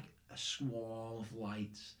was just like a swarm of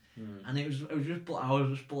lights, and I was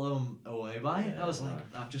just blown away by it. I was like,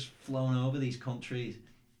 I've just flown over these countries.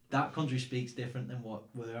 That country speaks different than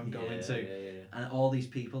where I'm going to, and all these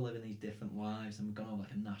people live in these different lives, and we've gone over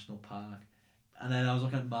like a national park, and then I was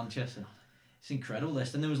looking at Manchester, and I was like, it's incredible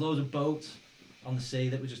this, and there was loads of boats on the sea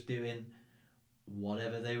that were just doing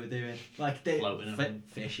whatever they were doing, like they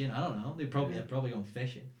fishing. I don't know. They're probably going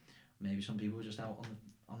fishing. Maybe some people were just out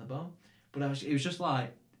on the boat. But it was just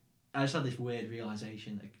like, I just had this weird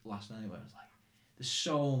realization like last night where I was like, there's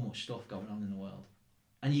so much stuff going on in the world,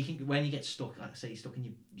 and you can, when you get stuck, like I say, you're stuck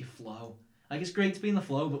in your flow. Like it's great to be in the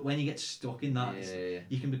flow, but when you get stuck in that,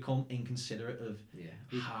 you can become inconsiderate of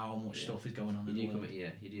how much stuff is going on in the world.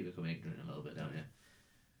 You do become ignorant a little bit, don't you?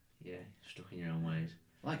 Yeah, stuck in your own ways.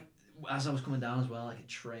 Like as I was coming down as well, like a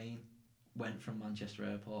train went from Manchester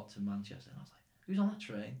Airport to Manchester, and I was like, who's on that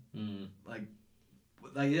train? Like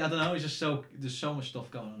I don't know. It's just there's so much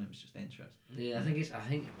stuff going on. It was just interesting. Yeah, I think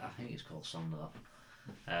it's called Sondor. What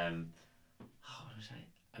was I saying?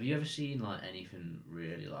 Have you ever seen like anything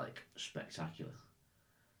really like spectacular?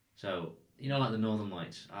 So you know, like the Northern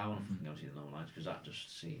Lights. I want to fucking go see the Northern Lights because that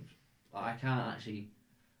just seems like I can't actually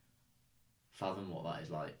fathom what that is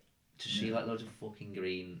like to see like loads of fucking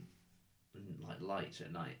green like lights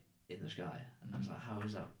at night in the sky. And I was like, how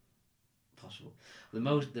is that possible? The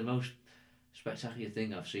most spectacular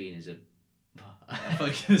thing I've seen is I thought you were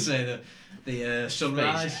going to say the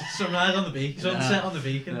sunrise on the beacon, sunset on the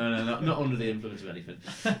beacon. No, not under the influence of anything.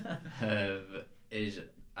 Is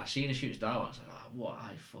I seen a shooting star once. I was like, what?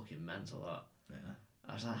 I fucking mental that. Yeah.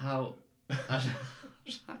 I was like, how? I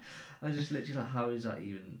was just literally like, how is that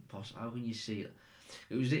even possible? How can you see it?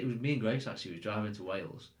 It was me and Grace actually was driving to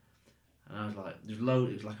Wales, and I was like, it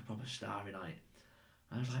was like a proper starry night.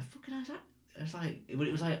 And I was like, fucking how's that? It's like, it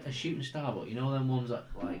was like a shooting star, but you know them ones that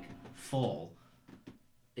like fall.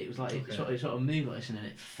 It was like it sort of moved like this and then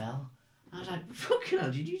it fell. I was like, fucking hell!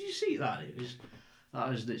 Did you just see that? That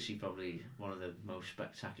was literally probably one of the most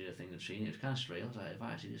spectacular things I've seen. It was kind of surreal. I was like, have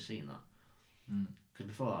I actually just seen that? Because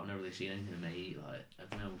before that, I've never really seen anything of me. Like, I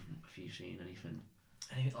don't know if you've seen anything.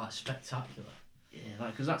 Anything like spectacular? Yeah,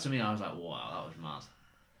 like because that to me, I was like, wow, that was mad.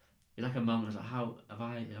 It's like a moment. I was like, how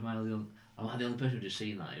am I the only person who just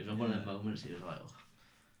seen that? It was one of the moments. It was like,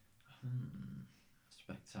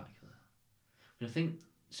 spectacular. But I think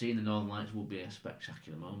seeing the Northern Lights would be a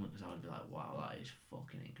spectacular moment because I would be like, wow, that is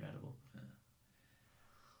fucking incredible.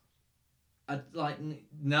 I'd like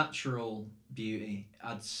natural beauty.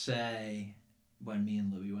 I'd say when me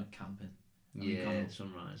and Louis went camping. Yeah,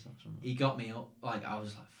 sunrise. He got me up. Like I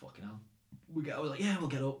was like, fucking hell. I was like, yeah, we'll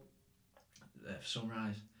get up for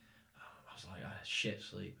sunrise. I was like, I had shit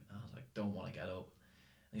sleep. And I was like, don't want to get up.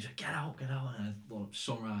 And he's like, get out. And I thought,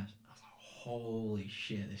 sunrise. I was like, holy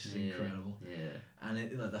shit, this is incredible. Yeah. And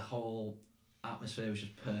it, like the whole atmosphere was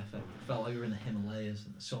just perfect. It felt like we were in the Himalayas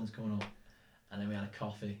and the sun's coming up, and then we had a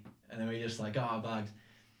coffee, and then we just like got our bags,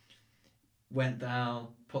 went down,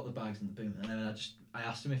 put the bags in the boom, and then I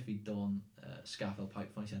asked him if he'd done Scaffold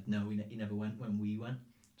Pipe Fun. He said no, he never went when we went.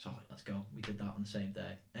 So I was like, let's go. We did that on the same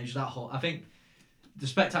day. And it was that whole. I think the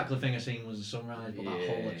spectacular thing I seen was the sunrise, but that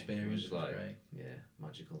whole experience was like, great. Yeah,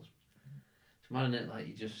 magical. It's mad, isn't it? Like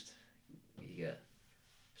you get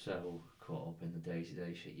so caught up in the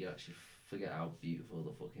day-to-day shit, you actually forget how beautiful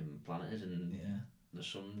the fucking planet is, and the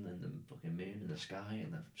sun and the fucking moon and the sky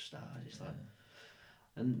and the stars. It's like,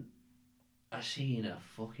 and I seen a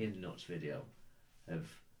fucking nuts video of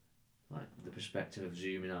like the perspective of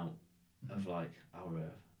zooming out of like our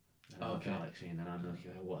Earth and our galaxy, and then I'm like,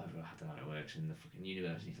 whatever, I don't know how it works in the fucking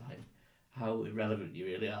universe, and he's like, how irrelevant you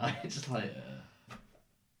really are. It's just like,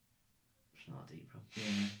 it's not deep, bro.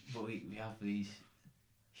 Yeah, but we have these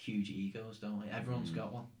huge egos, don't we? Everyone's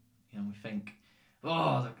got one. You know, we think,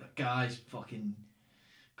 oh, that guy's fucking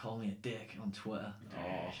call me a dick on Twitter.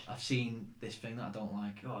 Oh, I've seen this thing that I don't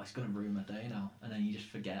like. Oh, it's gonna ruin my day now. And then you just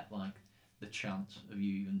forget like the chance of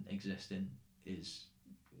you even existing is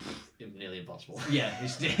nearly impossible. Yeah,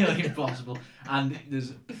 it's nearly impossible. And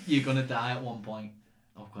you're gonna die at one point.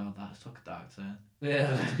 Oh god, that took a dark turn.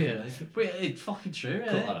 Yeah. But it's fucking true, Cut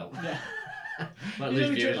isn't that it? out. Yeah. Might lose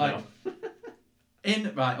viewers now. In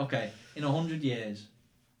 100 years,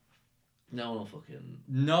 no one fucking.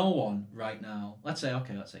 no one right now. Let's say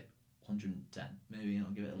 110. Maybe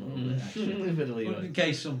I'll give it a little bit extra. In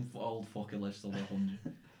case some old fucker lives till 100.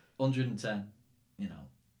 110. You know,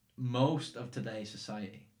 most of today's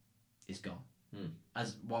society is gone.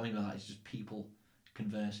 As what I mean by that is just people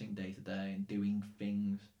conversing day to day and doing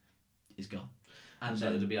things is gone. And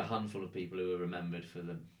so there'll be a handful of people who are remembered for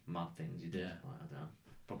the mad things you did. Yeah. Like, I don't know.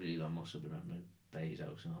 Probably Elon Musk will be remembered.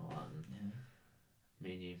 Bezos and all that. And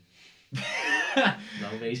me and you.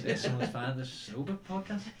 No, mate. If someone's found the sober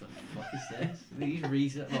podcast, what the fuck is this? These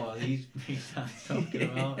retards talking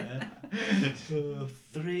about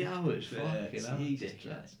 3 hours. Fucking hell,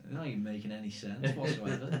 ridiculous. They're not even making any sense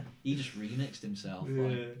whatsoever. He just remixed himself.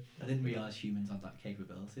 Like, I didn't realise humans had that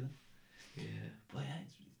capability then. Yeah. But yeah,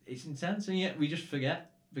 it's intense, and yet we just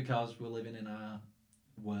forget because we're living in our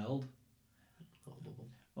world.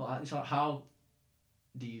 Well, it's like, how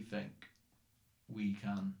do you think we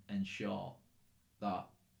can ensure that?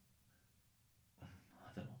 I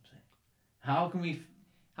don't know what I'm saying.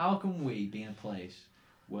 How can we be in a place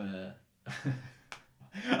where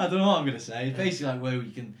I don't know what I'm gonna say. It's basically like where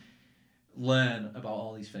we can learn about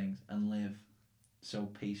all these things and live so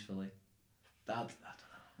peacefully. I don't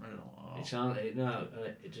know.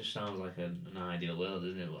 It just sounds like an ideal world,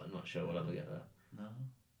 doesn't it? But I'm not sure we'll ever get there. No.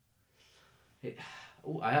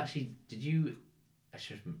 I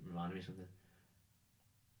should remind me of something.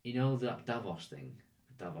 You know that Davos thing,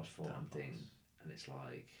 Davos Forum thing, and it's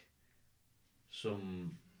like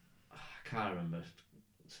I can't remember,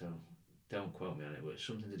 so don't quote me on it, but it's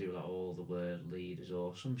something to do with like all the world leaders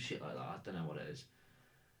or some shit like that. I don't know what it is.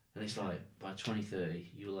 And it's like by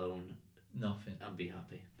 2030 you'll own nothing and be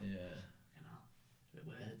happy. Yeah. It's a bit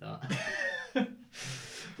weird that.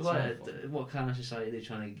 But like, what kind of society are they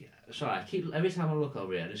trying to get? Sorry, every time I look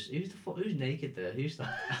over here, who's naked there? Who's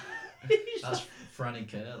that? That's Franny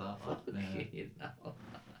Kerr, that.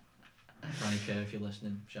 Franny Kerr, if you're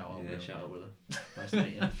listening, shout out. Yeah, shout out, brother. Nice to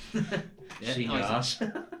meet you. Yeah, seen your ass.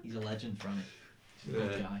 He's a legend, Franny. He's a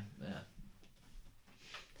good guy.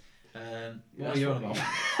 Yeah. What are you on about?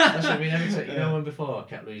 That's what I mean. Every time, you know, when before I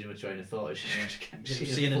kept losing my train of thought, it's just kept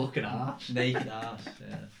seeing a fucking arse. Naked arse.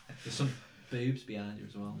 Yeah. There's some boobs behind you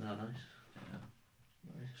as well. No, nice. Yeah.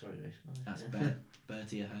 Sorry, Rich. That's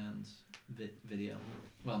Bertie Ahern's video.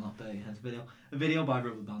 Well, not Bertie Ahern's video. A video by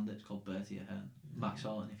Rubber Bandits called Bertie Ahern. Max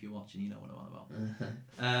Horton, if you're watching, you know what I'm on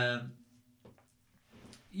about.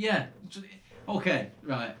 Yeah. Okay.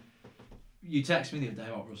 Right. You texted me the other day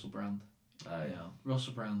about Russell Brand.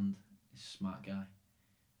 Russell Brand is a smart guy.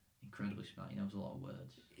 Incredibly smart. He knows a lot of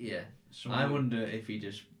words. Yeah. I wonder if he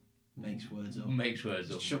just makes words up.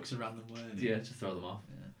 Just chucks a random word. Yeah, to throw them off.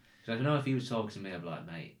 Yeah. Because I know if he was talking to me, I'd be like,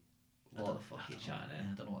 mate, what the fuck are you chatting here?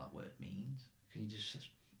 I don't know what that word means. Can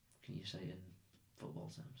you say it in football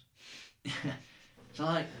terms? So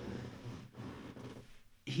like,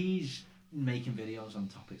 he's making videos on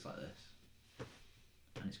topics like this,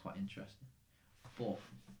 and it's quite interesting. But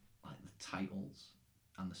like the titles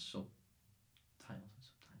and the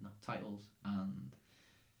titles and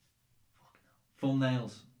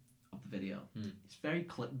thumbnails of the video, it's very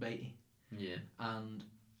clickbaity. Yeah. And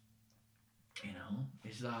you know,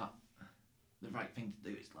 is that the right thing to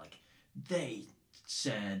do? It's like they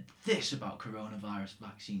said this about coronavirus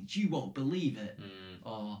vaccines. You won't believe it.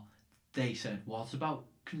 Or they said, what about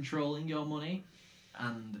controlling your money?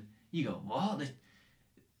 And you go, what?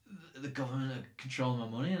 The government are controlling my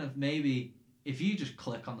money? And maybe if you just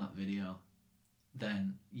click on that video,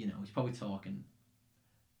 then, you know, he's probably talking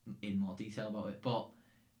in more detail about it. But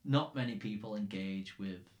not many people engage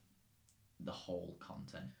with the whole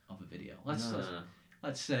content of a video.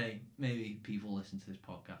 Let's say maybe people listen to this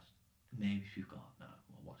podcast. Maybe people go, no,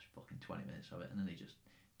 we'll watch fucking 20 minutes of it, and then they just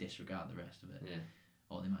disregard the rest of it. Yeah.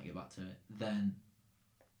 Or they might get back to it. Then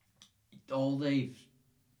all they've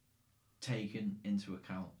taken into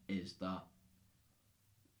account is that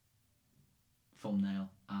thumbnail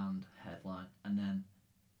and headline, and then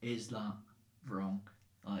is that wrong?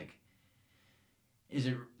 Like, is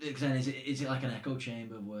it like an echo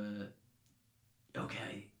chamber where,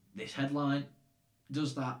 okay, this headline,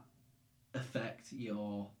 does that affect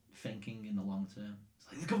your thinking in the long term? It's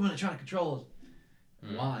like the government are trying to control us.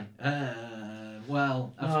 Why?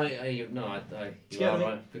 Well, you are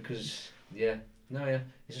right, because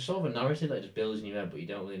it's a sort of a narrative that just builds in your head, but you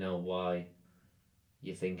don't really know why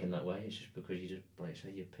you're thinking that way. It's just because you just, like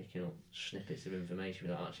say, you're picking up snippets of information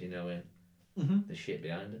without actually knowing the shit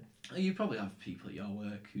behind it. You probably have people at your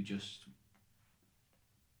work who just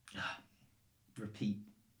repeat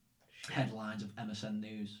headlines of MSN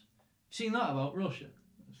News. Seen that about Russia?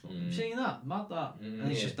 Seen that? Mad that?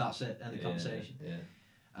 And it's just, that's it, end of conversation. Yeah.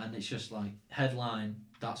 And it's just like, headline,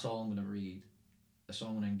 that's all I'm going to read. That's all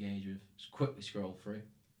I'm going to engage with. Just quickly scroll through.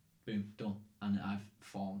 Boom, done. And I've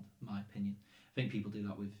formed my opinion. I think people do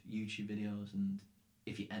that with YouTube videos, and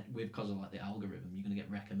if you because of like the algorithm, you're going to get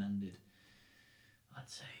recommended,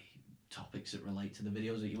 let's say, topics that relate to the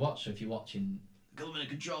videos that you watch. So if you're watching government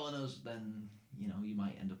controlling us, then, you know, you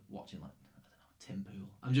might end up watching, like, I don't know, Tim Pool.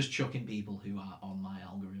 I'm just chucking people who are on my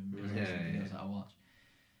algorithm because of the videos that I watch.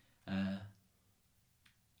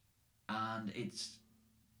 And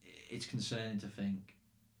it's concerning to think,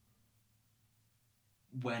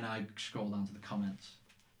 when I scroll down to the comments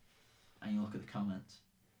and you look at the comments,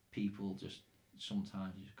 people just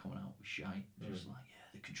sometimes just coming out with shite, just like, yeah,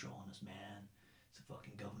 they're controlling us, man. It's the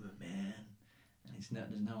fucking government, man. And there's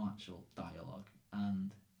no actual dialogue.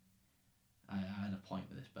 And I had a point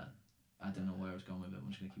with this, Ben. I don't know where I was going with it. I'm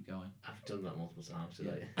just gonna keep going. I've done that multiple times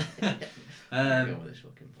today. Go with this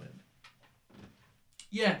fucking point.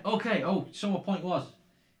 Yeah. Okay. Oh, so my point was,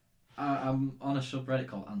 I'm on a subreddit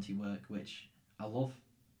called Anti-Work, which I love,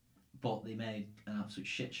 but they made an absolute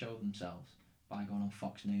shit show of themselves by going on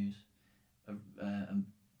Fox News. A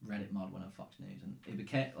Reddit mod went on Fox News, and it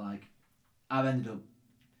became like, I've ended up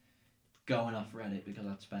going off Reddit because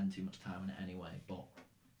I'd spend too much time on it anyway, but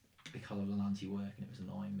because I was on Anti-Work and it was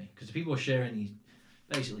annoying me, because people were sharing these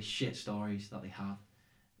basically shit stories that they had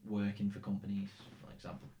working for companies. For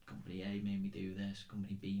example, company A made me do this,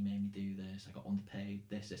 company B made me do this, I got underpaid,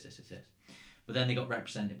 this. But then they got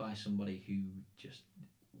represented by somebody who just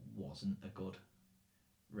wasn't a good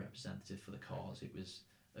representative for the cause. It was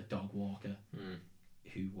a dog walker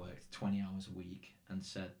who worked 20 hours a week and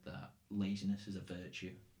said that laziness is a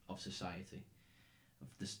virtue of society, of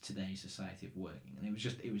this today's society of working. And it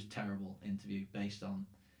was a terrible interview based on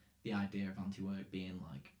the idea of anti-work being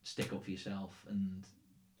like, stick up for yourself and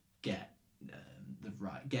get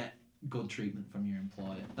get good treatment from your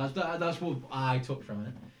employer. That's what I took from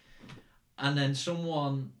it. And then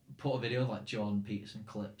someone put a video of like Jordan Peterson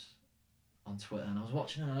clips on Twitter, and I was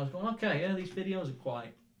watching it and I was going, okay, yeah, these videos are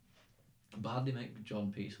quite bad. They make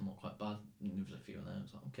Jordan Peterson look quite bad. And there was a few of them. I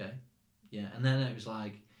was like, okay, yeah. And then it was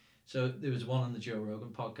like, so there was one on the Joe Rogan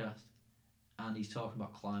podcast, and he's talking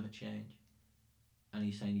about climate change, and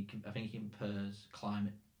he's saying I think he compares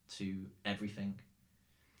climate to everything.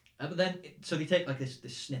 But then, so they take like this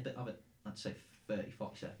snippet of it, let's say 30,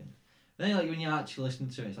 40 seconds. And then like when you're actually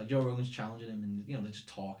listening to it, it's like Joe Rogan's challenging him, and you know they're just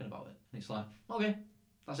talking about it, and it's like, okay,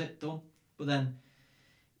 that's it, done. But then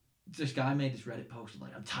this guy made this Reddit post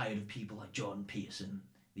like, I'm tired of people like Jordan Peterson,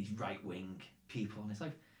 these right wing people, and it's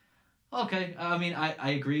like, okay, I mean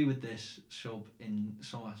I agree with this sub in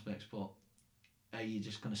some aspects, but are you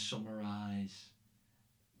just gonna summarise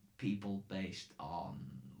people based on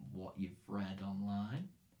what you've read online?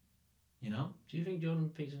 You know? Do you think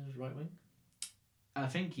Jordan Peterson is right wing? I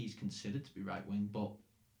think he's considered to be right wing, but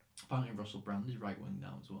apparently Russell Brand is right wing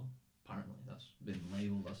now as well. Apparently that's been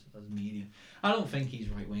labelled as media. I don't think he's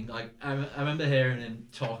right wing. Like I remember hearing him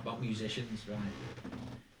talk about musicians, right?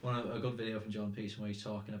 A good video from Jordan Peterson where he's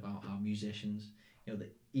talking about how musicians, you know,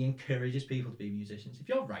 that he encourages people to be musicians. If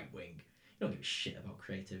you're right wing, you don't give a shit about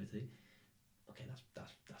creativity. Okay,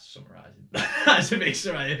 that's summarising. That's a big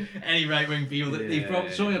summary. Any right wing people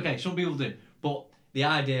that some people do, but the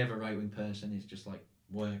idea of a right wing person is just like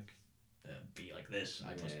work, be like this.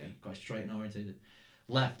 I must be quite straight and oriented.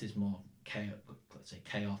 Left is more let's say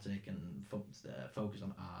chaotic and focused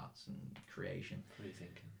on arts and creation. Free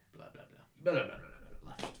thinking. Blah blah blah.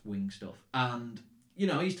 Left wing stuff. And you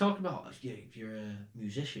know, he's talking about if you're a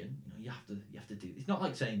musician, you know, you have to do. It's not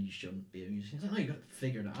like saying you shouldn't be a musician. It's like, no, you got to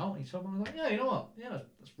figure it out. And he's talking about like, yeah, you know what? Yeah,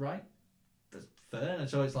 that's right. That's fair. And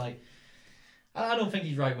so it's like, I don't think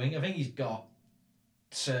he's right wing. I think he's got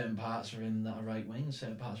certain parts of him that are right wing, and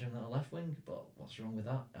certain parts of him that are left wing. But what's wrong with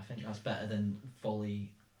that? I think that's better than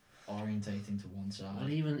fully orientating to one side. Well,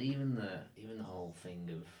 even the whole thing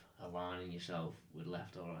of aligning yourself with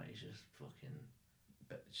left or right is just fucking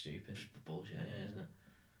bit stupid. Just bullshit, isn't it?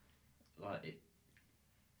 Like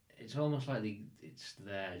it's almost like it's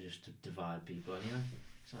there just to divide people anyway.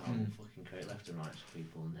 It's like, fucking create left and right so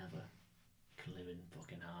people never can live in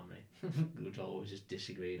fucking harmony. We'd always just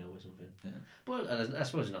disagreeing over something. Yeah. But I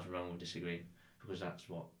suppose there's nothing wrong with disagreeing, because that's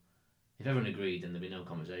what, if everyone agreed then there'd be no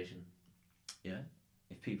conversation. Yeah.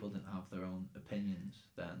 If people didn't have their own opinions,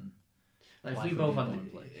 then like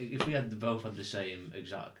if we had both had the same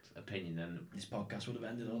exact opinion, then this podcast would have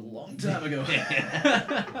ended a long time ago.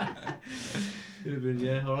 It would have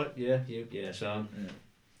been alright, so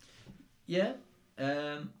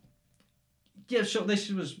so this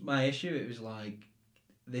was my issue. It was like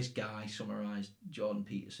this guy summarised Jordan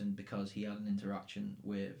Peterson because he had an interaction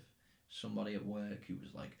with somebody at work who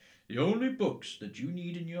was like, the only books that you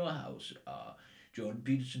need in your house are Jordan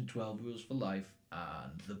Peterson 12 Rules for Life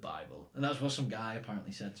and the Bible. And that's what some guy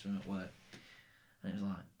apparently said to him at work. And it was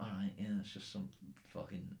like, alright, it's just some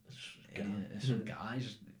fucking idiot. Some guy,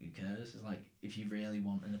 just who cares? It's like, if you really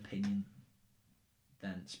want an opinion,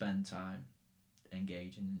 then spend time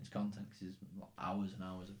engaging in his content, because there's hours and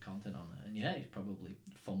hours of content on there. And he's probably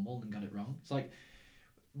fumbled and got it wrong. It's like,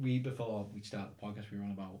 before we started the podcast, we were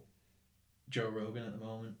on about Joe Rogan at the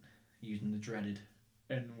moment, using the dreaded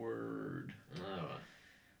N-word. Alright.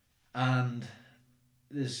 And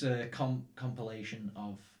there's a compilation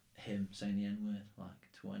of him saying the N-word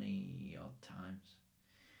like 20 odd times.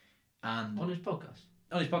 And on his podcast?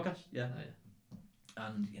 On his podcast, yeah. Oh, yeah.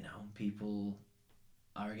 And, you know, people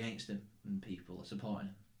are against him and people are supporting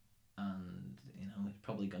him. And, you know, it's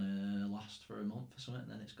probably going to last for a month or something,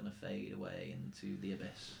 and then it's going to fade away into the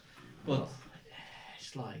abyss. But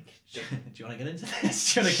it's like... do you want to get into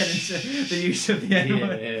this? Do you want to get into the use of the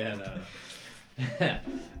N-word? No.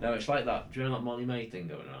 No, it's like that. Do you know that Molly May thing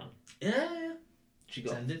going on? Yeah. She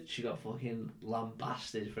got fucking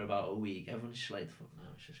lambasted for about a week. Everyone's just like, fuck no,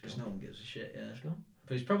 it's just gone. Because no one gives a shit, yeah. It's gone.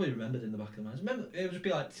 But he's probably remembered in the back of the mind. Remember, it would just be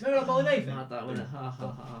like, remember that Molly May thing? That one,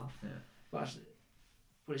 ha. Yeah.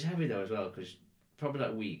 But it's heavy though as well, because probably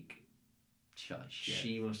that week,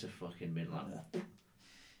 she must have fucking been like...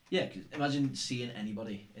 Yeah, because imagine seeing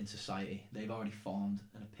anybody in society, they've already formed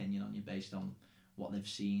an opinion on you based on what they've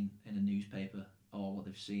seen in a newspaper or what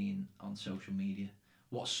they've seen on social media,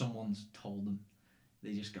 what someone's told them.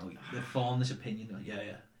 They just go, they form this opinion, like,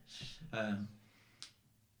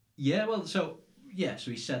 so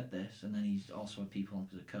he said this, and then he's also had people on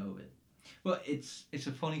because of COVID. Well, it's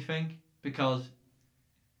a funny thing, because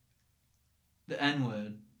the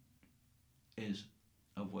N-word is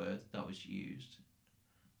a word that was used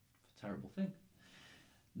for terrible things.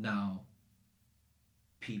 Now,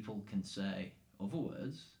 people can say other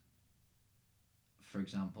words. For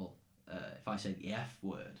example, if I say the F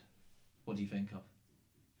word, what do you think of?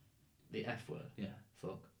 The F word? Yeah.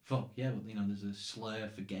 Fuck, yeah, but you know, there's a slur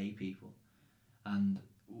for gay people. And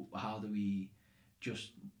how do we just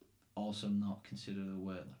also not consider the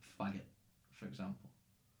word like faggot, for example,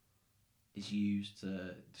 is used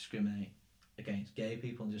to discriminate against gay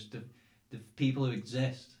people, and just the people who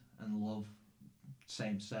exist and love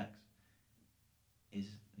same sex is,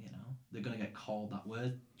 you know, they're going to get called that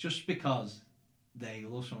word just because they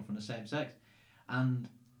love someone from the same sex. And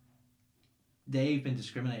they've been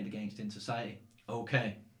discriminated against in society.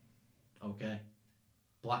 Okay.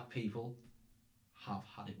 Black people have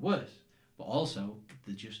had it worse, but also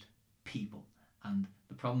they're just people. And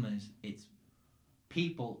the problem is, it's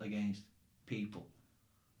people against people.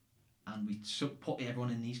 And we put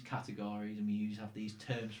everyone in these categories, and we have these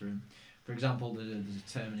terms for them. For example, there's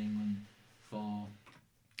a term in England for...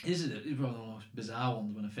 This is one of the most bizarre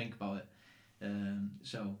ones when I think about it.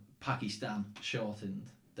 So Pakistan, shortened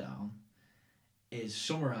down, is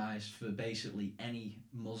summarised for basically any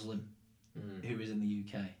Muslim who is in the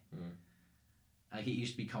UK. Like, it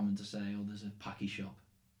used to be common to say, "Oh, there's a Paki shop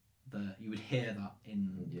there." You would hear that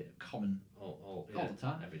in common all the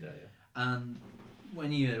time, every day. Yeah. And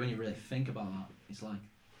when you really think about that, it's like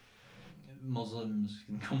Muslims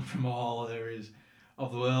can come from all. There is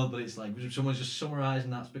of the world, but it's like someone's just summarising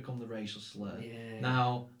that's become the racial slur. Yeah.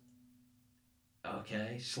 Now,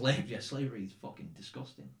 okay, slavery is fucking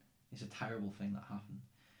disgusting. It's a terrible thing that happened.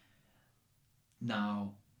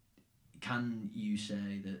 Now, can you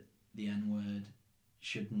say that the N-word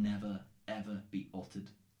should never, ever be uttered,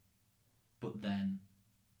 but then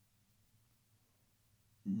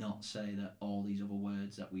not say that all these other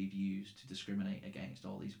words that we've used to discriminate against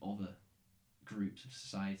all these other groups of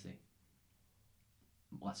society,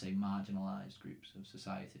 let's say marginalised groups of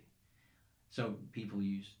society. So people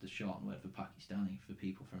use the shortened word for Pakistani for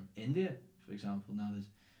people from India, for example. Now there's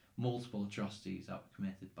multiple atrocities that were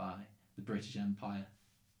committed by the British Empire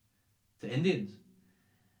to Indians.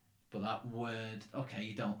 But that word, okay,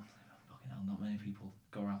 you don't, fucking hell, not many people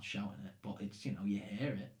go around shouting it, but it's, you know, you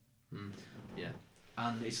hear it. Yeah.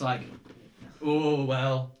 And it's like, oh,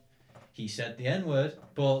 well, he said the N-word,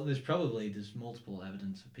 but there's multiple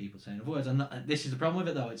evidence of people saying other words. And this is the problem with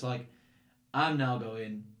it, though. It's like, I'm now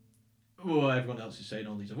going, oh, everyone else is saying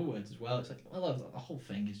all these other words as well. It's like, well, the whole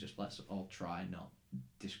thing is just let's all try not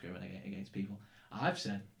discriminate against people. I've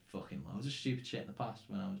said fucking loads of stupid shit in the past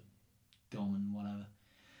when I was dumb and whatever.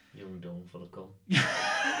 Young, dumb, full of cum.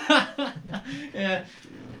 Yeah,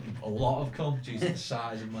 a lot of cum due to the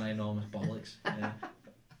size of my enormous bollocks. Yeah.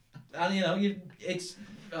 And you know, it's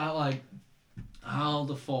like, how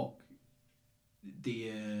the fuck do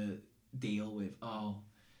you deal with? Oh,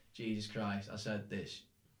 Jesus Christ! I said this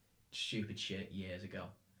stupid shit years ago,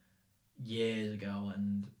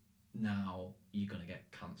 and now you're gonna get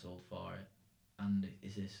cancelled for it. And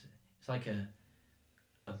is this? It's like a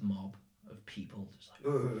mob of people just like.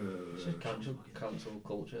 It's just cancel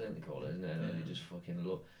culture, I think they call it, isn't it? Yeah. And they just fucking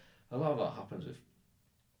look. A lot of that happens with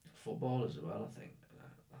footballers as well, I think.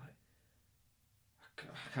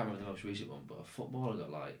 I can't remember the most recent one, but a footballer got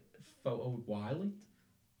like Photo with Wiley,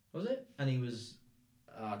 was it? And he was.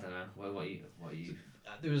 I don't know. What you?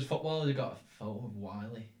 There was a footballer who got a photo of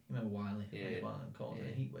Wiley. You remember Wiley? Yeah. He was one of them called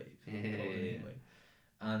a heat wave. Yeah.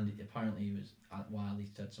 And apparently he was Wiley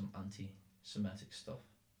said some anti-Semitic stuff,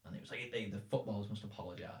 and it was like the footballers must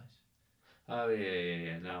apologise. Oh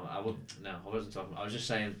yeah. No, I wasn't talking. I was just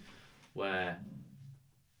saying where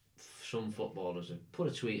some footballers have put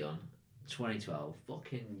a tweet on 2012,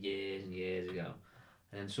 fucking years and years ago,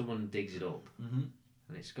 and then someone digs it up, Mm-hmm.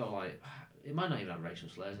 and it's got like, it might not even have racial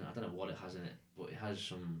slurs in it. I don't know what it has in it, but it has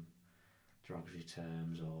some derogatory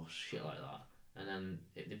terms or shit like that. And then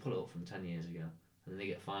they put it up from 10 years ago, and then they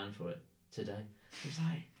get fined for it today. It's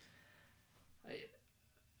like,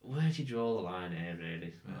 where do you draw the line here,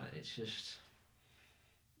 really? Yeah. Like, it's just,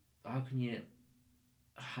 how can you?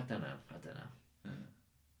 I don't know. Yeah.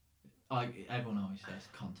 Like everyone always says,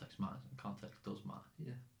 context matters, and context does matter.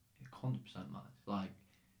 Yeah. 100% matters. Like,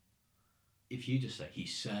 if you just say he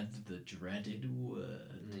said the dreaded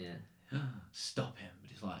word, Yeah. stop him.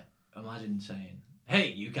 But it's like, imagine saying,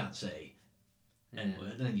 "Hey, you can't say N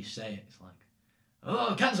word," and then you say it. It's like,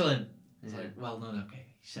 "Oh, cancel him." It's like, well, no, okay,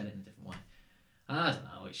 he said it in a different way. And I don't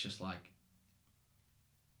know. It's just like,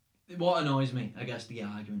 what annoys me, I guess, the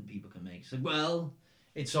argument people can make is like, well,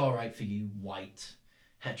 it's all right for you white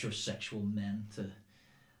heterosexual men to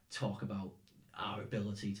talk about our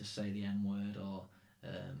ability to say the N word, or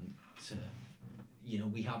to, you know,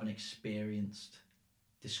 we haven't experienced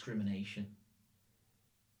discrimination.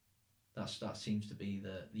 That seems to be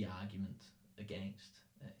the argument against.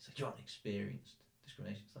 It's like, you haven't experienced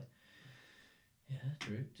discrimination. It's like, yeah,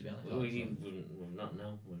 true, to be honest. Well, we've not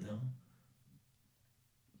know. No.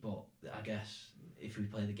 But I guess if we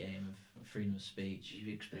play the game of freedom of speech,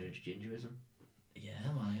 You've experienced gingerism.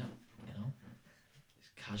 yeah, man, you know, it's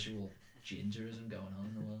casual gingerism going on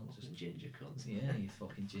in the world. It's Just just, ginger cunts. yeah, you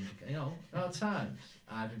fucking ginger. You know, at times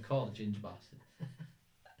I've been called a ginger bastard,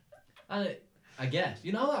 and I guess,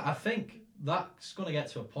 you know, I think that's going to get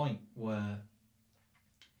to a point where,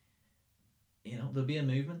 you know, there'll be a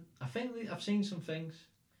movement. I think I've seen some things.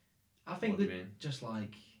 I think What do you that mean? just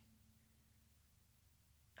like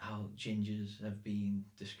how gingers have been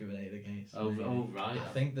discriminated against. Oh, maybe. right. I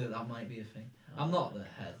think that might be a thing. I'm not the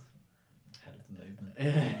head of the movement.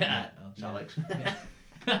 Yeah. Yeah. Alex.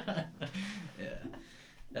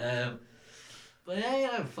 Yeah. But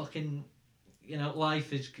yeah, fucking, you know,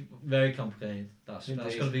 life is very complicated. That's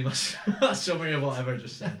going to be my summary of whatever I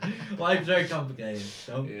just said. Life's very complicated.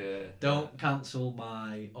 Don't cancel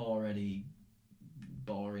my already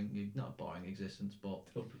not boring existence, but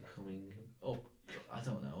Upcoming. I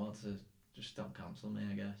don't know what to. Just don't cancel me,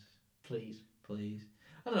 I guess. Please.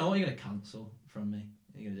 I don't know what you're gonna cancel from me.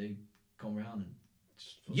 What are you gonna do? Come around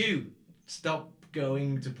and you stop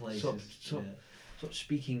going to places. Stop stop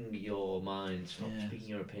speaking your mind, stop Yeah. speaking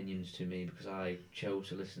your opinions to me because I chose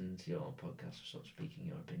to listen to your podcast. Stop speaking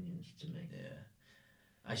your opinions to me. Yeah.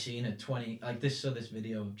 I seen this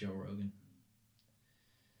video of Joe Rogan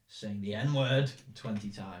saying the N word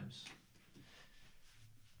 20 times.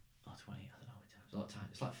 Or 20, I don't know how many times. A lot of times.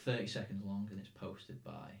 It's like 30 seconds long and it's posted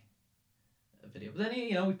by a video. But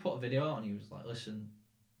then we put a video out and he was like, listen,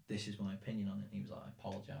 this is my opinion on it. And he was like, I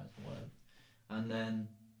apologise or whatever. And then,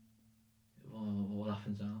 well, what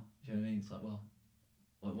happens now? Do you know what I mean? It's like, well,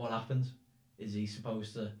 what happens? Is he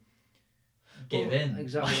supposed to give in?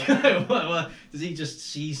 Exactly. Does he just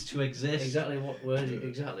cease to exist? Exactly what word?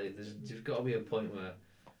 Exactly. There's got to be a point where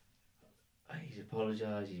he's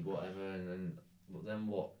apologised, he's whatever, and then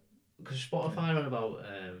what? Because Spotify on about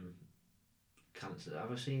cancer.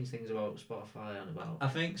 Have I seen things about Spotify on about? I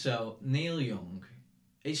think so. Neil Young.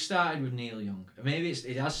 It started with Neil Young. Maybe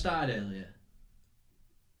it has started earlier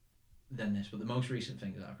than this, but the most recent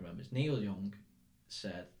thing that I can remember is Neil Young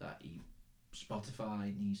said that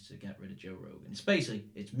Spotify needs to get rid of Joe Rogan. It's basically,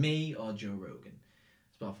 it's me or Joe Rogan.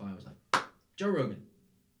 Spotify was like, Joe Rogan.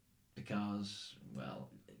 Because, well,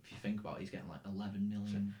 if you think about it, he's getting like 11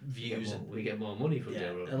 million views. We get more money from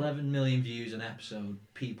Joe Rogan. 11 million views an episode.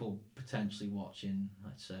 People potentially watching,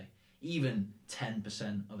 let's say, even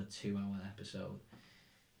 10% of a 2-hour episode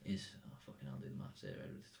is, I'll do the maths here.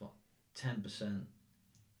 It's what, 10%?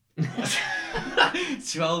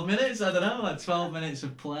 12 minutes? I don't know, like 12 minutes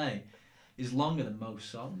of play is longer than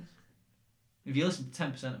most songs. If you listen to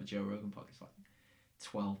 10% of a Joe Rogan podcast, like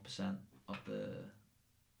 12% of the...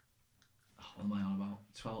 what am I on about?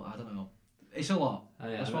 12, I don't know. It's a lot.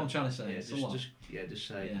 That's what I'm trying to say. Yeah, it's a lot. Just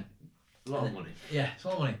say a lot of money. Yeah, it's a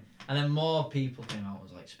lot of money. And then more people came out and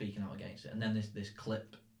was like speaking out against it. And then this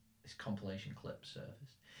compilation clip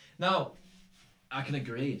surfaced. Now, I can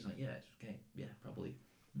agree. It's like, it's okay. Yeah, probably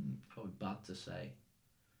bad to say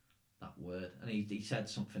that word. And he said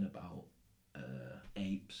something about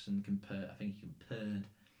apes and I think he compared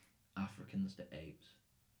Africans to apes.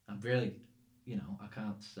 And really, I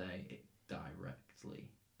can't say it directly.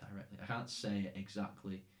 I can't say it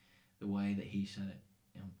exactly the way that he said it.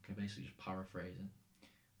 Can basically just paraphrase it.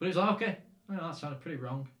 But it was like, okay, that sounded pretty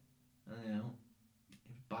wrong. And, it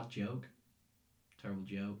was a bad joke. Terrible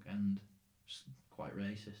joke. And quite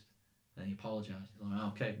racist. And he apologised. He's like,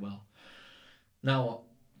 okay, well, now what?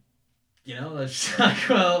 It's like,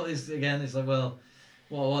 well, it's like, well,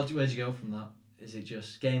 where'd you go from that? Is it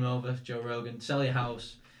just game over, Joe Rogan? Sell your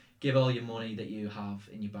house, give all your money that you have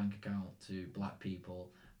in your bank account to black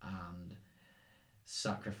people, and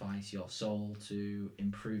sacrifice your soul to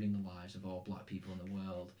improving the lives of all black people in the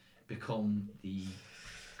world, become the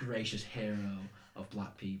gracious hero of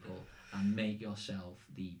black people, and make yourself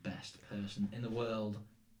the best person in the world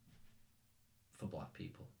for black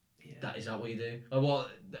people. Yeah. Is that what you do?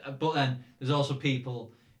 But then there's also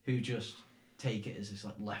people who just take it as this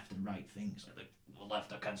like left and right things. Like the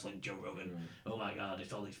left are cancelling Joe Rogan. Oh my god,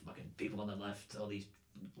 it's all these fucking people on the left, all these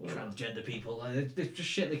transgender people. Like, it's just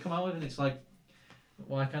shit they come out with, and it's like,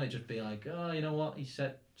 why can't it just be like, oh, you know what? He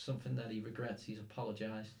said something that he regrets. He's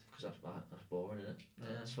apologised. Because that's boring, isn't it?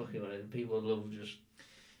 Yeah, that's fucking what it is. People love just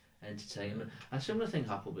entertainment. Yeah. A similar thing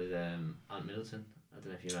happened with Ant Middleton. I don't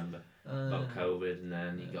know if you remember about COVID, and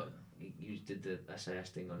then he did the SAS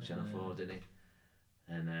thing on Channel 4, didn't he?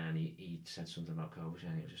 And then he said something about COVID,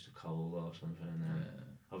 and it was just a cold or something, and then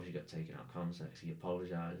obviously got taken out of context. He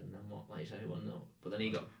apologised, and then what? Like you say, well, no. But then he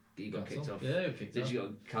got kicked off. Yeah, kicked off. He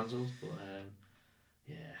got cancelled, but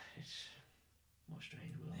it's what a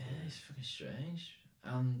strange world. Yeah, it's fucking strange.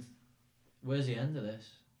 And where's the end of this?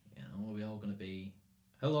 Are we all gonna be,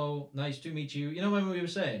 hello, nice to meet you? When we were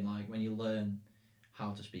saying, like, when you learn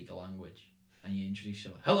how to speak a language and you introduce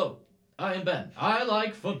yourself, hello, I am Ben, I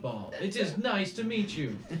like football, it is nice to meet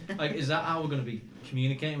you. Like, is that how we're going to be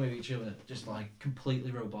communicating with each other? Just like completely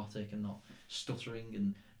robotic and not stuttering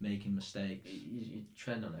and making mistakes? You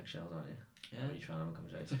trend on eggshells, aren't you? Yeah. When you try and have a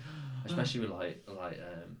conversation, especially with like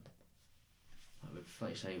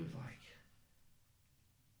you say, with like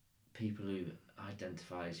people who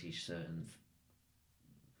identify as these certain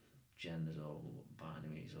genders or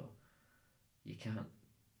binaries, or you can't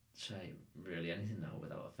say really anything now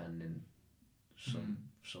without offending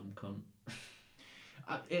some cunt.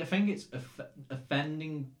 I think it's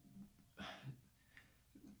offending.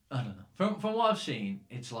 I don't know. From what I've seen,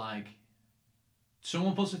 it's like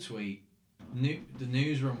someone puts a tweet, the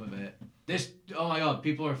news run with it. Oh my god,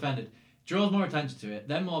 people are offended. Draws more attention to it.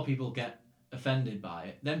 Then more people get offended by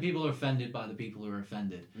it. Then people are offended by the people who are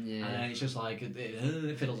offended. Yeah. And then it's just like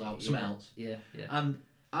it fiddles out something else. Yeah. And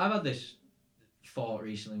I've had this thought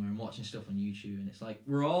recently when I'm watching stuff on YouTube, and it's like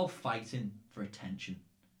we're all fighting for attention.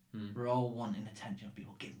 Mm. We're all wanting attention.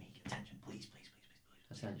 People, give me attention, please, please, please, please,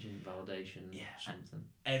 please. Attention, validation, Yeah. something.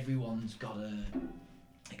 Everyone's got to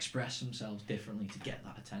express themselves differently to get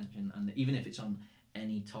that attention, and even if it's on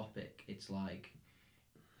any topic, it's like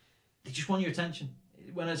they just want your attention.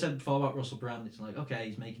 When I said before about Russell Brand, it's like, okay,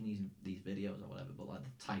 he's making these videos or whatever, but like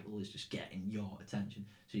the title is just getting your attention,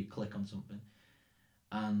 so you click on something.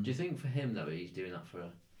 And do you think for him though he's doing that for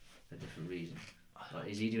a different reason? Like,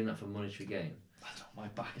 is he doing that for monetary gain? I don't know, my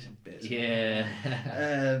back is in bits.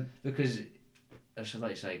 Yeah. Because, so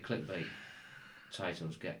like you say, clickbait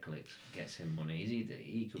titles get clicks, gets him money.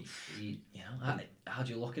 He could. You know, how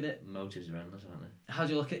do you look at it? Motives are endless, aren't they? How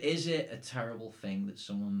do you look at it? Is it a terrible thing that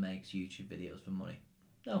someone makes YouTube videos for money?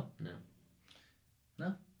 No.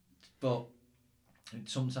 But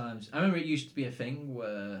sometimes, I remember it used to be a thing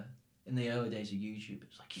where in the early days of YouTube, it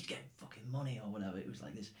was like, he's getting fucking money or whatever. It was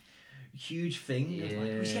like this huge thing. Yeah. It was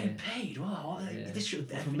like, he's getting paid. Wow, this should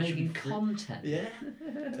for definitely making be free. content. Yeah.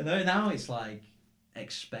 And now it's like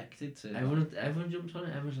expected to. Everyone jumps on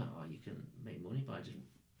it. Everyone's like, oh, you can make money by just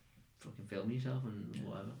fucking filming yourself and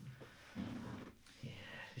whatever. Yeah,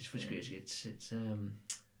 it's crazy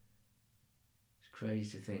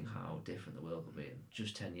to think how different the world will be in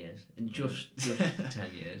just 10 years. In just 10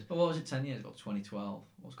 years. Well, what was it 10 years ago? 2012.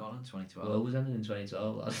 What's going on in 2012? Well, it was ending in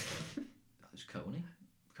 2012, lad. That was Coney.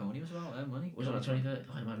 Coney was about money. Was it like 2013?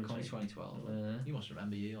 Oh, it might be Coney 2012. You must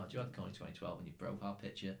remember you, lad. You had Coney 2012 and your profile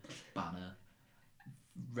picture, banner,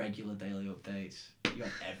 regular daily updates. You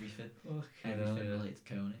had everything. Everything related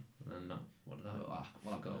to Coney. And no, what did I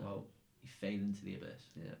What got about? You faded into the abyss.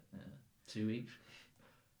 Yeah. 2 weeks.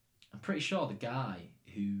 I'm pretty sure the guy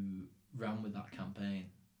who ran with that campaign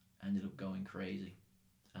ended up going crazy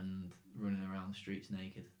and running around the streets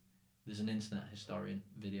naked. There's an internet historian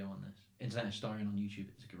video on this. Internet historian on YouTube.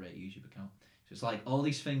 It's a great YouTube account. So it's like all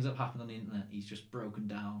these things that have happened on the internet, he's just broken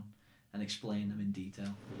down and explained them in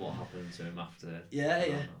detail. What happened to him after?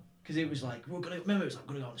 Yeah. Because it was like, we're gonna go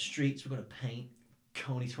on the streets, we're gonna paint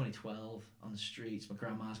Coney 2012 on the streets. My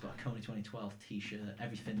grandma's got a Coney 2012 t-shirt.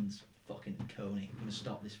 Everything's fucking Coney. I'm gonna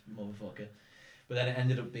stop this motherfucker. But then it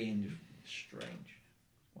ended up being just strange.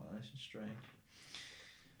 Wow, this is strange.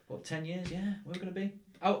 What, 10 years? Yeah, we're gonna be.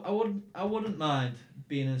 I wouldn't mind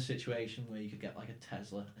being in a situation where you could get like a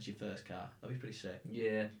Tesla as your first car. That'd be pretty sick. Yeah.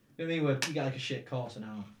 You know what I mean? Where you get like a shit course an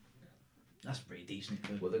hour. That's pretty decent.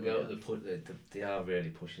 Well, they are really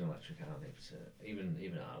pushing electric, aren't they? So even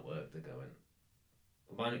at our work, they're going.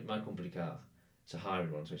 My company car, it's a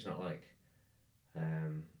hybrid one, so it's not like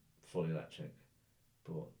fully electric,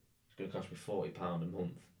 but it's going to cost me £40 a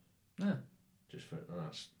month. Yeah. Just for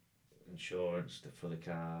that's insurance for the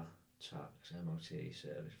car, tax, MOT,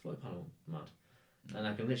 service. £40 a month, mad. And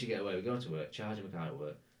I can literally get away with going to work, charging my car at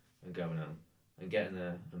work, and going home, and getting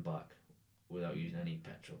there and back without using any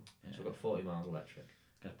petrol. Yeah. So I've got 40 miles electric.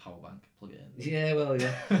 Get a power bank, plug it in. Yeah, well,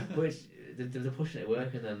 yeah. But they're pushing it at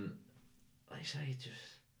work, and then, like you say,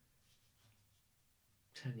 just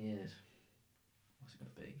 10 years. What's it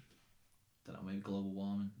going to be? Don't know, maybe global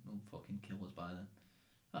warming will fucking kill us by then.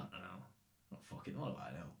 I don't know. What do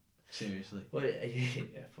I know? Seriously. Well,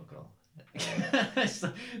 yeah, fuck all.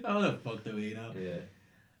 How the fuck do we know? Yeah.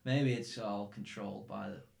 Maybe it's all controlled by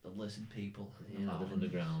the lizard people. Live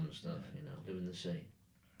underground and stuff, live in the sea.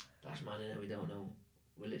 That's mad, innit? We don't know.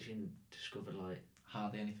 We literally discovered, like...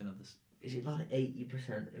 Hardly anything of this. Is it like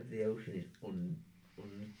 80% of the ocean is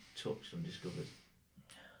untouched, undiscovered?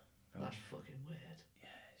 Probably. That's fucking weird.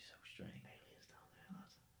 Yeah, it's so strange. Aliens down there,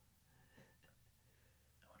 lads.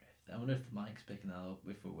 I wonder if the mic's picking that up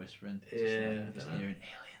if we're whispering. Just hearing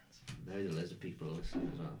aliens. Maybe the lizard people are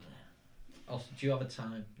listening as well. Also, do you have a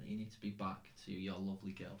time that you need to be back to your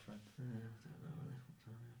lovely girlfriend? I don't know.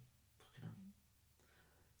 Fucking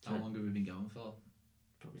hell. How long have we been going for?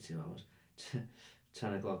 Probably 2 hours.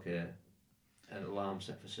 10 o'clock here. An alarm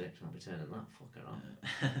set for 6, and I'll be turning that fucker on.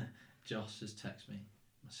 Joss has texted me,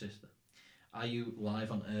 my sister. Are you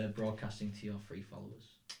live on air broadcasting to your free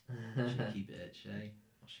followers? Should we keep it at Shay?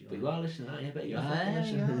 But you are listening, aren't you? I bet you're fucking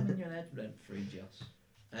listening. You're rent free, Joss.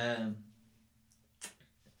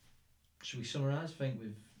 Should we summarise? I think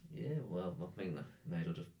we've... Yeah, well, I think that may as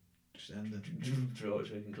well just end it. Draw it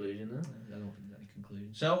to a conclusion now. I don't think there's any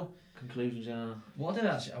conclusion. So... Conclusions are... What did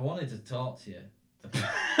I wanted to talk to you.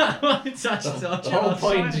 I wanted to actually talk to you. The whole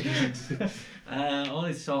point. I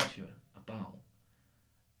wanted to talk to you about...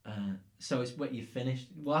 so it's when you finished...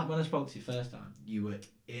 Well, when I spoke to you first time, you were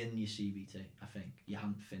in your CBT, I think. You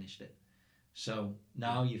hadn't finished it. So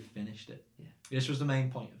now you've finished it. Yeah. This was the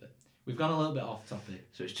main point of it. We've gone a little bit off topic.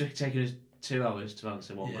 So it's taken us 2 hours to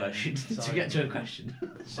answer one Yeah, question. to sorry. get to a question.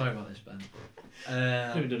 Sorry about this, Ben.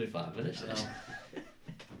 We've done it 5 minutes.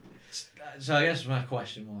 So I guess my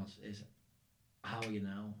question is how are you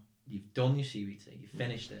now? You've done your CBT, you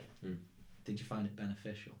finished it. Mm. Did you find it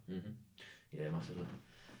beneficial? Mm-hmm. Yeah, massively.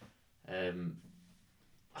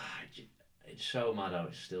 It's so mad how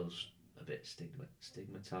it's still a bit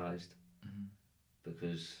stigmatised,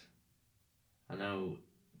 because I know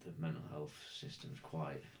the mental health system's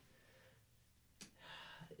quite,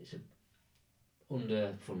 it's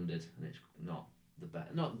underfunded, and it's not the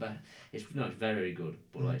best. Not the best. It's very good,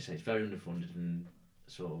 but like I say, it's very underfunded and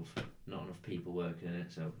sort of not enough people working in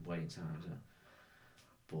it, so waiting times.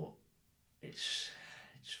 But it's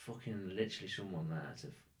fucking literally someone there to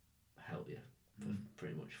help you for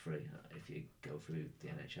pretty much free if you go through the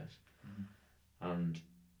NHS. And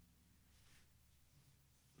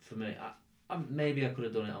for me, I maybe I could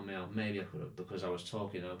have done it on my own. Maybe I could have, because I was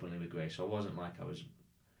talking openly with Grace, so I wasn't like I was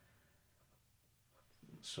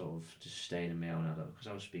sort of just staying in my own head, because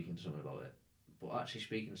I was speaking to someone about it. But actually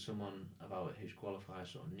speaking to someone about it who's qualified,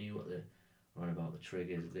 sort of knew what they were about, the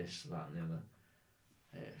triggers, this, that, and the other.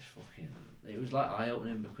 It was like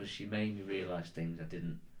eye-opening, because she made me realise things I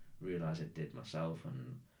didn't realise I did myself,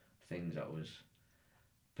 and things that was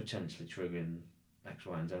potentially triggering X,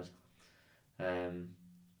 Y, and Z.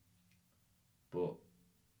 But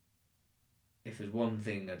if there's one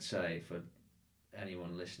thing I'd say for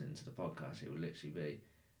anyone listening to the podcast, it would literally be,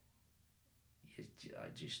 I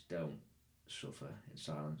just don't suffer in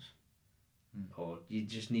silence. Or you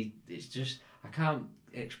just need, it's just, I can't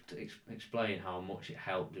explain how much it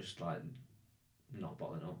helped just like not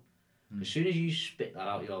bottling up. As soon as you spit that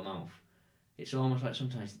out your mouth, it's almost like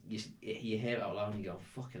sometimes you hear it out loud and you go,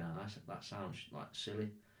 fucking hell, that sounds like silly.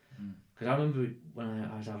 Because I remember when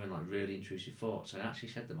I was having like really intrusive thoughts, and I actually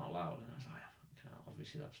said them out loud, and I was like,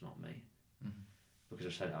 obviously that's not me, because I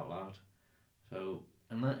said it out loud. So,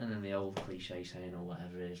 and then the old cliche saying, or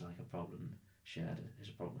whatever it is, like a problem shared is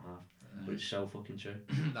a problem half. But it's so fucking true.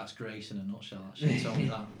 That's Grace in a nutshell, actually. She told me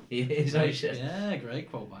that. Yeah, great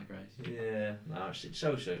quote by Grace. Yeah, no, it's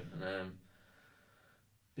so true. And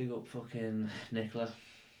big up fucking Nicola,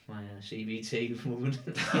 my CBT woman.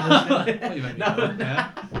 What you meant? No.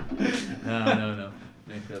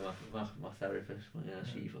 Nicola, my therapist. But yeah,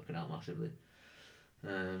 she fucking out massively.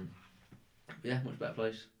 Yeah, much better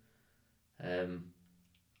place.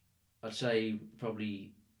 I'd say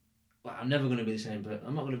probably. Like, I'm never going to be the same person.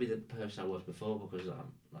 I'm not going to be the person I was before, because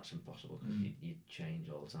that's impossible, because you change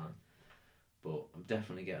all the time. But I'm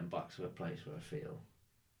definitely getting back to a place where I feel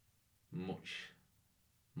much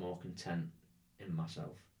more content in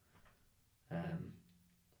myself. And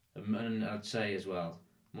I'd say as well,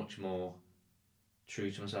 much more true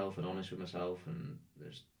to myself and honest with myself. And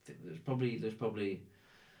there's probably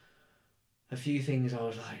a few things I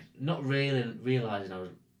was like not really realising I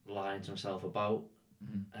was lying to myself about.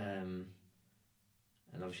 And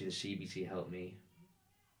obviously the CBT helped me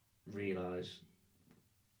realise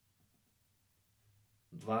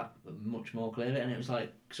that much more clearly. And it was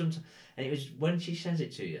like and it was when she says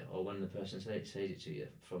it to you, or when the person says it to you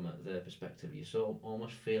from their perspective, you sort of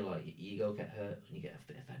almost feel like your ego get hurt and you get a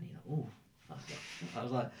bit offended. Like, ooh, I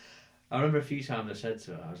was like, I remember a few times I said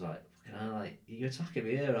to her, I was like, are you attacking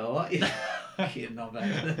me here or what? You're not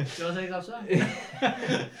better. Do you want to take that song?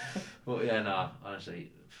 But yeah, no,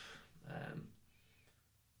 honestly,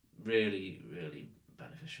 really, really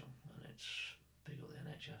beneficial, and it's big up the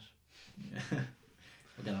NHS. Yeah.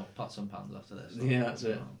 We're going to pat some pans after this. Yeah, that's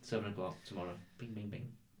it. 7 o'clock tomorrow. Bing, bing,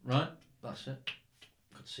 bing. Right, that's it.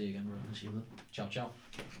 Good to see you again, bro. See you, man. Ciao, ciao.